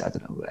 not least, I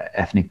don't know,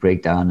 ethnic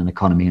breakdown and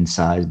economy and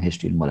size and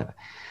history and whatever.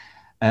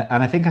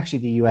 And I think actually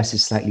the US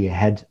is slightly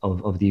ahead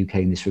of the UK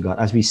in this regard,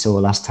 as we saw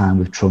last time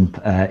with Trump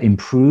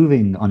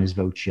improving on his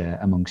vote share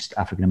amongst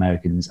African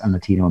Americans and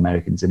Latino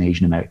Americans and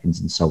Asian Americans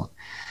and so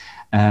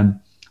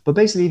on. But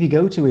basically, if you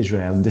go to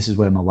Israel, and this is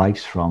where my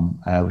wife's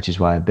from, which is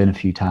why I've been a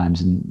few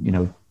times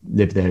and,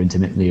 lived there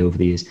intermittently over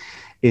the years,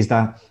 is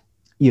that,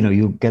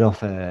 you'll get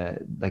off,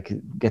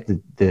 get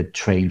the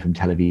train from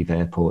Tel Aviv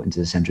airport into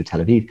the center of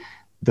Tel Aviv.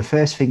 The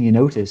first thing you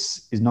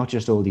notice is not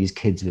just all these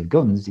kids with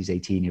guns, these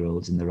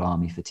 18-year-olds in their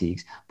army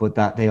fatigues, but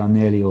that they are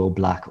nearly all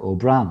black or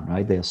brown,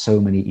 right? There are so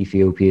many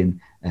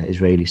Ethiopian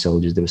Israeli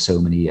soldiers. There were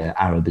so many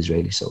Arab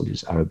Israeli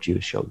soldiers, Arab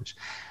Jewish soldiers,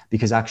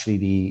 because actually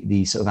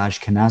the sort of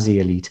Ashkenazi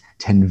elite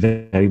tend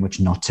very much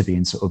not to be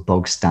in sort of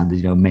bog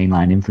standard,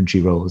 mainline infantry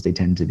roles. They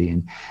tend to be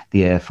in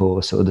the Air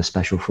Force or the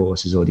Special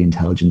Forces or the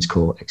Intelligence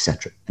Corps,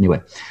 etc.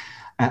 Anyway,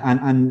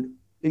 and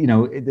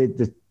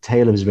the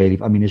tale of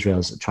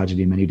Israel's a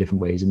tragedy in many different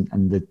ways,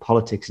 and the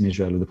politics in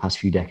Israel over the past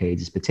few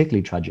decades is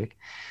particularly tragic.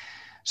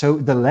 So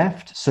the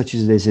left, such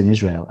as it is in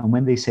Israel, and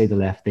when they say the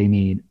left, they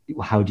mean,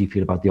 how do you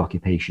feel about the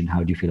occupation?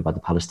 How do you feel about the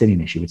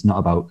Palestinian issue? It's not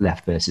about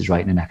left versus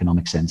right in an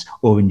economic sense,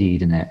 or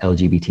indeed in an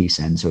LGBT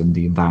sense, or in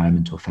the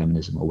environment or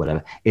feminism or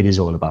whatever. It is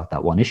all about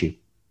that one issue.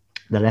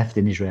 The left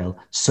in Israel,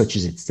 such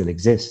as it still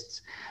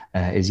exists,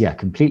 is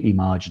completely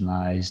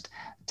marginalized,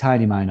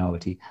 tiny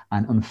minority,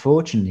 and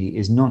unfortunately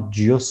is not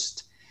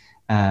just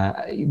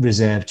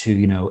reserved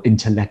to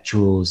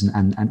intellectuals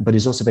but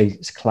is also very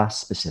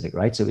class specific,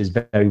 right? So it's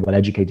very well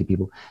educated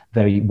people,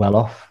 very well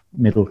off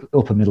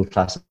upper middle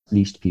class at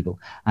least people,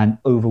 and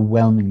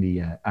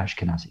overwhelmingly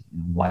Ashkenazi,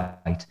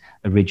 white,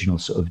 original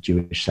sort of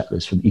Jewish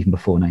settlers from even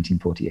before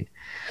 1948.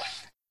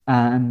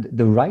 And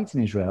the right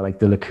in Israel, like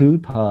the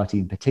Likud party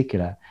in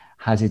particular,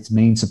 has its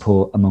main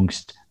support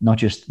amongst not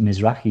just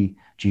Mizrahi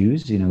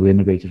Jews, who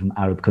immigrated from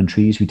Arab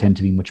countries, who tend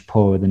to be much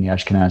poorer than the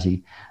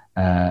Ashkenazi,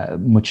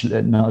 much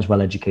not as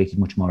well educated,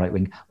 much more right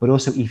wing, but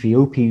also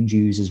Ethiopian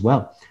Jews as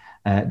well.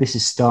 This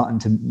is starting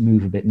to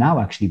move a bit now,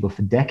 actually, but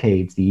for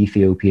decades, the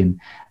Ethiopian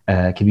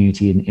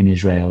community in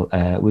Israel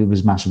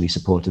was massively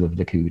supportive of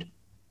Likud.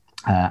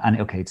 And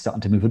it's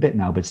starting to move a bit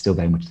now, but it's still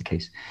very much the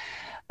case.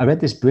 I read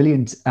this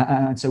brilliant,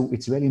 and so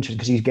it's really interesting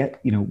because you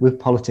get, with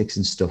politics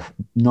and stuff,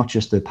 not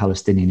just the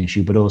Palestinian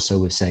issue, but also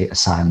with, say,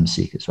 asylum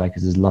seekers, right?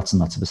 Because there's lots and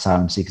lots of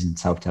asylum seekers in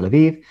South Tel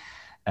Aviv.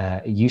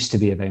 It used to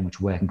be a very much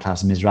working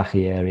class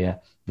Mizrahi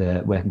area.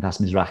 The working class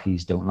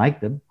Mizrahis don't like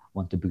them,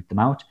 want to boot them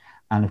out.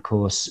 And of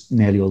course,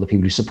 nearly all the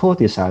people who support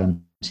the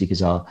asylum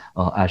seekers are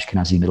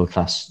Ashkenazi middle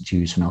class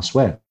Jews from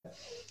elsewhere.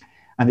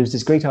 And there was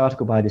this great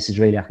article by this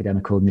Israeli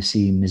academic called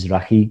Nassim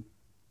Mizrahi,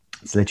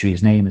 it's literally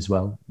his name as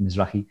well,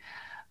 Mizrahi,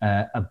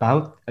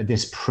 about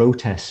this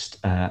protest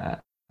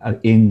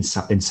in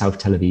South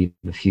Tel Aviv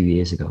a few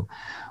years ago,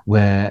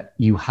 where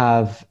you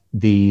have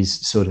these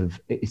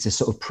it's a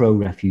sort of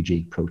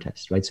pro-refugee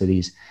protest, right? So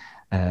these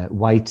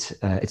white,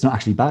 it's not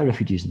actually by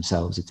refugees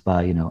themselves, it's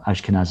by,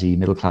 Ashkenazi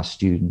middle-class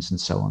students and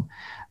so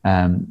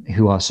on,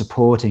 who are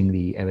supporting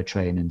the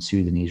Eritrean and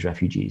Sudanese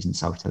refugees in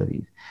South Tel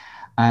Aviv.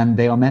 And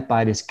they are met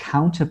by this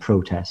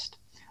counter-protest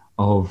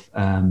of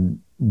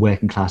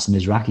working-class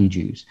Mizrahi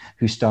Jews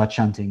who start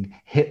chanting,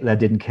 "Hitler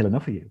didn't kill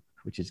enough of you,"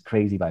 which is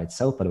crazy by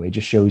itself, by the way. It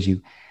just shows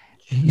you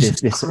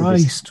Jesus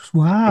Christ.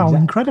 Wow,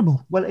 exactly.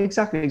 Incredible. Well,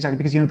 exactly.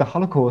 Because, the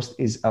Holocaust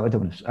is,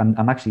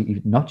 I'm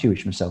actually not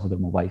Jewish myself, although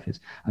my wife is.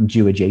 I'm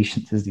Jew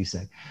adjacent, as they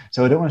say.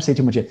 So I don't want to say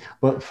too much yet.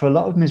 But for a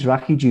lot of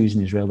Mizrahi Jews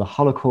in Israel, the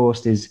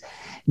Holocaust is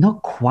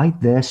not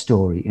quite their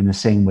story in the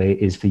same way it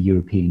is for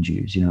European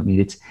Jews. You know what I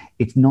mean?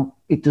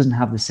 It doesn't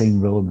have the same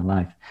role in their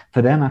life.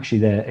 For them, actually,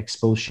 their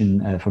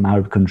expulsion from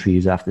Arab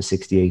countries after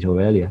 68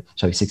 or earlier,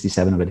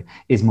 67 already,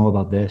 is more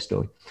about their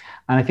story.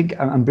 And I think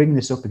I'm bringing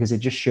this up because it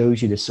just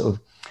shows you this sort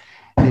of,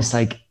 this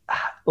I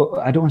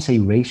don't want to say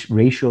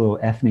racial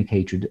or ethnic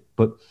hatred,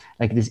 but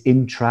like this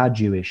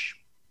intra-Jewish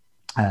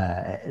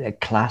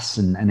class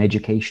and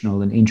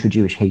educational and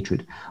intra-Jewish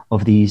hatred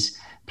of these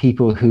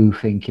people who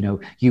think,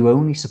 you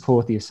only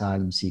support the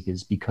asylum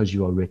seekers because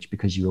you are rich,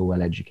 because you are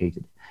well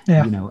educated.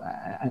 Yeah.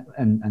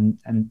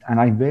 And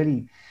I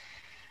really,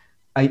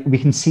 we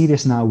can see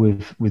this now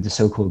with the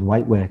so-called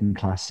white working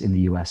class in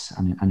the US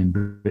and in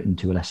Britain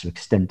to a lesser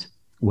extent,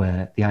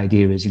 where the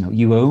idea is,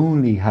 you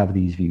only have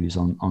these views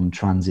on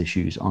trans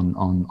issues,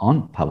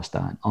 on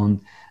Palestine, on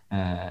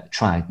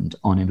Trident,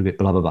 on immigrant,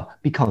 blah, blah, blah,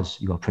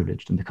 because you are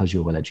privileged and because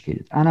you're well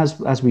educated. And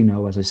as we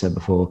know, as I said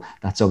before,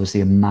 that's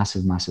obviously a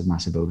massive, massive,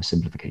 massive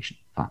oversimplification.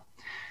 Fine.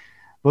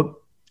 But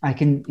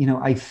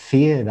I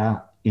fear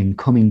that in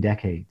coming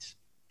decades,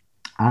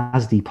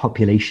 as the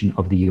population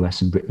of the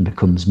US and Britain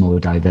becomes more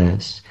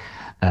diverse,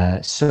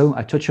 so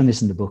I touch on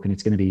this in the book, and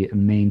it's going to be a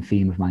main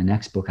theme of my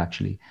next book,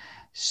 actually.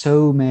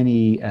 so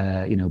many,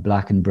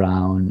 black and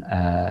brown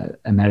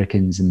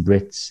Americans and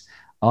Brits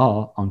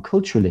are on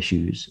cultural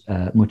issues,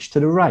 much to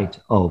the right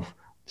of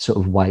sort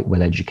of white,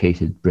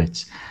 well-educated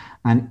Brits.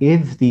 And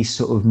if these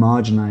sort of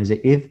marginalize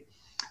it, if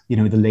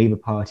the Labour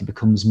Party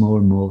becomes more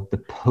and more the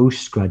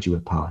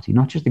postgraduate party,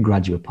 not just the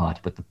graduate party,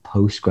 but the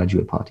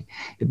postgraduate party.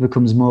 It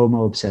becomes more and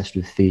more obsessed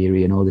with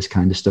theory and all this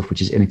kind of stuff,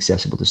 which is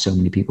inaccessible to so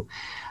many people.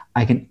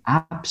 I can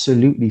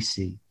absolutely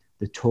see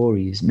the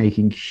Tories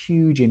making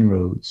huge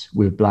inroads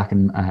with black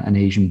and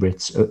Asian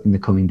Brits in the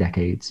coming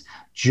decades,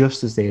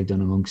 just as they have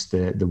done amongst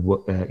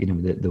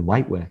the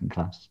white working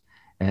class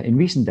in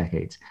recent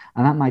decades.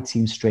 And that might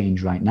seem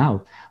strange right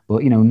now, but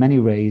in many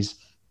ways,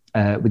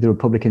 with the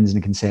Republicans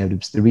and the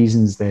Conservatives, the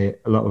reasons a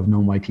lot of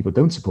non-white people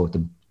don't support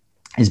them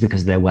is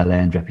because of their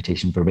well-earned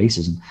reputation for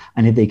racism.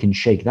 And if they can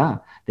shake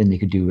that, then they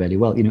could do really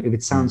well. If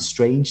it sounds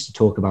strange to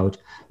talk about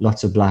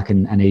lots of black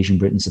and Asian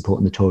Britons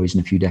supporting the Tories in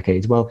a few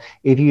decades, well,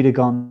 if you'd have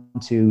gone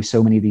to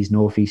so many of these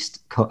Northeast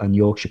and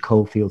Yorkshire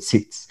coalfield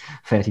seats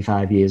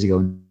 35 years ago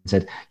and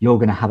said, you're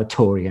going to have a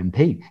Tory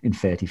MP in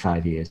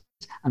 35 years,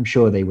 I'm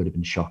sure they would have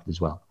been shocked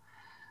as well.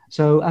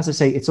 So, as I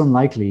say, it's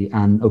unlikely.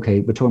 And okay,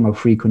 we're talking about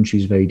three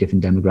countries, very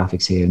different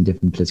demographics here and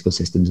different political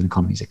systems and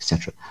economies,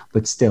 etc.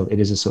 But still,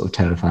 it is a sort of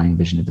terrifying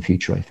vision of the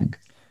future, I think.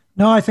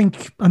 No, I don't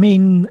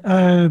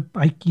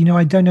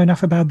know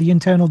enough about the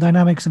internal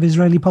dynamics of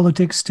Israeli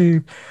politics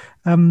to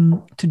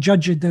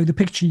judge it, though the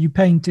picture you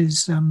paint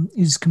is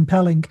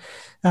compelling.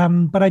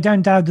 But I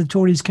don't doubt the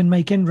Tories can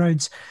make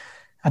inroads.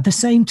 At the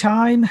same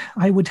time,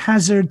 I would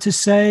hazard to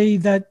say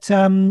that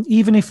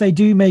even if they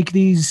do make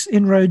these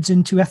inroads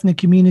into ethnic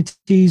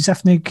communities,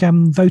 ethnic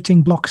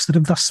voting blocs that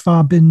have thus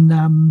far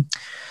been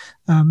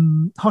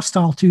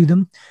hostile to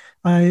them,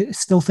 I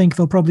still think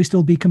they'll probably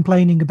still be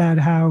complaining about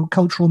how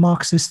cultural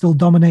Marxists still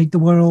dominate the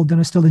world and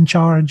are still in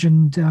charge.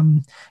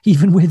 And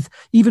even with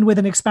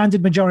an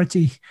expanded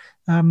majority,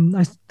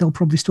 they'll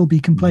probably still be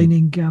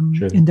complaining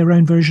in their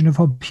own version of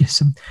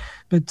hobbyism.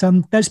 But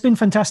that's been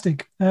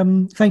fantastic.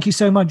 Thank you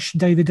so much,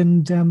 David.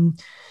 And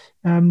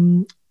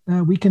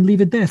we can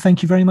leave it there.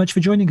 Thank you very much for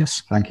joining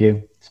us. Thank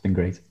you. It's been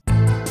great.